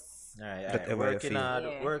it just Whatever you Working feel. hard,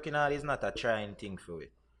 Yeah. working hard is not a trying thing for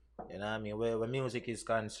it. You know what I mean? Where music is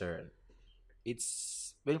concerned,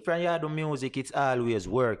 it's when you do music, it's always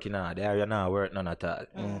working hard. There you're not working none at all.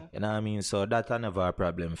 You know what I mean? So that's never a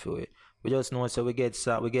problem for it. We just know so we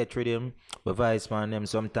get rhythm, we vice man them.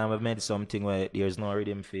 Sometimes we've made something where there's no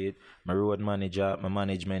rhythm for it. My road manager, my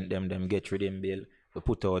management, them get rhythm bill. We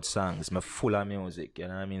put out songs, I'm full of music, you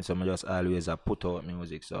know what I mean? So I just always put out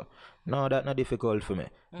music. So no, that's not difficult for me.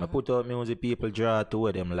 I put out music, people draw to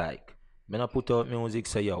what them like. I not put out music,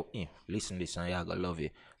 say yo, listen this and you're gonna love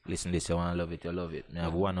it. Listen this, you wanna love it, you love it. I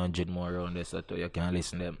have 100 more around there so you can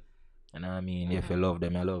listen them. You know what I mean? If you love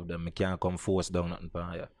them, you love them. I can't come force down nothing for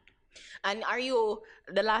you. And are you,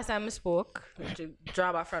 the last time we spoke, to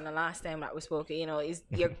draw back from the last time that we spoke, you know, is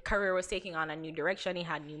your career was taking on a new direction, you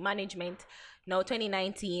had new management. Now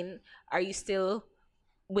 2019, are you still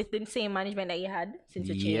with the same management that you had since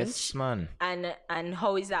you changed? Yes, man. And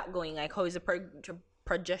how is that going? Like, how is the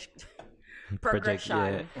progression?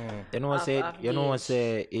 Yeah. You know what of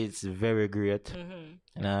say it's very great.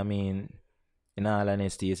 You know what I mean? In all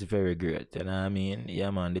honesty, it's very great. You know what I mean? Yeah,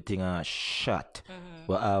 man, the thing are shot.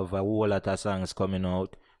 We have a whole lot of songs coming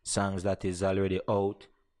out, songs that is already out.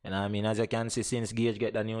 You know what I mean? As you can see, since Gage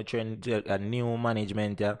get a new trend, a new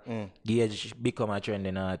management, yeah, Gage become a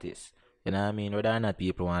trending artist. You know what I mean? Whether or not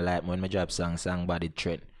people want like when my drop song body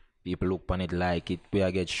trend. People look on it like it, we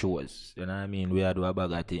are get shows. You know what I mean? We are do a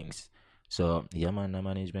bag of things. So, yeah, man, the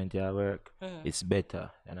management yeah work. It's better.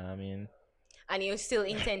 You know what I mean? And you're still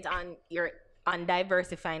intent on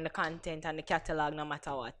diversifying the content and the catalog no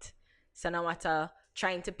matter what. So no matter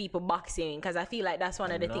trying to people boxing, because I feel like that's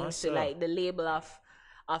one of the things to like the label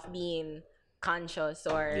of being conscious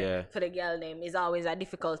or for the girl name is always a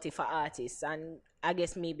difficulty for artists. And I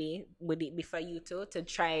guess maybe would it be for you too to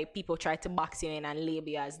try to box you in and label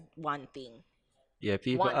you as one thing. Yeah,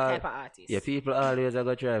 people One type of artist. Yeah, people always are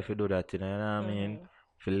gonna try to do that, you know what I mean?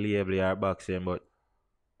 For label your boxing, but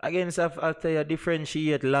again, so after you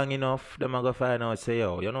differentiate long enough, them are gonna find out say,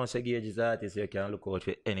 yo, you know, say Gage is artist, you can look out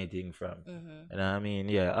for anything from. You know what I mean?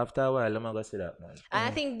 Yeah, after a while, them are gonna say that, man. And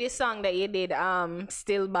I think this song that you did,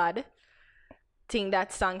 Still Bad, think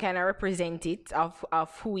that song kind of represent it of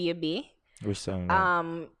who you be. Which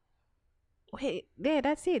song? Wait, there,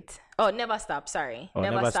 that's it. Oh, Never Stop, sorry. Oh,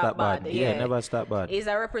 Never Stop Bad. Yeah, Never Stop Bad. It's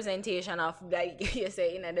a representation of, like you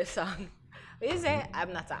say in the song. You say,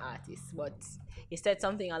 I'm not an artist, but you said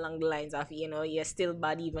something along the lines of, you know, you're still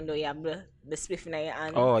bad even though you have the spliff in your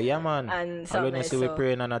hand. Oh, yeah, man. And when you see we so,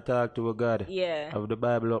 praying and talk to a God. Yeah. Have the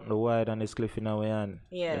Bible up the wide and the cliff in our hand.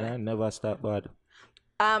 Yeah. You know, Never Stop Bad.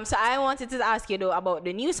 So I wanted to ask you though about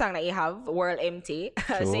the new song that you have, World Empty.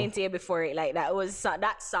 I was saying to you before, like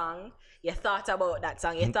that song. You thought about that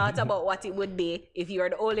song. You thought about what it would be if you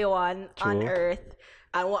were the only one on earth,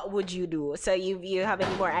 and what would you do? So you have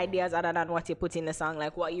any more ideas other than what you put in the song,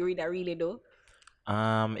 like what you really do?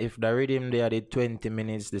 If the rhythm there did 20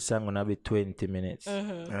 minutes, the song gonna be 20 minutes.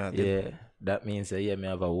 Yeah, that means me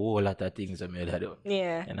have a whole lot of things I made that do.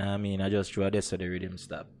 Yeah. And I mean, I just draw this so the rhythm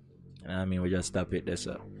stop. And I mean, we just stop it there,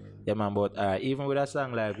 so. Yeah, man, but even with a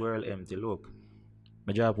song like World Empty, look.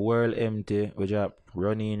 We drop World Empty, we drop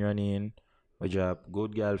Running, we drop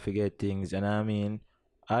Good Girl Forget Things, and I mean,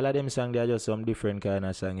 all of them songs, they are just some different kind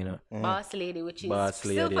of song, you know. Boss Lady, which is Boss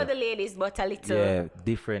still Lady. for the ladies, but a little. Yeah,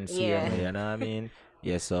 different Yeah. CMA, you know what I mean?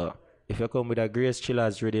 Yeah, so if you come with a Grace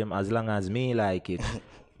Chillers rhythm, as long as me like it,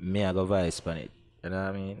 me I go vice on it. You know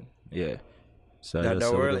what I mean? Yeah. So That just the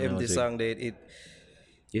so World the Empty music. song,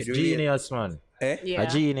 It's really- genius, man. Yeah. A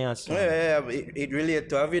genius, man. Yeah, it relate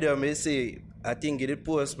to a video me see. I think it did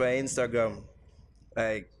post by Instagram.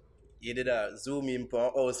 Like, you did a zoom in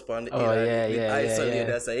on house on the Oh, yeah.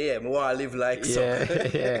 isolated. I say, yeah, I want to live like so.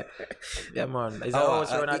 Yeah. Yeah, man. It's a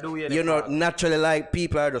house when I do it. You know, naturally like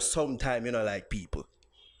people are just sometime, you know, like people.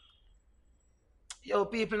 Yo,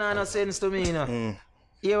 people not no sense to me, you know.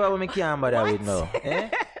 Hear what me can't bother with now.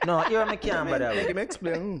 No, hear what me can't bother Make with. him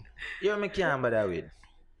explain. Hear what me can't bother with.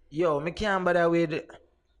 Yo, me can't bother with,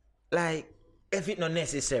 like, if it not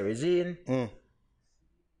necessary, Zine.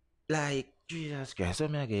 Like, Jesus Christ, how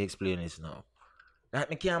me I can explain this now? Like,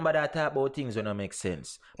 me can't bother talk about things when don't make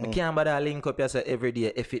sense. Me can't bother link up yourself every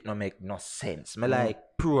day if it not make no sense. Me like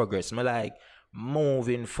progress. Me like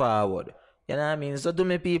moving forward. You know what I mean? So to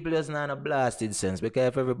me, people just not in a blasted sense because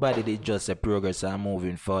if everybody did just a progress and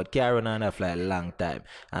moving forward, carry on for like a long time.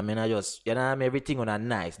 I mean, I just, you know what I mean? Everything on a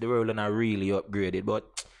nice, the world on a really upgraded,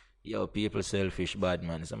 but yo, people selfish bad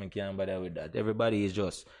man, so I can't bother with that. Everybody is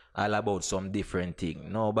just all about some different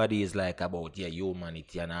thing. Nobody is like about, yeah,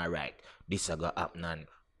 humanity and alright, this is gonna happen and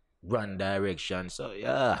run direction. So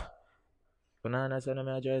yeah. Banana son of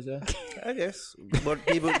my sir? I guess. But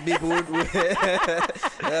people would we get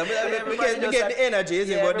the energy,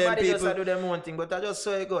 isn't it? But then everybody people just do their own thing, but I just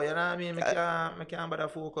saw it go, you know what I mean? I can't bother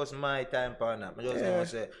focus my time on that. I just want to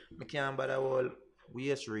say, I can't bother all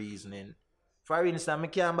waste reasoning. For instance, I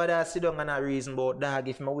can't bother sit down and a reason about dog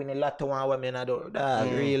if I win a lot to one woman I do dog.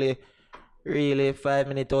 Really 5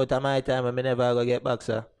 minutes out of my time and I never go get back,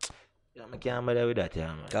 sir. Yeah, I can't bother with that,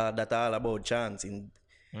 yeah, man. that's all about chance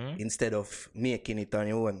instead of making it on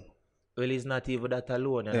your own. Well, it's not even that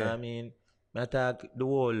alone, you know what I mean? I talk the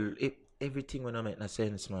whole, everything when I make no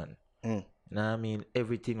sense, man. You know what I mean?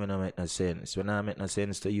 Everything when I make no sense. When I make no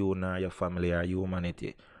sense to you nor your family or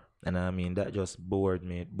humanity. And I mean, that just bored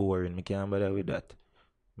me, boring. I can't bother with that.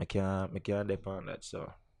 I can't depend on that,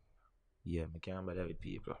 so. Yeah, I can't bother with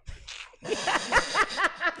people.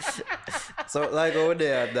 So, like over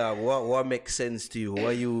there, dog, what makes sense to you?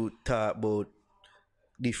 What you talk about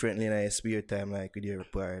differently in your spare time, like with your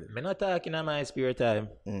party? I'm not talking in my spare time.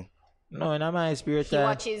 No, in my spare He time.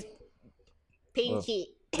 watches Pinky.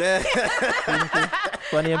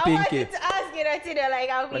 Funny and I Pinky. wanted to ask you that today, like,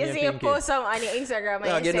 obviously you Pinky. post some on your Instagram and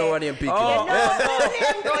No, you you say, know what I'm picking. Oh,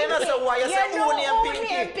 no, you know so why you say Oni and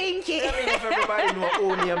Pinky? Pinky. I mean, if everybody know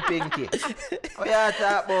Oni and Pinky. What you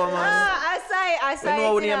talk about, man? I saw We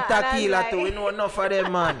know it, them and I was tequila like- too. We know enough of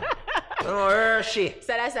them, man. We know Hershey. So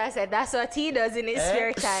that's what I said. That's what he does in his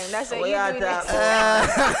spare time. That's what What you you do talk- next.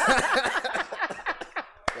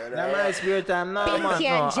 Now my spare time, no, man. Pinky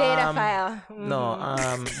and Jada No, file.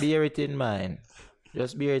 no, bear it in mind.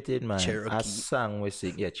 Just bear it in mind. Cherokee. A song we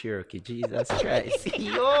sing, yeah, Cherokee. Jesus Christ.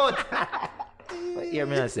 Yo! Hear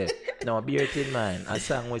me I say. No, bear it in mind. A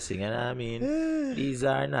song we sing, you know what I mean? These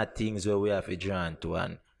are not things where we have to draw to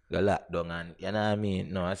and go lock down and, you know what I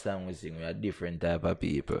mean? No, a song we sing, we are different type of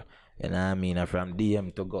people. You know what I mean? From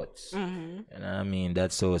DM to guts. You know what I mean?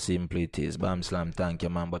 That's so simple it is. Bam slam, thank you,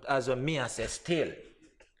 man. But as for me, I say still,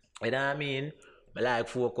 you know what I mean? I like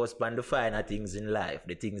focus on the finer things in life,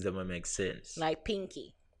 the things that make sense. Like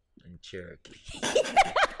Pinky. And Cherokee.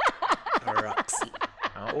 Roxy.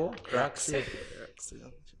 Oh, Roxy.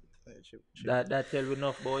 That tell you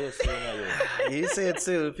enough about yourself. He said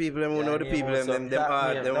still, people them who know the people them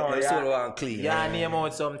hard, them soul and clean. Yeah, name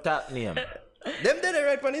out some top name. Them did it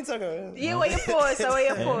right on Instagram. Yeah, what you post, what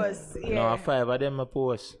you post. Yeah. No, 5 of them I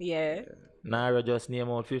post. Yeah. Nara just name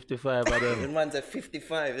out 55 of The them. man said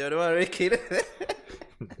 55. You're the one wicked.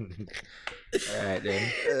 Alright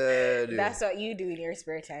then. Dude. That's what you do in your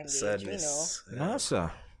spare time, Gage, Sadness. No,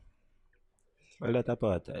 sir. Well, that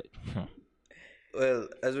apartheid. Well,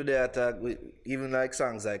 as we there talk, even like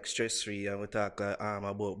songs like Stress Free, and we talk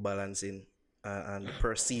about balancing and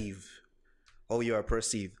perceive, how you are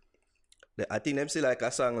perceived. I think them see like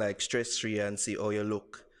a song like Stress Free and see how you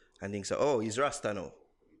look and think so, oh, he's Rasta now.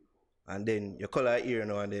 And then you color ear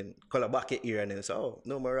now and then color back your ear and then say, oh,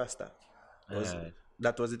 no more Rasta.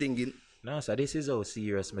 That was the thinking. No, so this is how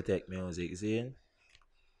serious me take music, see?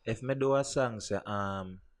 If me do a song say,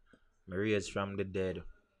 me raised from the dead,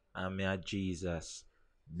 and me a Jesus,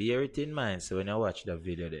 bear it in mind, so when you watch the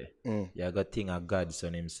video there, you got think of God's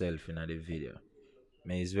son himself in the video.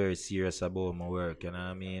 Me is very serious about my work, you know what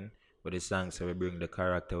I mean? But the song, so we bring the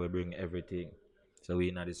character, we bring everything. So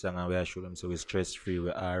we know the song and we assure them, so we stress free,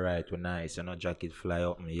 we alright, we nice, you know, jacket fly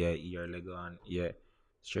up, yeah, ear leg on, yeah,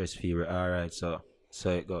 stress free, we alright, so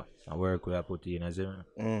it go. I work we have put in, as in.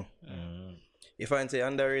 If I say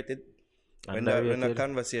underrated, when the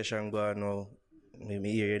conversation go on now,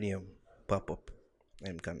 me hear your name pop up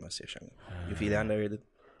in conversation. You feel underrated?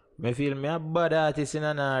 Me feel me a bad artist in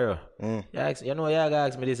an arrow. You know, you gotta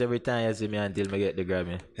ask me this every time you see me until me get the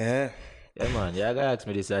Grammy. Yeah. Yeah, man, you gotta ask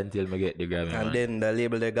me this until me get the Grammy, And man. then the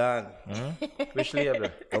label they gone. Which label?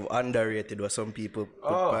 Of underrated what some people put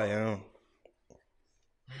by, you know.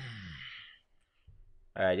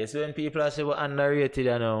 Alright, just when people say we're underrated,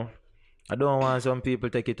 you know, I don't want some people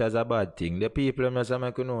take it as a bad thing. The people them just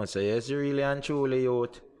make you know, say, yes, really and truly,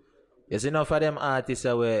 youth. There's enough of them artists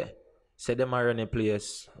away. Say them are run the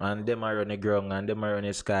place, and them are run the ground, and them are run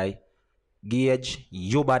the sky. Gage,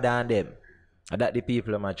 you better than them. And that the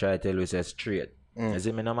people them try to tell you say straight. You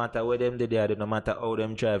see me, no matter what them did, no matter how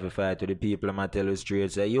them try to fight to the people, them tell you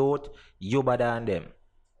straight, say, youth, you better than them.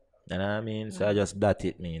 You know what I mean? So I just that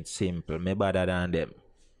it means simple. Me better than them.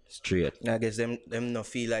 Straight. I guess them not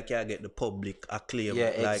feel like you get the public acclaim Yeah,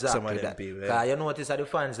 like exactly some of them that. people. Cause you notice that the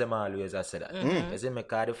fans them always I say that. You see me,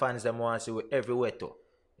 cause the fans them want to see we everywhere too.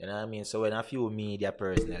 You know what I mean? So when a few media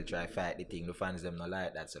personnel try fight the thing, the fans them not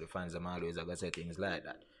like that. So the fans them always are gonna say things like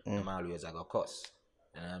that. Them always are gonna cuss.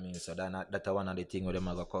 You know what I mean? So that's one of the things where them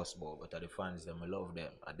are gonna cuss about. But the fans them I love them.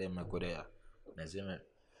 And them I go there. You see me?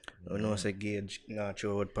 I know say Gage not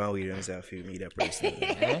sure what Pan Williams a few media person.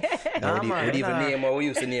 Nah, man, Would even name what we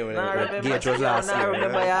used to name when Gage was last I year.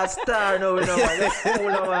 remember you're a star now, you know, man. That's cool,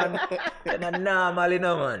 no, man. You're not normal, you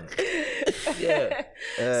know, man. Yeah.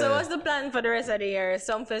 So what's the plan for the rest of the year?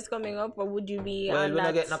 Sunfest coming up, or would you be Well, on we're not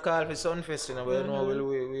that? getting a call for Sunfest, you know, but you know,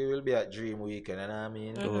 we will be at Dream Weekend, you know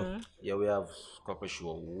what I mean? Yeah, we have a couple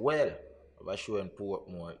shows. Well, we have a show in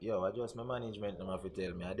Portmore. Yo, I just my management them have to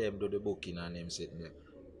tell me. I them do the booking and them sitting there.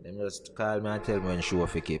 Them just call me and tell me when show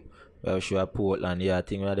for keep. We have a show at Portland, yeah, I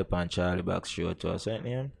think we had the Pan Charlie Box show too. So what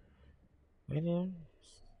name? What name?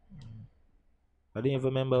 I didn't even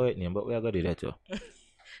remember what name, but we are going to do that too.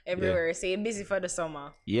 Everywhere. So you're busy for the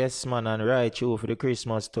summer. Yes, man, and right, too, for the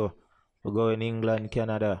Christmas too. We go in England,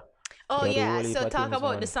 Canada. Oh Yeah, the yeah. whole heap So of talk things,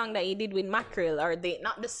 about man. the song that you did with Mackerel, or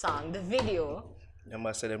not the song, the video. You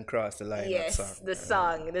must say them cross the line. Yes, that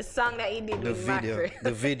song. the song that you did The with video, Mackerel.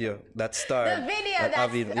 the video that starred. The video that that's-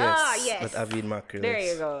 Avid, yes. that Avid Mackerel. There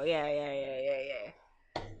you go. Yeah.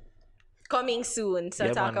 Coming soon. So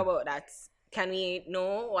Yeah, talk man. about that. Can we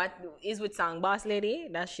know what is with song Boss Lady?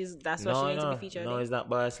 That's what she wants to be featured No, in. it's not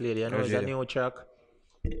Boss Lady. I know it's a new track.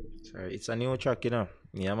 Sorry, it's a new track, you know.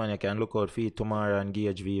 Yeah, man, you can look out for it tomorrow on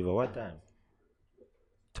Gage Viva. What time?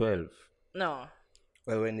 12. No.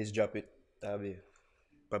 Well, when this drop it, that'll be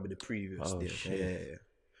probably the previous Oh, day. shit. Yeah.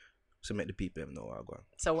 So make the people know what I'm going.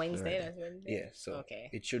 So Wednesday, that's Wednesday? Yeah, so Okay.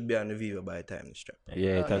 it should be on the Viva by the time this drop.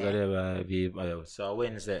 Yeah, it's a good Viva. So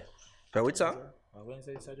Wednesday. So which song?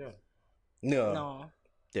 Wednesday is a job. No. No.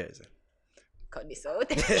 There's a. Cut this out.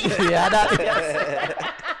 Yeah,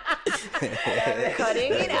 that.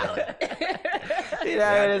 Cutting it out. We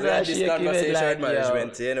had this conversation with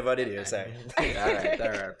management. You never did it, sorry.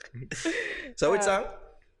 Alright. So which song?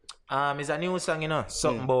 It's a new song, you know.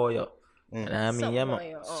 Something boy, yo. And I mean, yeah,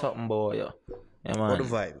 man. Something boy, yo. Yeah, man. What the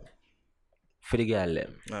vibe? For the girl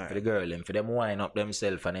them, Alright. for the girl them, for them wind up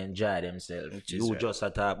themselves and enjoy themselves. Which is You right. just a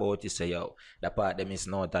talk about it, say yo, the part them is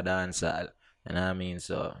not a dance hall. You know what I mean?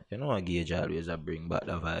 So you know Gage always a bring back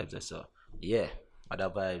the vibes. So yeah, the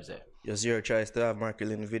vibes there. Just your choice to have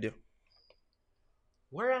Markle in the video.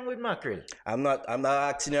 What wrong with Mackerel? I'm not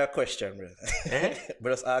asking you a question, bro. But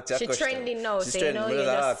just ask you a She's question. trending now, She's so you know trending, you're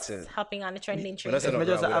but just ask you. hopping on the trending train. That's If no me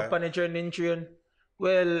just problem with up on the trending train,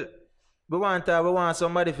 well, we want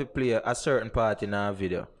somebody to play a certain part in our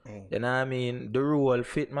video. You know what I mean? The role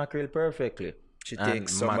fit Mackerel perfectly. She And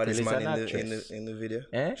takes somebody's Mackerel is man an in actress. the video.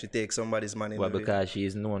 Eh? She takes somebody's man in Well, the video. because she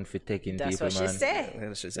is known for taking That's people, what she man. said.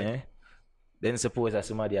 Yeah, she said. Eh? Then suppose that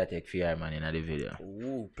somebody a take fear man in the video.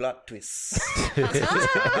 Ooh, plot twist.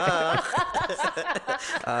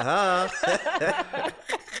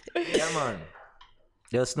 Yeah, man.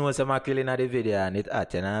 Just know some Mackerel in the video and it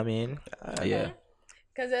hot, you know what I mean? Yeah.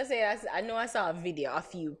 Because I know I saw a video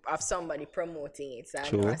of somebody promoting it. So I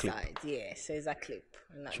True. know I saw it. Yeah, so it's a clip.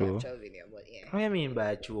 Not True. an actual video, but yeah. What do you mean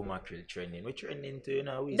by true Mackerel trending? We trending too, you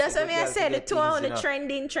know? We That's say what good I girl said. The forget two things, on you the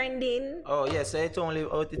know. trending. Oh, yeah, so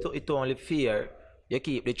it only fair. You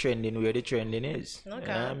keep the trending where the trending is. You know what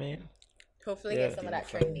I mean? Hopefully Yeah. get some of that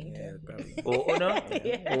trending too. Oh no?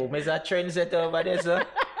 Oh, me's a trend set over there, sir.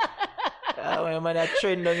 Man, that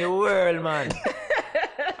trend on your world, man.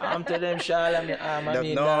 I'm to them, Charlamagne. I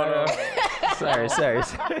mean, no. Sorry.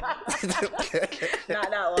 Not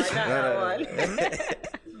that one.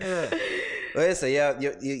 Well, so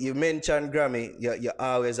you mentioned Grammy. You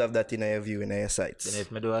always have that in your view in your sights. Then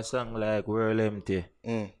if me do a song like World Empty,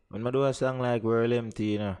 when me do a song like World Empty,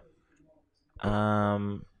 you know,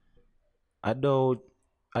 I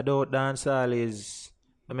doubt dancehall is,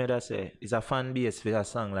 I mean, that's it's a fan base for a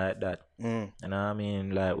song like that. You know what I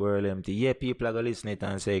mean? Like World Empty. Yeah, people are going to listen it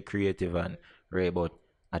and say creative and Ray, but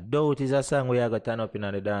I doubt it's a song where I got turn up in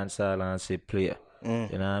the dancehall and say play. You know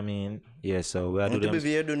what I mean? Yeah, so we are To doing be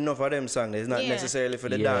fair, you do enough of them songs. It's not Yeah. necessarily for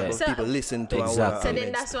the Yeah. dance, but So- people listen to Exactly. and So want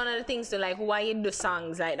then that's one of the things to like why you do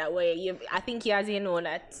songs like that where I think you know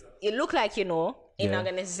that you look like you're Yeah. not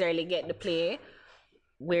gonna necessarily get the play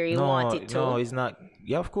where you want it to. No, it's not.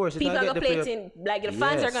 Yeah, of course. People are get gonna the play it in like the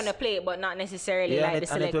fans are Yes. gonna play it but not necessarily Yeah, like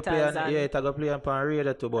the and it will selectors play on, and yeah, it will play on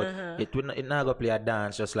radio too, but it not go play a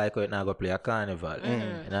dance just like how it not go play a carnival. You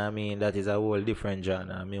know what I mean? That is a whole different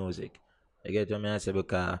genre of music. You get what I say?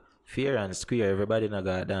 Because fair and square. Everybody not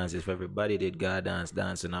got dance. If everybody did got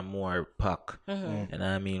dance in a more pack. You know what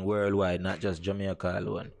I mean? Worldwide, not just Jamaica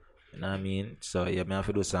alone. You know what I mean? So yeah, me have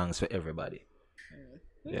to do songs for everybody.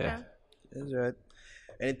 Yeah. That's right.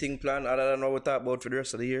 Anything planned other than what we talk about for the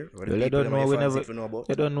rest of the year? What the Well, I people don't them know. and We your fans never. if you know about?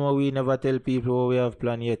 I don't know. We never tell people what we have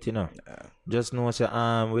planned yet. You know. Just know say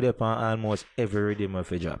we dey on almost every rhythm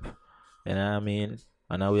of a drop. You know what I mean?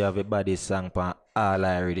 And now we have a body song on all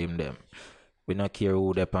our rhythm them. We not care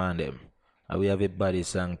who they on them. And we have a body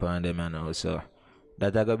song on them and now. So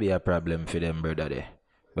that gonna be a problem for them, brother. There.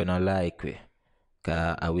 We not like we.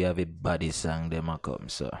 Cause we have a body song them a come.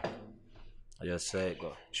 So I just say it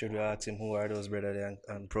go. Should we ask him who are those brothers there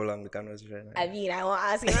and prolong the conversation? I mean, I won't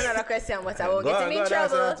ask him another question, but I won't Go get on, him go in on,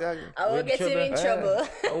 trouble. answer. I won't get him in trouble.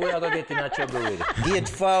 Oh, we are gonna get in a trouble with it. Gage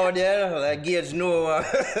forward there, like Gage know.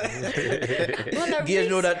 Gage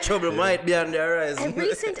know that trouble might be on the A horizon.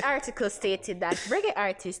 recent article stated that reggae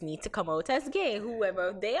artists need to come out as gay,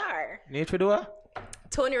 whoever they are. Need to do what?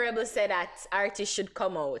 Tony Rebel said that artists should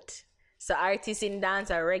come out. So artists in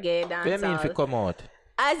dance or reggae dance What do you mean if you come out?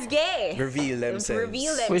 as gay. Reveal themselves.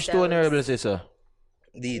 Reveal themselves. Which Tony Rebel say so?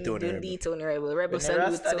 The Tony Rebel. The Tony Rebel. Rebel When the salute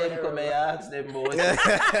rest of Tony them come, I Rebel. ask them both.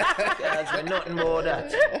 Ask me nothing about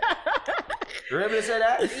that. Rebel said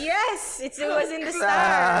that? Yes, it was in the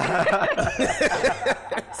star.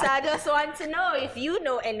 So I just want to know if you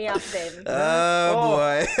know any of them. Oh,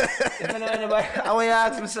 boy. If I know anybody, I want to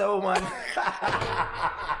ask me so, man.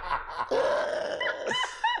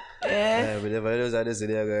 Yeah, but if I was at this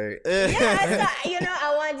video, guy. Yeah,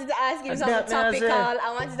 I wanted to ask him something That man topical. said-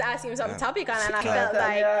 I wanted to ask him something topical, and I felt My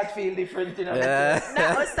like heart feel different, you know.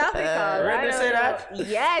 that was topical. I Rebel don't say know. that?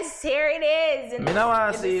 Yes, here it is. Me no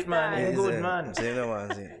want to in see the it, man. stars. You good, man. So you know what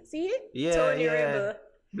I'm saying? See it? Yeah, Tony yeah. Rebel.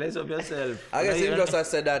 Bless up yourself. I guess You him know, just has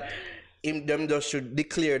said that them just should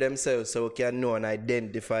declare themselves so we can know and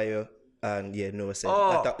identify you. And yeah, no, say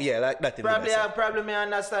yeah, like that. In the message. Probably me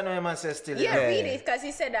understand what man says still. Yeah, Yeah. read it, because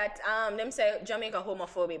he said that them say Jamaica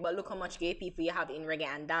homophobic, but look how much gay people you have in reggae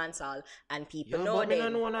and dancehall, and people know but me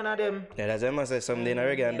them. no know none of them. Yeah, that's why I say something in a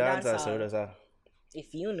reggae and yeah, dance that's also. all. That's all.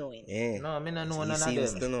 If you know it. Yeah. No, me no know He none of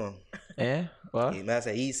seems them. to know. Eh? What? He might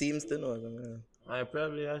say he seems to know. I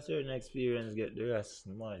probably have certain experience get the rest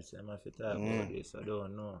much. I'm have to talk about this. I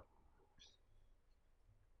don't know.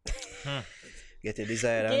 Get a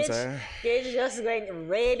desired Gage, answer. Gage just going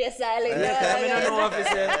radio silent. I don't know if it's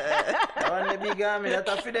I want the big army that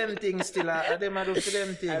are for them things still. I them I do for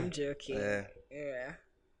them things. I'm joking. Yeah. Yeah.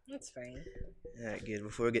 That's fine. Yeah, good.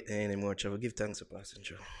 Before we get any more trouble, give thanks for passing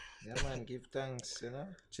through. Yeah, man, give thanks, you know.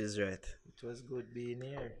 She's right. It was good being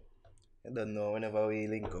here. I don't know whenever we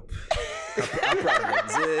link up. Our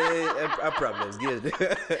problems. Our problems, good.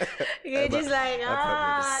 You're just like,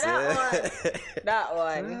 that one. That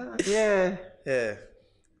one. Yeah. Yeah.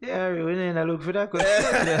 Yeah, we need to look for that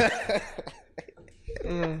question.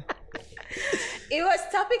 Yeah. It was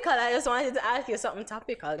topical. I just wanted to ask you something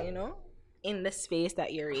topical, in the space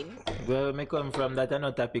that you're in. Where me come from, that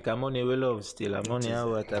another topic. And money we love still. And money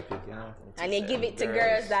our topic, you know. And you give it to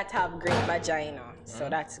girls that have great vagina. So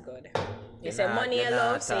that's good. You say money you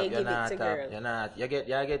love, so you give it to girls. You're not. You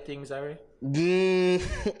get things, sorry? Mm.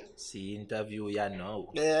 See interview, you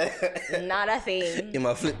know. Not a thing. You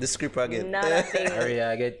might flip the script again. Not a thing. Sorry,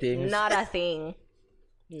 I get things. Not a thing.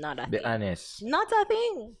 Not a Be thing. honest. Not a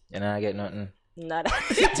thing. You know, I get nothing. Not a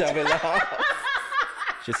thing. Jamila.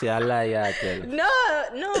 She say I lie, I tell.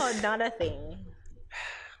 No, not a thing.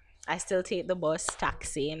 I still take the bus,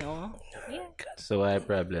 taxi, Yeah. So why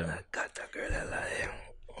problem? Got that girl that lie.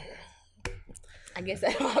 I guess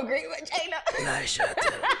I don't agree with China. Lie shot.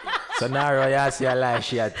 So now you see a lie,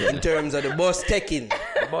 she a tell. In terms of the bus taking,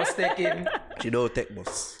 The bus taking. she don't take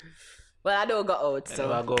bus. Well, I don't go out,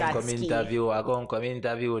 so I go that's come key. interview. I go come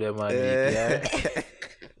interview them one week, yeah.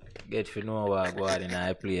 Get to know what go on in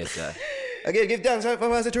our place, Again, give thanks for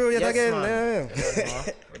passing through yet Yes, again. man.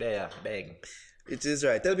 Yeah. There, beg. It is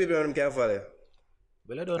right. Tell people how them can follow you.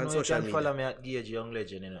 Well, I don't On know. You social can media. follow me at Gage Young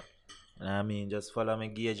Legend, And I mean, just follow me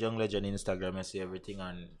Gage Young Legend Instagram. I see everything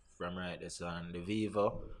on from right there. So on the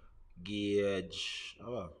Vivo, Gage.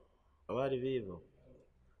 How about the Vivo?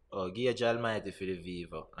 Oh, Gage Almighty for the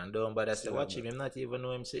Vivo. And don't bother say, watch him. I'm not even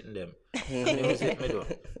know him sitting them. Music me do.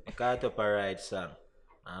 I caught up a ride song.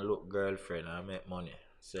 And look, girlfriend, I make money.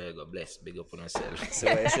 So you go bless, big up on yourself. So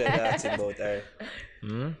I should ask about her.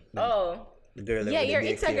 Oh. The girl that Yeah, with the your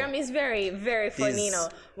daycare. Instagram is very, very funny, Is-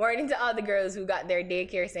 More into all the girls who got their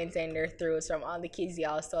daycare center in their throats from all the kids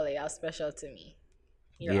y'all stole, y'all special to me.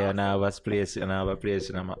 Yeah, and I have a place in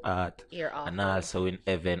my heart. You're awful. And also in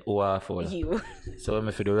heaven. Who awful? You. So when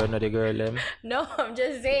me for the run of the girl them? No, I'm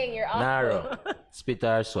just saying you're awful. Narrow. Spit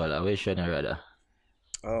or swallow. Which one you rather?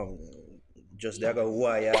 Just there go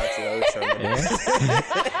wire which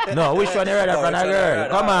one. No, which one you rather from a girl?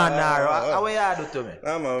 Come on, Narrow. How you do to me?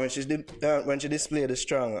 When she displayed the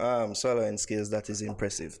strong swallowing skills, that is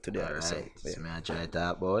impressive today. Alright, So, yeah. so I try to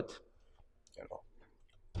talk about.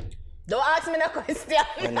 Don't ask me no question.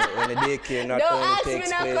 When the daycare not Don't only ask takes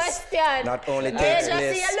me no place, question. not only Hey, takes just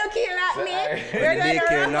place. see you looking at me. When We're the going to daycare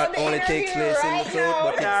wrap not up the only takes interview place in the right throat,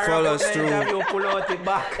 but now. it follows through You pull out it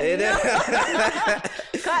back. Cut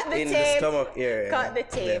the in the tape. stomach area. Cut the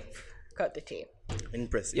tape. Cut the tape.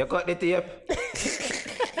 Impressive. You cut the tape.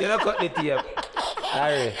 You don't cut the tape.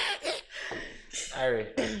 Harry.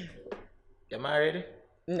 You married?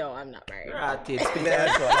 No, I'm not married. Right, it's spit or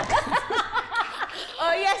swallow.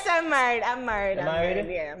 Oh yes, I'm married. I'm married. You I'm married?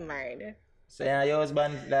 Yeah, I'm married. So your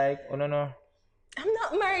husband like, oh no. I'm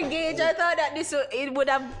not married, Gage. I thought that it would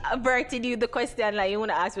have averted you the question, like you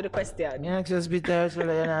wanna ask me the question. Yeah, just spit or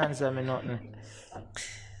swallow, you don't answer me nothing.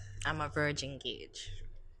 I'm a virgin, Gage.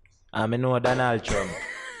 I know Donald Trump.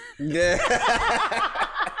 Yeah.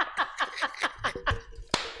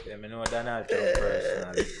 Yeah, I know Donald Trump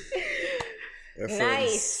personally. Your friends,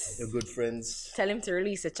 Nice. your good friends. Tell him to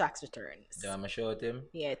release his tax returns. Yeah, I'm show it him.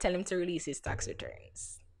 Yeah, tell him to release his tax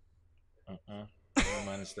returns. No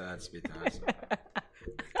man starts spit or swallow.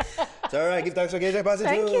 It's alright, give thanks for Gage. Pass it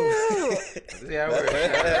Thank through. you. See how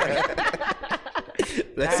it works.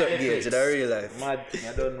 Let's up Gage in our real life. Mad,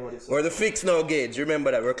 I don't know this. We're the fix now, Gage. Remember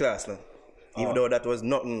that we're class now. Even though that was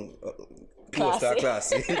nothing close to our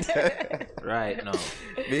class. Right now.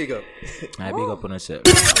 Big up. I big up on yourself.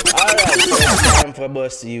 Alright, so it's time for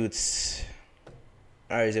Bust Youths.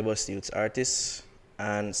 Or is a Bust Youths artist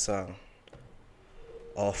and song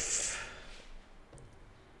of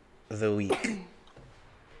the week.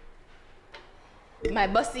 My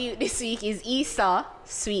busty this week is Esau,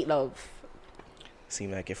 Sweet Love.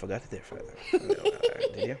 Seem like you forgot it there, Father.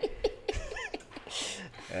 Alright, did you?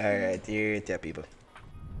 Alright, here it is, people.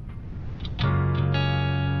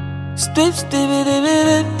 Strip,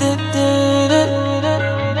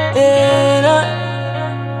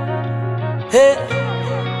 hey,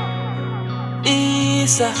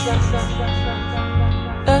 Isa,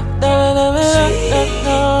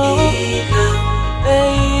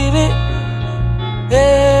 baby,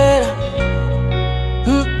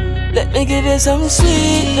 let me give you some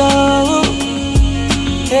sweet love.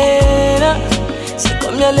 So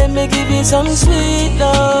come here, let me give you some sweet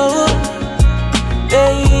love.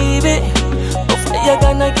 Baby, you're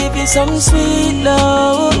gonna give you some sweet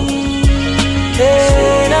love.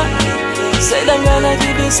 Said I'm gonna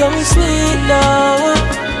give you some sweet love.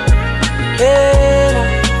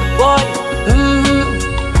 Boy,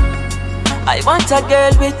 I want a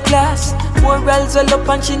girl with class. Morals well up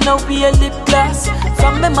and she know be a lip gloss.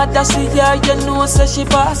 From my mother see her, you know so she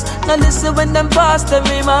pass. Now listen when them pass them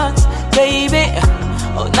remarks. Baby,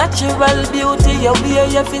 oh natural beauty, your way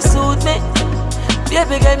you fi suit me.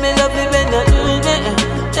 Baby girl, me love it when you do me.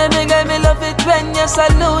 Baby girl, me love it when you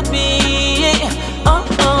salute me.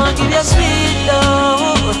 Give you sweet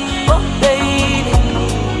love, oh baby.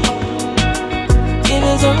 Give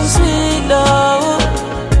you some sweet love.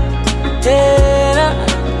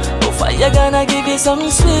 Oh, fire gonna give you some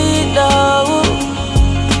sweet love,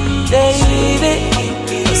 baby.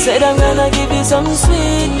 I said I'm gonna give you some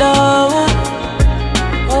sweet love.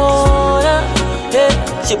 Oh, yeah.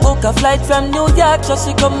 She book a flight from New York just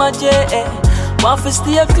to come a J. Want to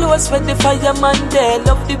stay close when the fireman there.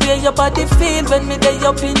 Love the way your body feel when me lay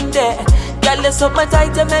up in there. Girl, you suck my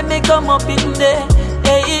tight and make me come up in there.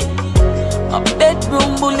 Hey, a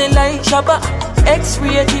bedroom bully like Shabba.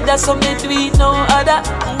 X-rated, that's how me do it no other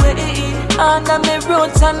way. Under me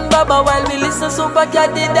roots and baba while we listen super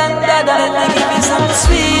caddy and dada. Let me give you some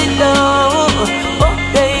sweet love, oh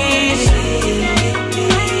baby.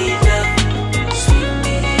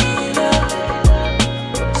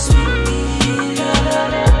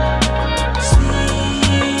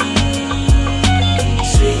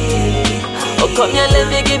 Oh, come here, let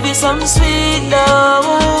me give you some sweet love.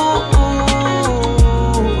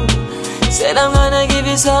 Said I'm gonna give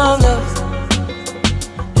you some love.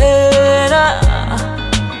 Hey, nah.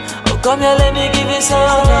 Oh, come here, let me give you some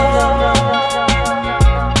love.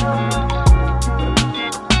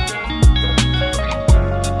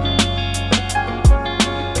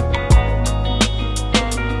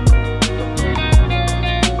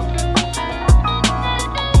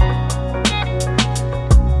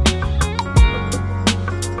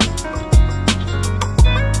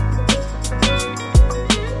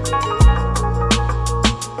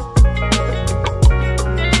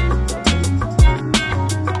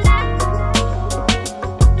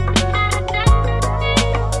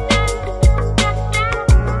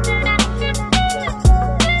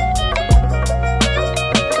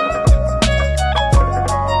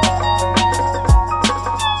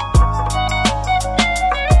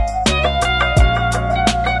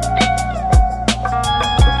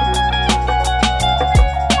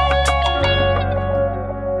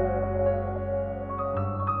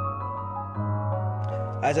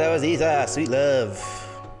 As I was Isa, Sweet Love.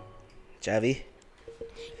 Chavi.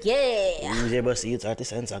 Yeah. Who's your best youth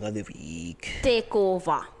artist and song of the week? Take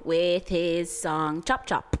over with his song Chop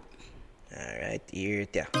Chop. Alright, here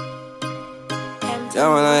it is. Yeah,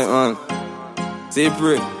 man. Say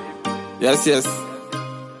pray. Yes.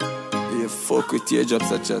 You fuck with your job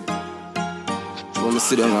such a. You want me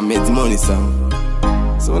sit down and make the money, son.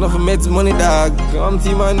 So when I make the money, dog, come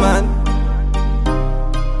to man.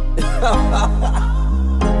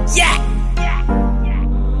 Yeah.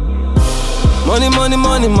 Money,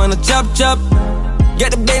 man, a chop.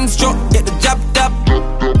 Get the Benz truck, get the job top.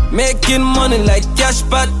 Making money like cash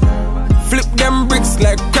pot. Flip them bricks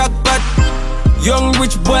like crack pot. Young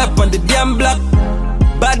rich boy up on the damn block.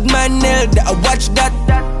 Bad man nail that I watch that.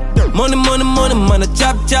 Money, man, a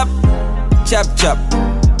chop. Chop.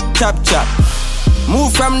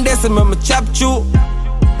 Move from this and I'ma chop chew.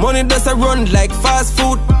 Money does a run like fast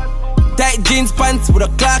food. Tight jeans pants with a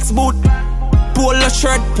Clark's boot. Polo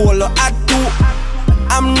shirt, polo hat too.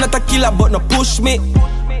 I'm not a killer but no push me.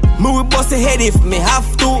 Me will bust a head if me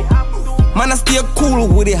have to. Man I stay cool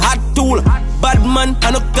with a hot tool. Bad man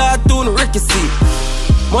and a cartoon Ricky C.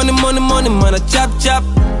 Money, man a chop.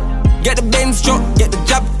 Get the Benz truck, get the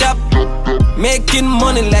job top. Making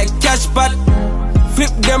money like cash pot.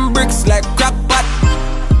 Flip them bricks like crack pot.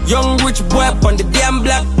 Young rich boy up on the damn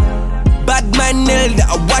block. Bad man nail that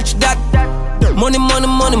I watch that. Money, man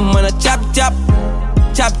a chop.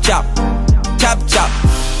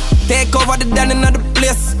 Take over the down in the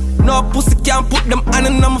place. No pussy can't put them hand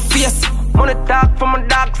in my face. Money talk from my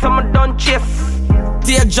dog, so I don't chase.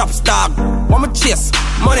 Teardrops dog, want me chase.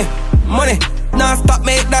 Money, non-stop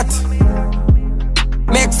make that.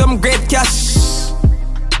 Make some great cash.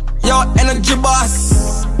 Yo, energy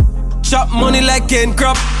boss. Chop money like cane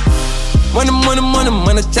crop. Money,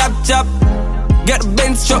 man a chop. Get the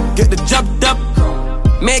Benz truck, get the job top.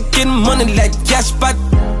 Making money like cash pot.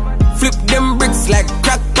 Flip them bricks like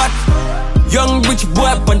crack pot. Young rich boy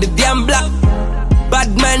up on the damn block. Bad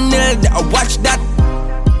man nail that I watch that.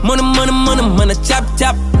 Money, man a chop.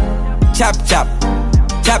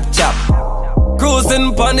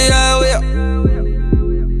 Cruising pon the highway.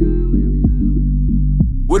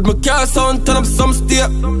 With my car sound, turn up some steer.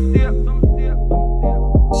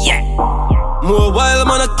 Yeah. More while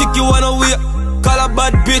man I kick you on a way. Call a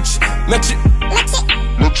bad bitch.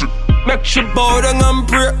 Make she bow down and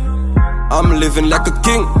pray. I'm living like a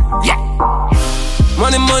king. Yeah.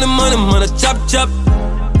 Money, man a chop.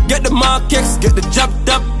 Get the markets, get the job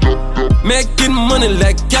top. Making money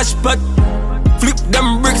like cash pot. Flip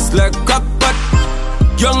them bricks like crack pot.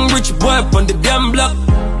 Young rich boy up on the damn block.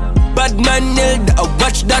 Bad man nail that I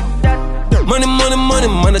watch that. Money,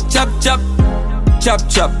 man a chop.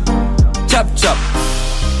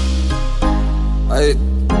 I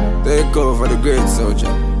take over for the great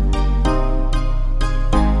soldier.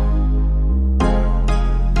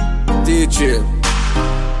 DJ.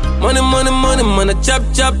 Money, man a chop.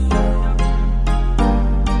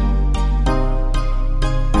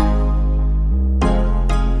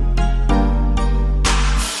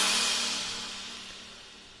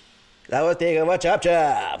 That was Take Over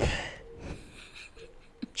Chop.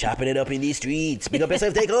 Chopping it up in these streets. Big up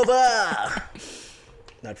yourself, Take Over.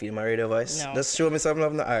 Not feeling my radio voice? No. Just show me some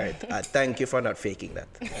love now. Alright. Thank you for not faking that.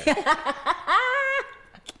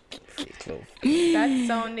 Fake love. That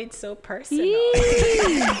sounded so personal.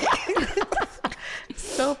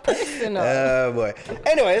 So personal. Oh boy.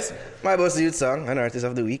 Anyways, my boss youth song, an artist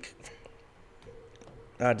of the week.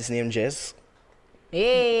 Artist named Jess.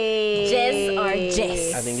 Hey. Jess or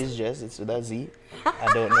Jess? I think it's Jess. It's with a Z. I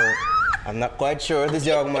don't know. I'm not quite sure this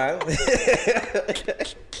young man.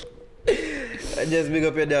 Just big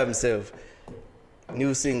up your damn self.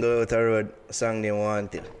 New single out the road, a song they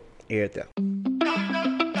want to. Hear it.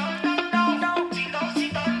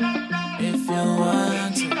 If you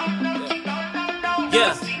want to.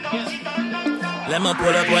 Yeah. Let me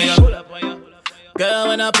pull up on you. Girl,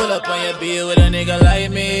 when I pull up on you, be with a nigga like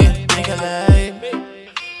me.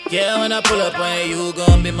 Yeah, when I pull up on you, you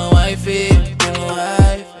gon' be my wifey. Be my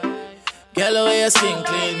wife. Girl, the way your skin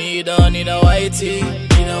clean, you don't need a whitey.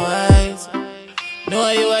 Need a white. Know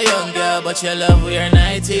you a young girl, but you love wear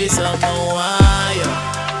 90s. So I'm wire.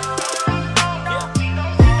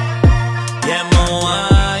 Yeah, I'm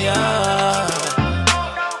wire.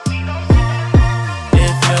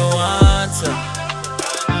 If you want to.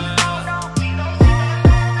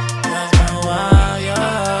 That's my wire.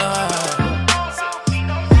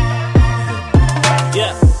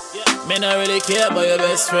 Yeah, me not really care about your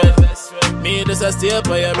best friend. Me just a stay up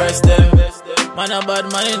on your breast them. Man a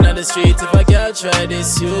bad man in the street. If a girl try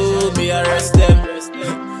this, you me arrest them.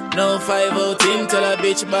 No 5 out in, tell a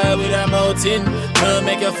bitch buy with her mouth in. No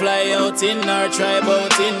make you fly out in, or try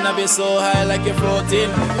bout in. I be so high like you're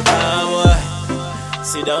floating. Ah, boy.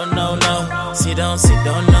 Sit down, no, no. Sit down,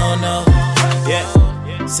 no, no. Yeah.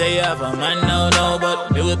 Say you have a man, no,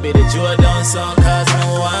 but it would be the Jordan song, cause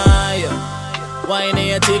no why. Wine in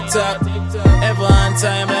your TikTok. Ever on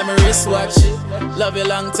time, let me wristwatch. Love you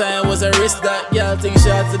long time, was a wrist that. Y'all think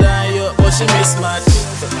shorter than you, but she mismatch.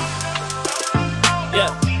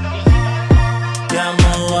 Yeah. Yeah,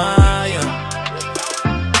 Mariah.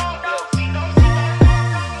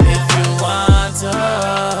 If you want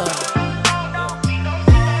her.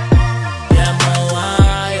 Yeah,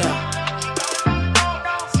 Mariah.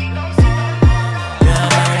 Yeah,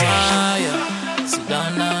 Mariah. Sit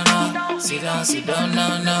down, no, no. Sit down, no,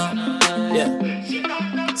 no. Yeah.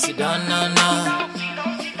 Sit down, no, no.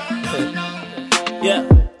 Yeah.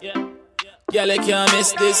 Girl, you can't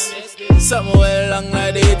miss this. Something well long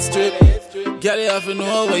like the hit strip. Girl, you have to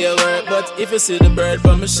know where you work. But if you see the bird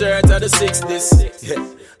from my shirt at the 60s, yeah.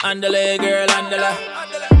 Andala, girl, andala.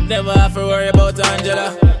 Never have to worry about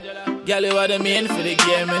Angela. Girl, you are the main for the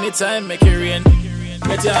game. Anytime, make it rain.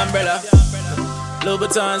 Get your umbrella.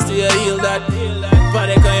 Louboutins to your heel that.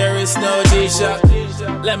 Paddock on your wrist, no G-Shock.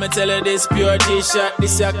 Let me tell you this, pure G-Shock.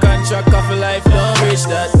 This your contract, coffee life, don't reach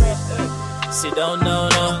that. Sit down, no,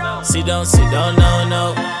 no. Sit down, no,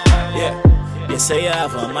 no. Yeah. You say you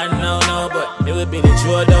have a man, no, but it would be the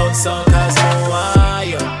Jordan song, cause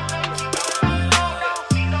Mariah.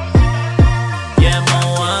 Yeah,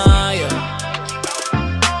 Mariah.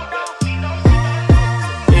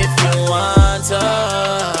 If you want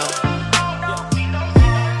her.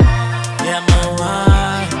 Yeah,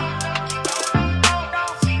 Mariah.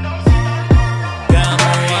 Yeah,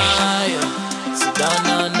 Mariah. Sit down,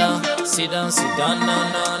 no, no. Sit down,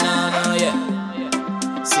 no, yeah.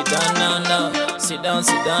 Sit down, no. Sit down,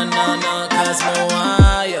 no, cause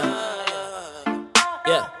Mariah.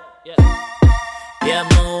 Yeah. Yeah,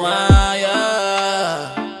 Mariah.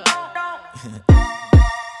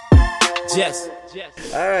 Jess.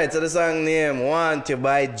 Alright, so the song name Want You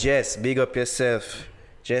by Jess. Big up yourself.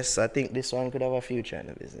 Jess, I think this one could have a future in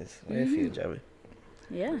the business. What do you feel, Javi?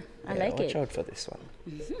 Yeah, I like watch it. out for this one.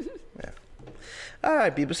 Yeah.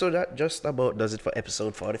 Alright, people, so that just about does it for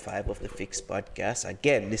episode 45 of the Fix Podcast.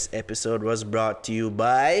 Again, this episode was brought to you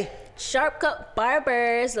by Sharp Cut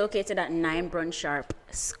Barbers, located at 9 Brun Sharp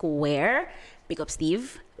Square. Big up,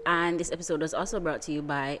 Steve. And this episode was also brought to you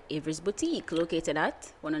by Avery's Boutique, located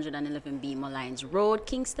at 111B Mullines Road,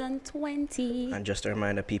 Kingston 20. And just a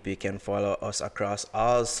reminder, people, you can follow us across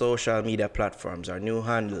all social media platforms. Our new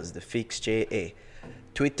handles, The Fix JA.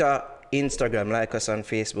 Twitter, Instagram, like us on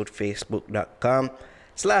Facebook,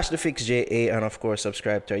 facebook.com/TheFixJA, and of course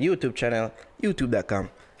subscribe to our YouTube channel,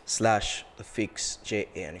 youtube.com/TheFixJA.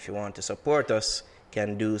 And if you want to support us, you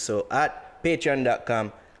can do so at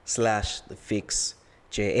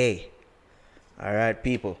patreon.com/TheFixJA. All right,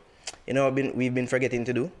 people. You know what we've been forgetting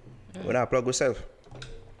to do? We're not plug ourselves.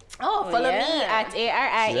 Follow me at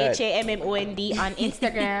ARIHAMMOND on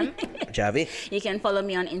Instagram. Javi. You can follow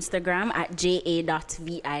me on Instagram at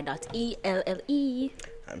ja.vi.elle.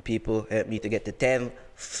 And people, help me to get to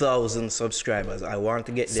 10,000 subscribers. I want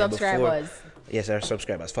to get there before. Yes, our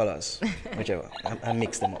subscribers, followers, whichever. I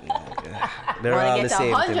mix them up now. They're all the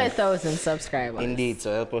same. 100,000 subscribers. Indeed,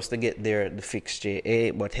 so help us to get there, the Fix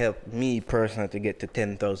JA, but help me personally to get to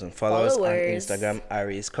 10,000 followers on Instagram.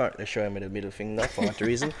 Ari is currently showing me the middle finger for what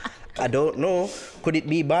reason? I don't know. Could it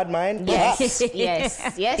be bad mind? Yes, yes.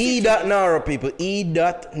 E.Naro, people.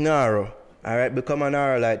 E.Naro. All right, become an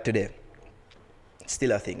Naro like today.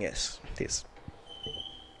 Still a thing, yes. It is.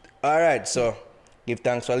 All right, so give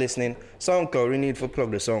thanks for listening. SoundCloud, we need to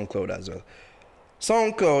plug the SoundCloud as well.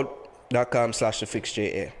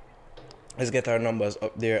 SoundCloud.com/TheFixJA. Let's get our numbers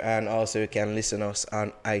up there, and also you can listen us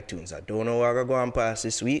on iTunes. I don't know what I'm going to pass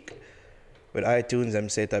this week. With iTunes, I'm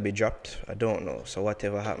said to be dropped. I don't know. So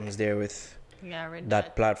whatever happens there with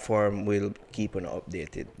that platform, we'll keep on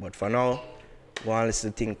updated. But for now, go and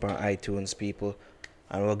listen to things on iTunes, people.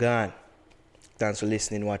 And we're gone. Thanks for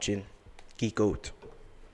listening, watching. Geek out.